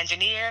as an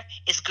engineer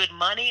is good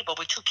money, but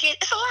with 2 kids,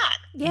 it's a lot.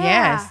 Yeah.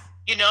 Yes.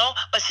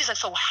 But she's like,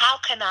 so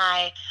what can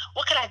I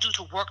do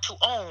to work to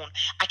own?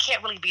 I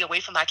can't really be away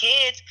from my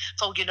kids.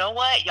 So you know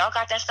what? Y'all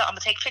got that stuff. I'm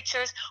going to take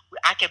pictures.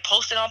 I can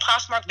post it on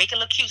Poshmark, make it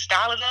look cute,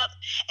 style it up.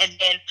 And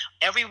then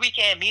every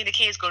weekend, me and the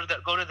kids go to the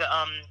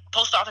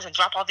post office and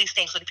drop all these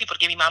things for the people to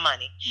give me my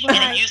money. Right.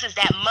 And it uses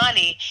that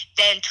money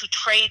then to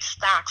trade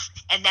stocks.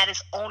 And that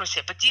is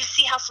ownership. But do you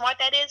see how smart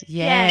that is?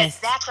 Yes.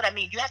 That's what I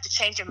mean. You have to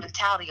change your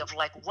mentality of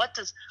like, what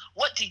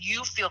do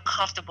you feel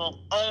comfortable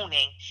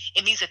owning?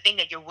 It means the thing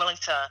that you're willing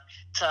to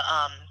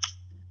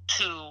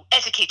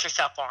educate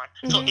yourself on.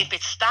 Mm-hmm. So if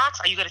it's stocks,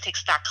 are you going to take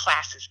stock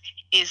classes?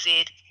 Is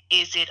it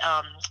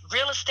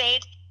real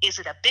estate? Is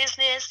it a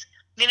business?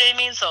 You know what I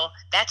mean? So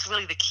that's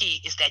really the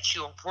key, is that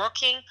you're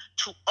working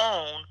to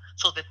own,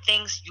 so the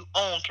things you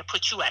own can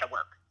put you out of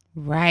work.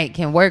 Right,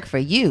 can work for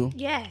you.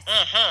 Yes.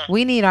 Mm-hmm.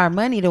 We need our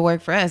money to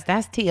work for us.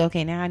 That's T.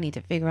 Okay, now I need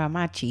to figure out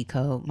my cheat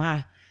code,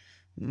 my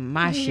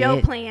shit.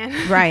 Your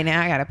plan. Right,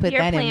 now I got to put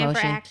Your that in plan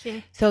motion. for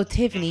action. So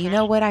Tiffany, you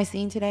know what I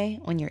seen today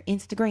on your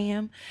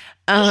Instagram?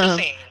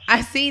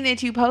 I seen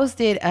that you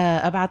posted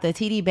about the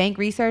TD Bank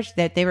research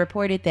that they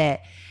reported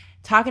that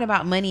talking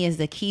about money is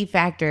the key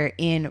factor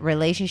in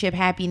relationship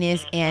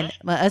happiness. And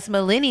us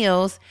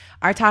millennials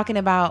are talking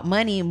about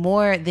money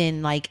more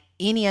than like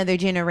any other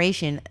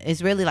generation.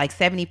 It's really like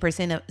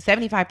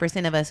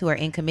 75% of us who are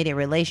in committed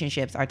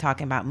relationships are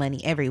talking about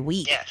money every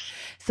week. Yes.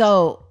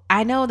 So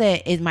I know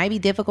that it might be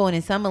difficult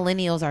and some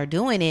millennials are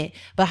doing it,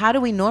 but how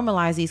do we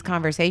normalize these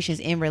conversations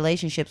in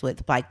relationships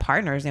with like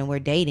partners and we're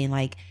dating?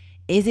 Like,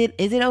 is it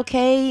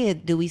okay?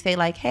 Do we say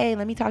like, hey,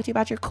 let me talk to you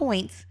about your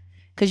coins?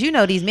 Because you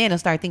know these men will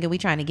start thinking we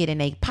trying to get in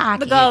their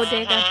pocket. The gold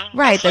digger.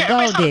 Right, the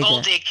gold digger.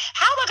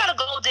 How am I going to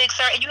gold dig,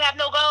 sir, and you have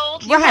no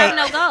gold? You have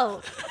no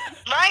gold.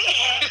 Right?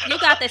 You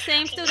got the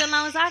same student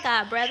loans I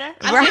got, brother.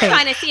 I'm Right. just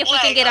trying to see if we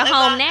can get a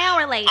home now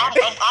or later.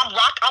 I'm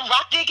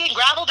rock digging,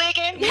 gravel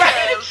digging.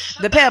 Yes.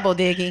 The pebble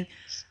digging.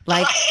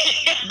 Like,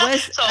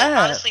 what's so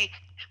up? honestly,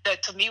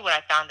 to me, what I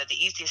found that the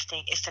easiest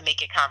thing is to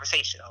make it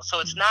conversational. So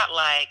it's not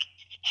like,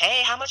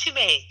 hey, how much you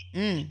make?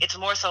 It's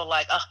more so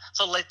like,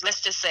 so let's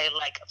just say,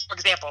 like, for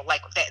example,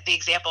 like the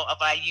example of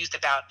I used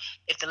about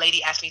if the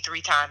lady asked me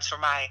 3 times for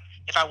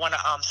if I want to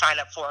sign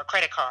up for a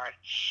credit card,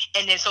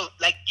 and then so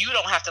like you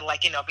don't have to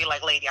like be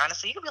like, lady,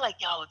 honestly, you can be like,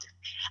 yo,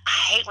 I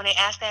hate when they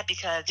ask that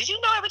because did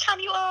you know every time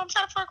you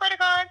sign up for a credit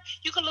card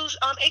you can lose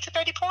 8 to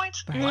 30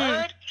 points?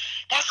 Word,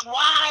 that's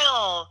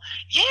wild.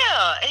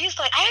 Yeah, and he's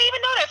like, I didn't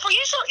even know that. For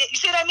you, so you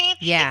see what I mean?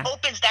 Yeah, it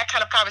opens that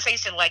kind of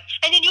conversation, like,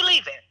 and then you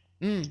leave it.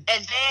 And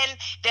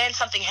then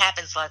something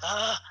happens like,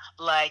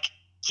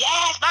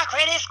 yes, my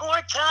credit score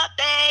up,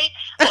 babe.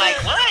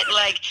 Like, what?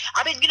 Like,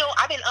 I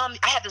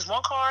had this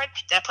one card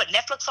that I put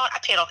Netflix on. I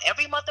paid off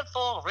every month in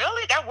full.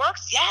 Really? That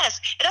works? Yes.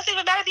 It doesn't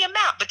even matter the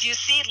amount. But you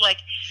see, like,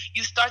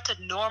 you start to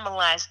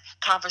normalize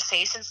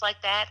conversations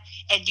like that,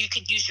 and you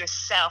can use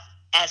yourself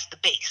as the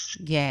base.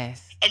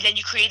 Yes. And then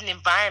you create an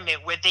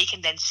environment where they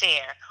can then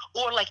share.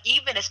 Or like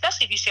even,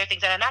 especially if you share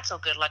things that are not so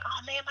good, like,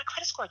 oh man, my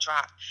credit score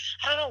dropped.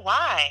 I don't know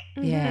why.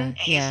 Yeah. And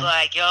he's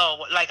like, yo,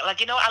 like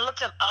I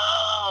looked up,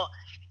 oh,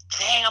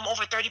 dang, I'm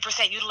over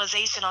 30%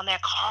 utilization on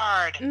that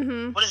card.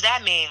 What does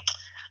that mean?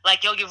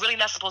 Like, yo, you're really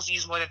not supposed to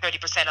use more than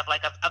 30%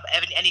 of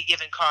any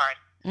given card.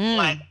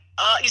 Like,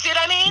 you see what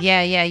I mean?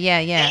 Yeah.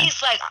 And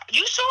he's like,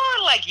 you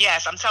sure? Like,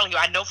 yes, I'm telling you,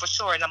 I know for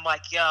sure. And I'm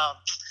like, yo,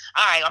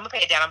 all right, I'm gonna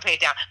pay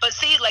it down. But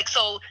see, like,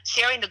 so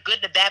sharing the good,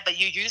 the bad, but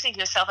you're using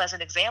yourself as an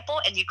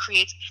example, and you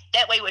create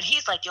that way when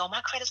he's like, yo,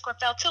 my credit score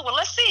fell too. Well,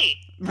 let's see.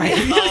 Right.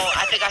 Oh,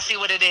 I think I see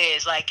what it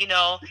is. Like, you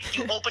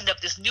opened up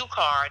this new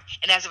card,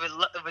 and as a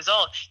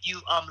result, you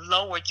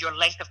lowered your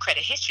length of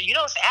credit history. You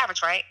know, it's the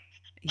average, right?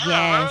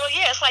 Yes.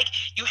 Yeah, it's like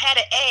you had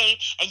an A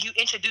and you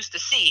introduced the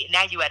C.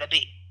 Now you at a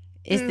B.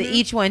 It's the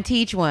each one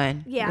teach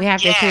one. Yeah. We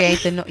have to create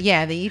the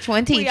each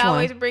one teach one. We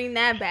always bring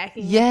that back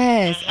in.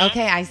 Yes.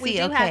 Okay, I see. We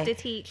do have to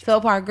teach.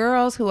 So for our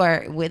girls who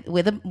are with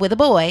a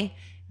boy,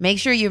 make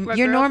sure you're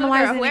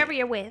normalizing whoever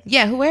you're with.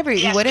 Yeah, whoever.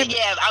 Yes, whatever.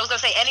 Yeah, I was gonna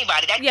say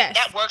anybody.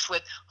 That works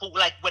with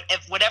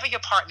whatever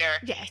your partner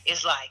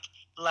is like.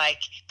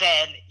 Like,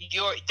 then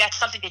that's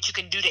something that you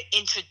can do to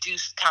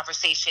introduce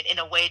conversation in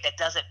a way that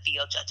doesn't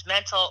feel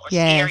judgmental or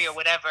scary or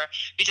whatever.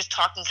 You're just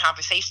talking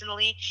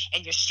conversationally,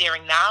 and you're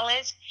sharing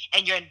knowledge,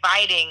 and you're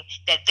inviting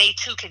that they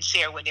too can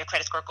share when their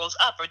credit score goes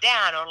up or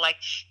down, or like,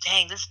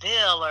 dang, this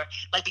bill, or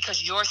like,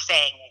 because you're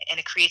saying it, and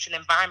it creates an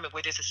environment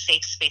where there's a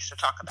safe space to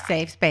talk about.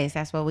 Safe space.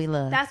 That's what we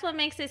love. That's what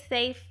makes it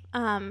safe.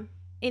 In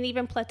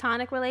even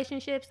platonic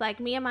relationships, like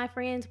me and my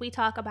friends, we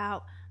talk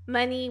about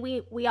money.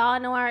 We all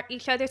know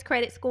each other's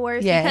credit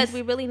scores because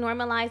we really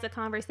normalize the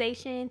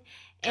conversation,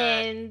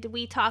 and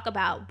we talk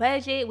about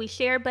budget. We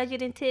share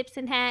budget and tips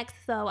and hacks.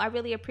 So I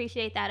really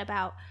appreciate that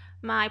about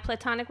my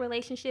platonic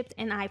relationships,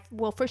 and I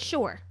will for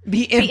sure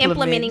be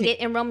implementing it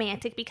in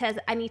romantic, because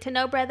I need to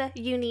know, brother.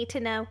 You need to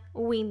know.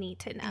 We need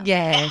to know.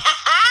 Yes.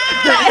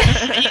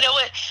 You know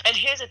what? And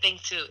here's the thing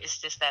too. It's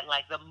just that,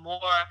 like, the more,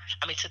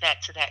 to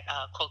that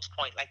quote's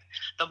point, like,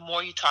 the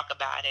more you talk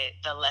about it,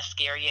 the less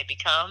scary it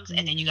becomes,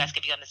 and then you guys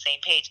can be on the same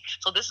page.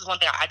 So this is one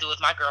thing I do with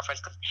my girlfriends,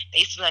 because they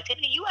used to be like,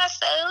 Tiffany, you are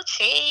so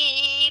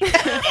cheap.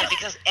 And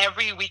because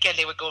every weekend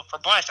they would go for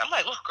brunch, I'm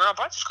like, look, girl,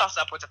 brunches cost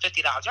upwards of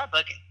 $50. Y'all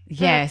bugging.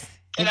 Yes.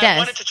 And I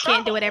wanted to travel.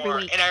 Can't do it every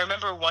week. And I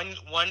remember one,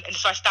 and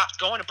so I stopped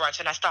going to brunch,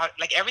 and I started,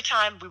 like, every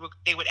time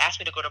they would ask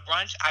me to go to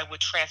brunch, I would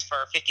transfer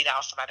 $50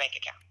 to my bank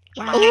account.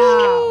 Wow.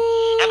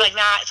 I'm like,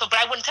 nah. So, but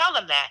I wouldn't tell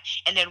them that.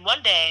 And then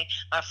one day,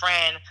 my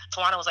friend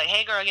Tawana was like,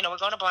 "Hey, girl, we're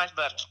going to brunch,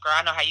 but girl,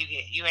 I know how you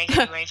get. You ain't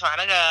trying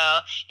to go."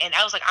 And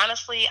I was like,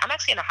 honestly, I'm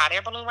actually in a hot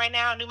air balloon right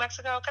now in New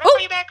Mexico. Can I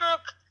bring you back,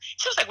 girl?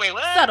 She was like, wait,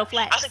 what? Subtle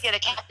flex. I was like, yeah, the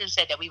captain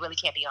said that we really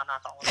can't be on our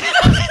phones.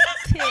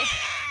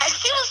 And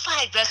she was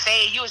like, just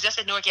say you was just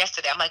in Newark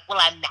yesterday. I'm like, well,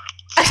 I'm not.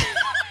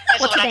 And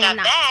so when I got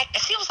back,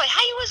 and she was like,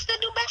 how you was in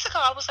New Mexico?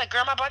 I was like,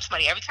 girl, my brunch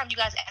money. Every time you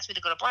guys ask me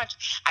to go to brunch,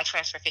 I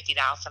transfer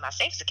 $50 to my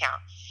savings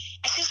account.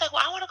 And she's like,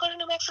 well, I want to go to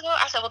New Mexico.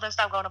 I said, well, then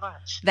stop going to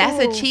brunch. That's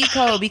a cheat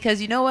code,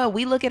 because you know what?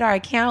 We look at our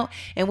account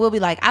and we'll be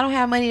like, I don't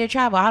have money to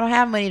travel. I don't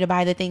have money to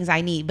buy the things I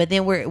need. But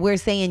then we're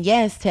saying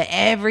yes to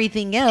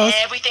everything else.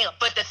 Everything,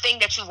 but the thing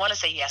that you want to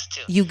say yes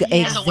to.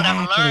 Exactly. So what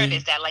I've learned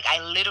is that, like,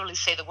 I literally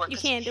say the word. You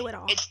can't do it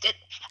all.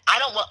 I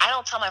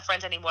don't tell my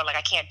friends anymore, like,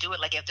 I can't do it.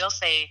 Like, if they'll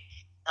say,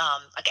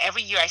 like,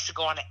 every year I used to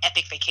go on an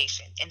epic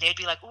vacation, and they'd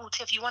be like, "Ooh,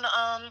 Tiff, you wanna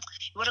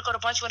go to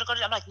brunch? You wanna go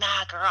to?" I'm like,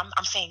 "Nah, girl,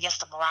 I'm saying yes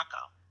to Morocco."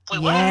 Wait,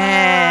 what?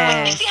 Yes.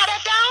 Wait, you see how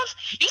that sounds?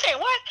 You say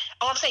what?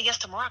 Oh, I'm saying yes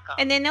to Morocco.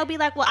 And then they'll be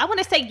like, "Well, I want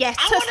to say yes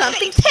to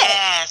something."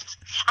 Yes.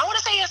 I want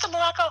to say yes to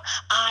Morocco.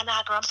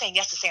 Nah, girl, I'm saying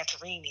yes to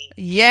Santorini.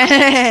 Yes.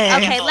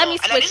 Okay, let me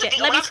switch it.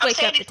 Let me I'm switch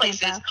saying up these the places,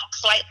 tempo.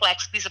 slight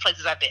flex, these are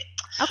places I've been.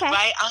 Okay.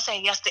 Right? I'm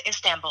saying yes to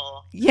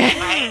Istanbul. Yeah.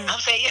 Right? I'm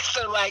saying yes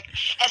to like,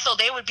 and so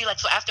they would be like,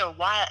 so after a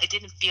while, it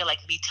didn't feel like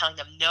me telling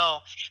them no,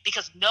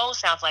 because no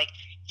sounds like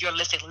you're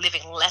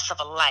living less of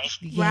a life.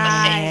 Yes.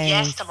 But saying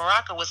yes to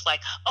Morocco was like,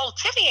 oh,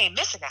 Tiffany ain't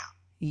missing out.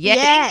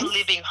 Yes. She's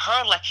living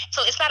her life.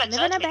 So it's not a Living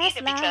her judgment best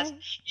either, because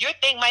life. your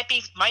thing might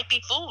be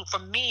food. For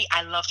me,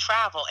 I love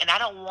travel, and I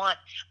don't want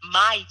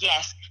my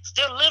yes.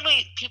 There are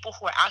literally people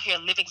who are out here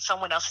living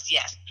someone else's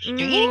yes. You're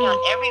eating out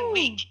every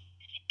week,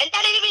 and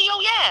that ain't even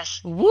your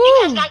yes. Woo. You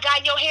have not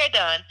gotten your hair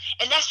done,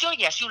 and that's your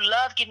yes. You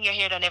love getting your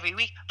hair done every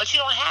week, but you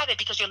don't have it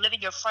because you're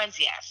living your friend's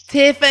yes.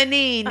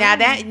 Tiffany,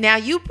 now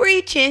you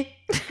preaching.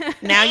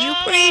 Now you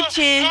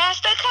preaching.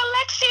 Pass the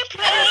collection,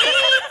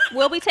 please.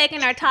 We'll be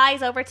taking our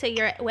ties over to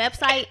your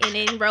website and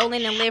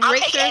enrolling and live I'll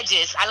richer. take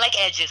edges. I like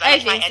edges. I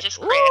like my edges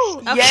crisp. Ooh,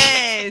 okay.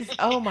 Yes.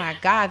 Oh my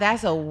God,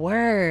 that's a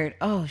word.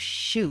 Oh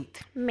shoot.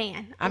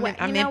 Man, I'm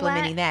you know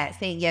implementing what? that.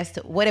 Saying yes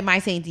to, what am I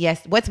saying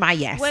yes? What's my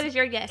yes? What is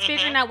your yes?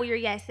 Figuring out what your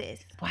yes is.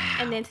 Wow.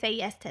 And then say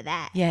yes to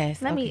that.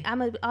 Yes.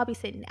 I'll be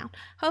sitting down.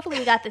 Hopefully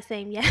we got the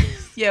same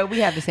yes. Yeah,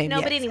 we have the same No,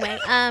 yes. but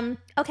anyway,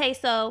 okay,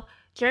 so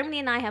Germany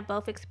and I have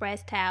both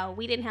expressed how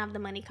we didn't have the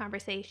money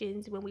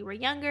conversations when we were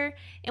younger,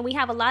 and we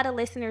have a lot of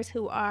listeners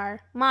who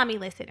are mommy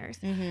listeners.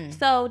 Mm-hmm.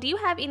 So do you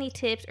have any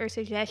tips or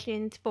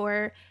suggestions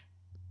for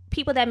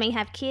people that may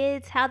have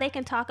kids, how they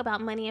can talk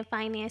about money and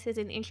finances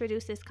and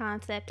introduce this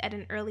concept at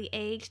an early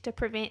age to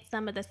prevent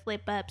some of the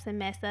slip-ups and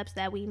mess-ups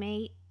that we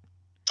made?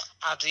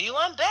 I'll do you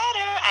one better.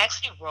 I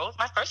actually wrote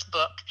my first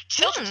book,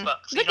 children's book.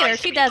 So, Look you know, at I her.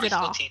 used to She be a does it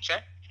preschool all. Teacher.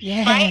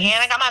 Yes. Right,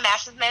 and I got my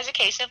master's in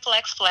education,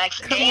 flex,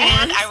 Come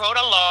and on. I wrote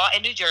a law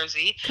in New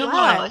Jersey, Come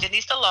called on.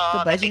 Budgetnista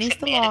law, The that makes it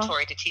Budgetnista law.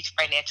 mandatory to teach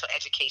financial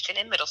education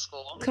in middle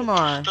school. Come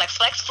on. Flex.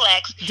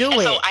 Do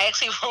and it. so I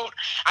actually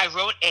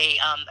wrote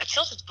a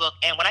children's book,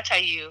 and when I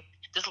tell you,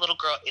 this little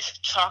girl is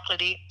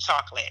chocolatey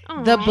chocolate.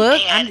 The book.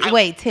 And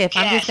Wait, Tiff.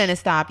 I'm yes. just gonna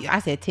stop you. I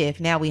said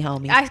Tiff. Now we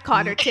homies. I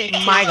called her Tiff.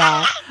 My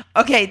God.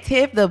 Okay,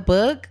 Tiff. The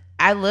book.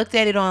 I looked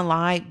at it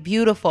online.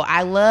 Beautiful.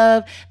 I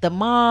love the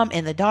mom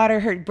and the daughter,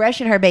 her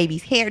brushing her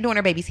baby's hair, doing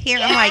her baby's hair.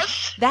 I'm like,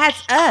 Yes.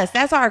 that's us.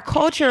 That's our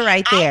culture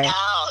right there. I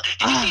know.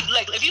 Did you see,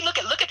 like, if you look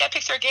at that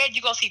picture again,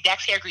 you gonna see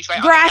Dax hair grease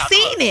right Girl, on the I couch.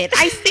 seen Look. it.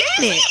 I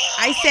seen it.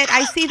 I said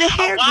I see the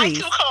hair A wide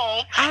grease.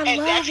 comb I and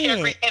love Dax hair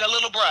it. grease and a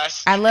little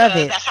brush. I love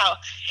because it. That's how.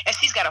 And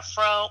she's got a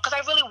fro. Because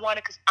I really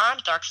wanted. Because I'm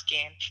dark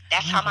skinned.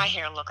 That's how my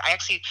hair look. I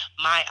actually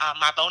my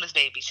bonus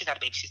baby. She's not a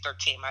baby. She's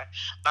 13. My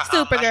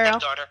Supergirl.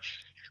 stepdaughter.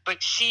 But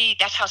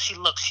that's how she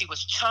looked. She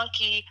was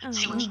chunky.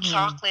 She was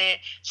chocolate.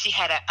 She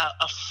had a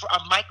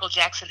Michael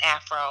Jackson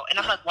afro. And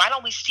I'm like, why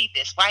don't we see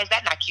this? Why is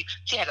that not cute?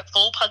 She had a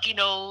full puggy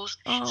nose,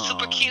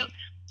 super cute.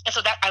 And so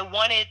that I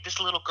wanted this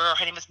little girl.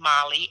 Her name is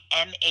Molly,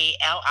 Mali,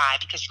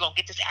 because you're gonna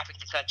get this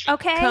African country.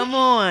 Okay. Come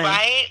on.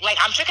 Right? Like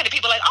I'm tricking the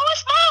people like, oh,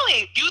 it's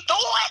Molly. You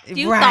thought.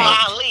 You Right.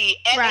 thought. Molly,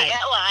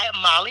 Mali,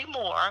 Molly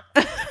Moore.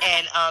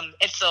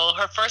 and so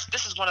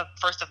this is one of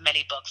the first of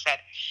many books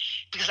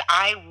because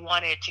I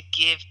wanted to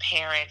give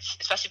parents,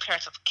 especially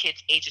parents of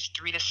kids ages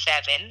 3 to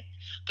 7,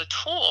 the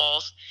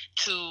tools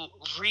to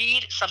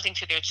read something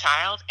to their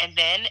child, and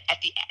then at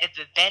the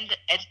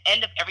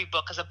end of every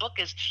book, because a book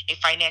is a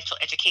financial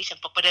education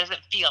book, but it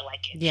doesn't feel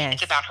like it. Yes.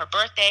 It's about her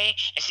birthday,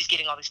 and she's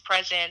getting all these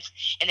presents,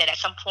 and then at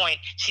some point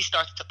she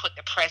starts to put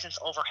the presents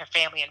over her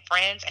family and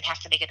friends and has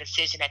to make a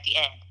decision at the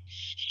end.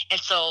 And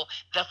so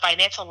the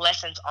financial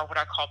lessons are what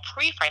I call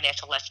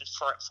pre-financial lessons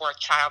for a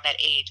child that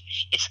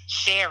age. It's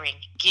sharing,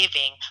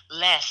 giving,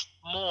 less,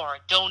 more,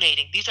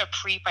 donating. These are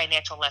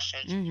pre-financial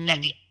lessons. Mm-hmm. And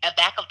at the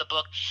back of the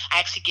book, I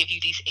actually give you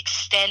these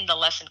extend the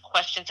lesson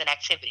questions and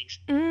activities.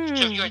 So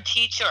if you're a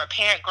teacher or a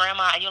parent,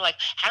 grandma, and you're like,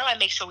 how do I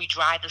make sure we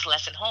drive this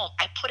lesson home?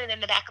 I put it in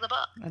the back of the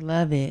book. I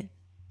love it.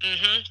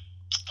 Mm-hmm.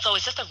 So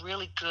it's just a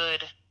really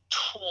good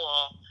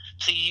tool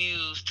to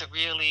use to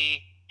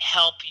really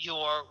help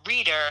your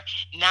reader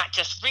not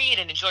just read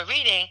and enjoy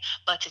reading,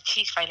 but to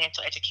teach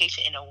financial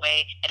education in a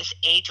way that is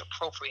age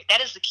appropriate.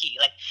 That is the key.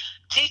 Like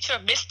teacher,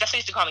 that's what they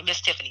used to call me, Miss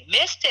Tiffany.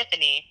 Miss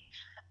Tiffany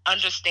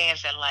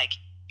understands that like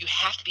you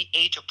have to be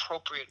age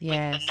appropriate with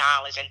the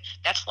knowledge. And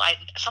that's why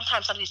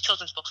sometimes some of these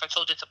children's books are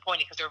so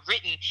disappointing because they're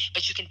written,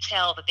 but you can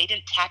tell that they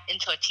didn't tap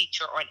into a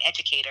teacher or an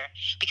educator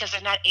because they're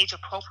not age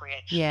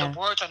appropriate. Yeah. The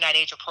words are not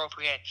age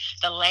appropriate.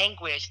 The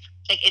language,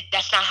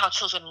 that's not how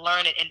children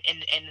learn it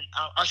and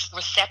are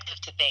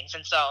receptive to things.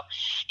 And so,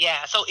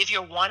 so if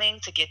you're wanting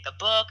to get the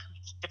book,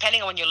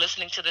 depending on when you're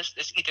listening to this,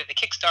 it's either the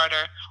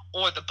Kickstarter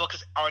or the book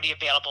is already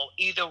available.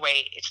 Either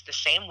way, it's the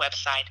same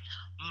website,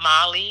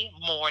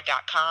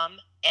 MollyMoore.com,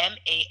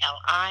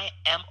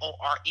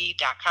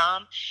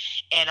 MALIMORE.com.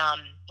 And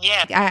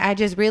I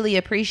just really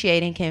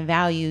appreciate and can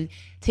value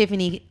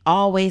Tiffany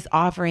always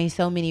offering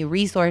so many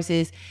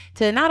resources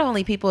to not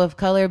only people of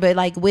color, but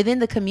like within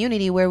the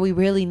community where we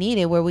really need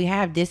it, where we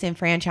have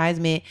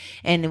disenfranchisement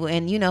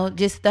and you know,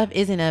 just stuff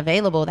isn't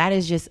available. That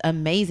is just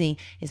amazing.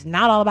 It's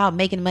not all about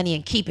making money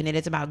and keeping it.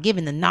 It's about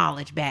giving the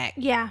knowledge back.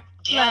 Yeah.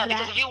 Yeah, Love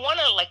because that. if you want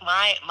to, like,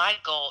 my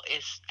goal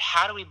is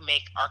how do we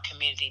make our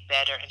community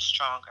better and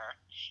stronger?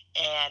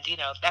 And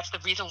that's the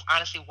reason,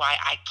 honestly, why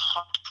I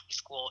taught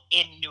preschool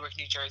in Newark,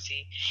 New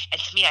Jersey. And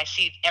to me, I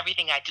see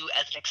everything I do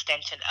as an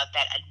extension of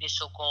that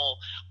initial goal,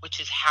 which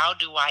is how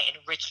do I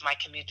enrich my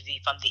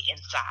community from the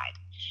inside?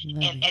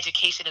 Love And it.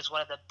 education is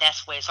one of the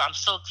best ways. So I'm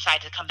so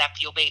excited to come back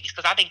to your babies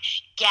because I've been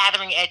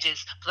gathering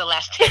edges for the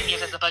last 10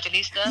 years as a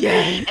budgetnista.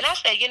 Yes. And I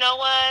said, you know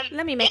what?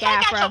 Let me make If I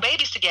got afro. your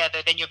babies together,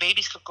 then your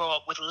babies could grow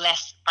up with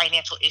less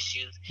financial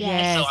issues.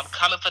 Yes. And so I'm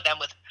coming for them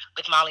with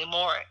Molly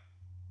Moore.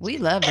 We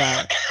love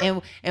that.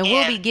 And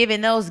we'll be And-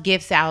 giving those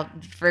gifts out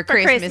for For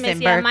Christmas and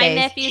yeah, my birthdays.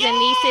 nephews and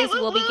nieces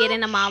will be woo-woo.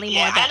 getting a Molly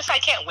Moore Yeah, book. honestly, I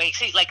can't wait.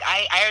 See, like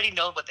I already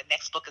know what the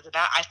next book is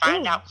about. I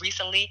found Ooh. out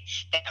recently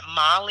that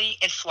Molly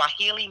in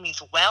Swahili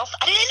means wealth.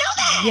 I didn't know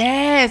that.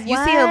 Yes, you see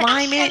What? I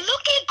alignment? said,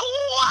 look at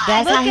God.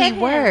 That's Look how he at him.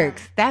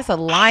 works. That's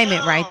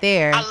alignment right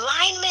there.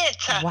 Alignment.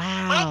 When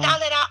I Wow.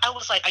 found that out, I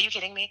was like, are you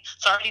kidding me?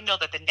 So I already know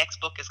that the next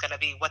book is going to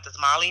be, what does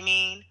Molly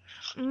mean?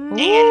 Mm.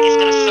 And it's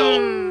going to show,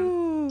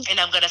 Ooh. and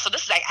I'm going to, so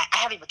this is like, I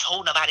haven't even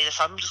told nobody this,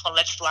 so I'm just going to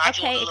let you slide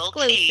you Okay, a little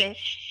tea. exclusive.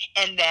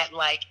 And that,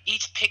 like,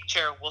 each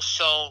picture will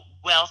show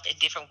wealth in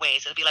different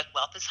ways. It'll be like,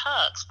 wealth is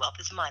hugs, wealth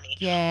is money,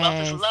 wealth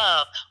is Yes.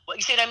 love. Well,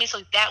 you see what I mean?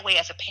 So that way,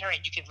 as a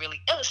parent, you can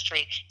really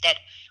illustrate that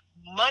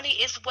money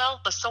is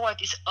wealth, but so are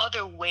these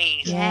other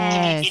ways to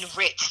Yes. be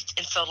enriched.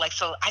 And so, like,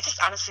 so I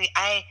just honestly,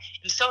 I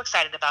am so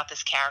excited about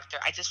this character.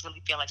 I just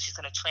really feel like she's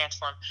going to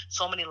transform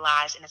so many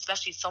lives, and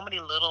especially so many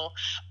little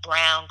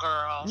brown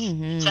girls,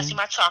 especially Mhm.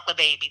 my chocolate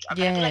babies, are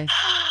going to be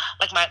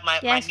like, like my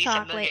Yes, niece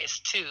chocolate. Amelia is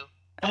 2.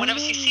 And whenever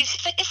she Oh. sees,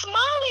 she's like, it's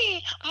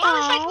Molly.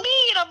 Molly's Aw. like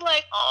me. And I'm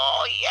like,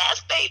 oh,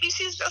 yes, baby.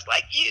 She's just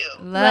like you.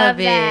 Love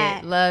it.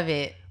 that. Love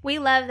it. We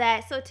love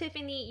that. So,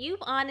 Tiffany, you've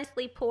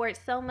honestly poured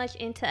so much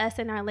into us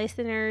and our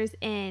listeners,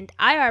 and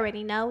I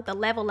already know the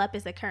level up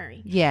is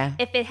occurring. Yeah.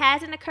 If it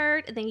hasn't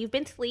occurred, then you've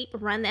been asleep.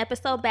 Run the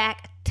episode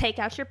back, take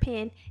out your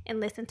pen, and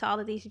listen to all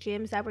of these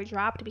gems that were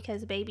dropped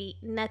because, baby,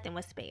 nothing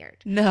was spared.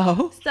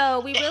 No.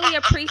 So we really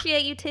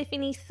appreciate you,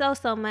 Tiffany, so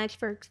much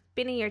for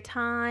spending your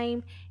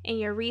time and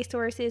your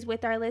resources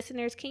with our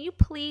listeners. Can you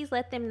please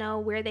let them know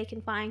where they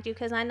can find you?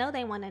 Because I know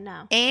they want to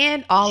know.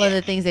 And all of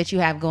the things that you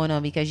have going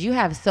on, because you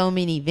have so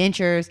many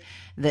ventures,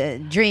 the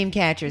Dream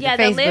Catchers, Yeah,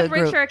 the the Facebook Live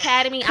group. Richer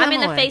Academy. Come I'm in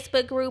the on.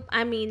 Facebook group.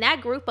 I mean,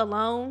 that group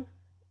alone.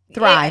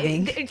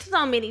 Thriving. It's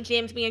so many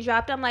gems being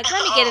dropped. I'm like,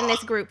 let me get in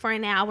this group for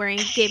an hour and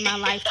get my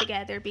life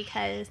together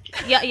because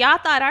y'all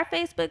thought our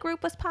Facebook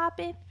group was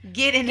popping.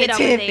 Get into Get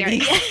over there.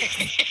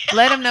 Tiffany.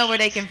 Let them know where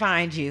they can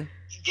find you.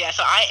 Yeah,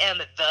 so I am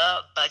the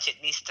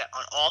Budgetnista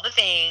on all the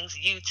things,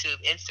 YouTube,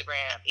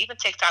 Instagram, even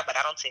TikTok, but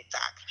I don't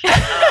TikTok.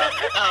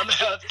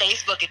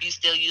 Facebook, if you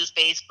still use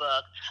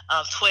Facebook,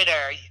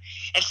 Twitter.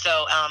 And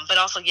so, but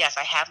also, yes,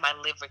 I have my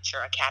Live Richer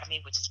Academy,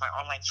 which is my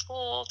online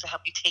school to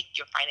help you take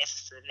your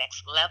finances to the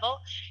next level.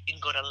 You can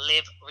go to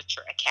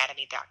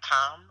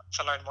livericheracademy.com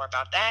to learn more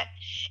about that.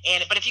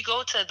 But if you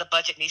go to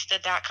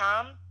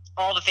thebudgetnista.com,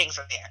 all the things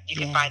are there. You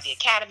can find the Yes.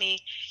 academy.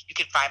 You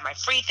can find my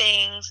free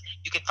things.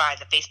 You can find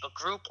the Facebook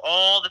group.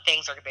 All the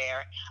things are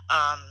there.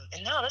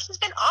 And no, this has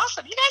been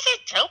awesome. You guys are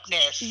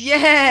dopeness.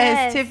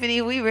 Yes,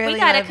 Tiffany, we really we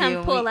gotta love come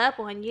you. pull up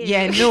on you.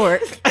 Yeah,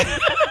 Newark.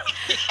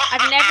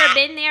 I've never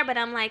been there, but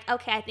I'm like,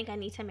 okay, I think I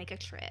need to make a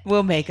trip.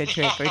 We'll make a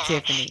trip for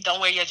Tiffany. Don't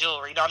wear your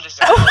jewelry. No, I'm just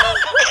joking.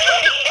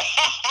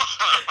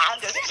 I'm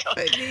just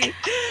joking.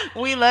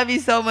 We love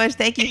you so much.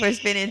 Thank you for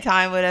spending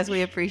time with us.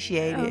 We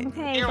appreciate it.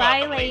 Okay, You're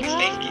bye, welcome, ladies.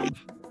 ladies. Thank you.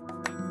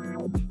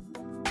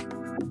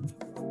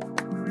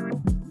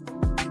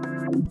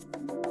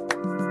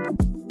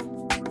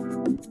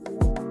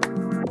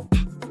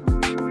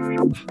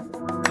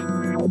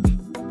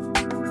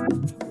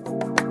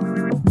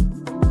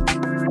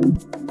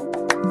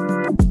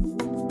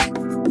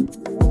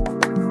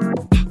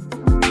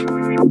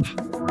 Thank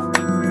you.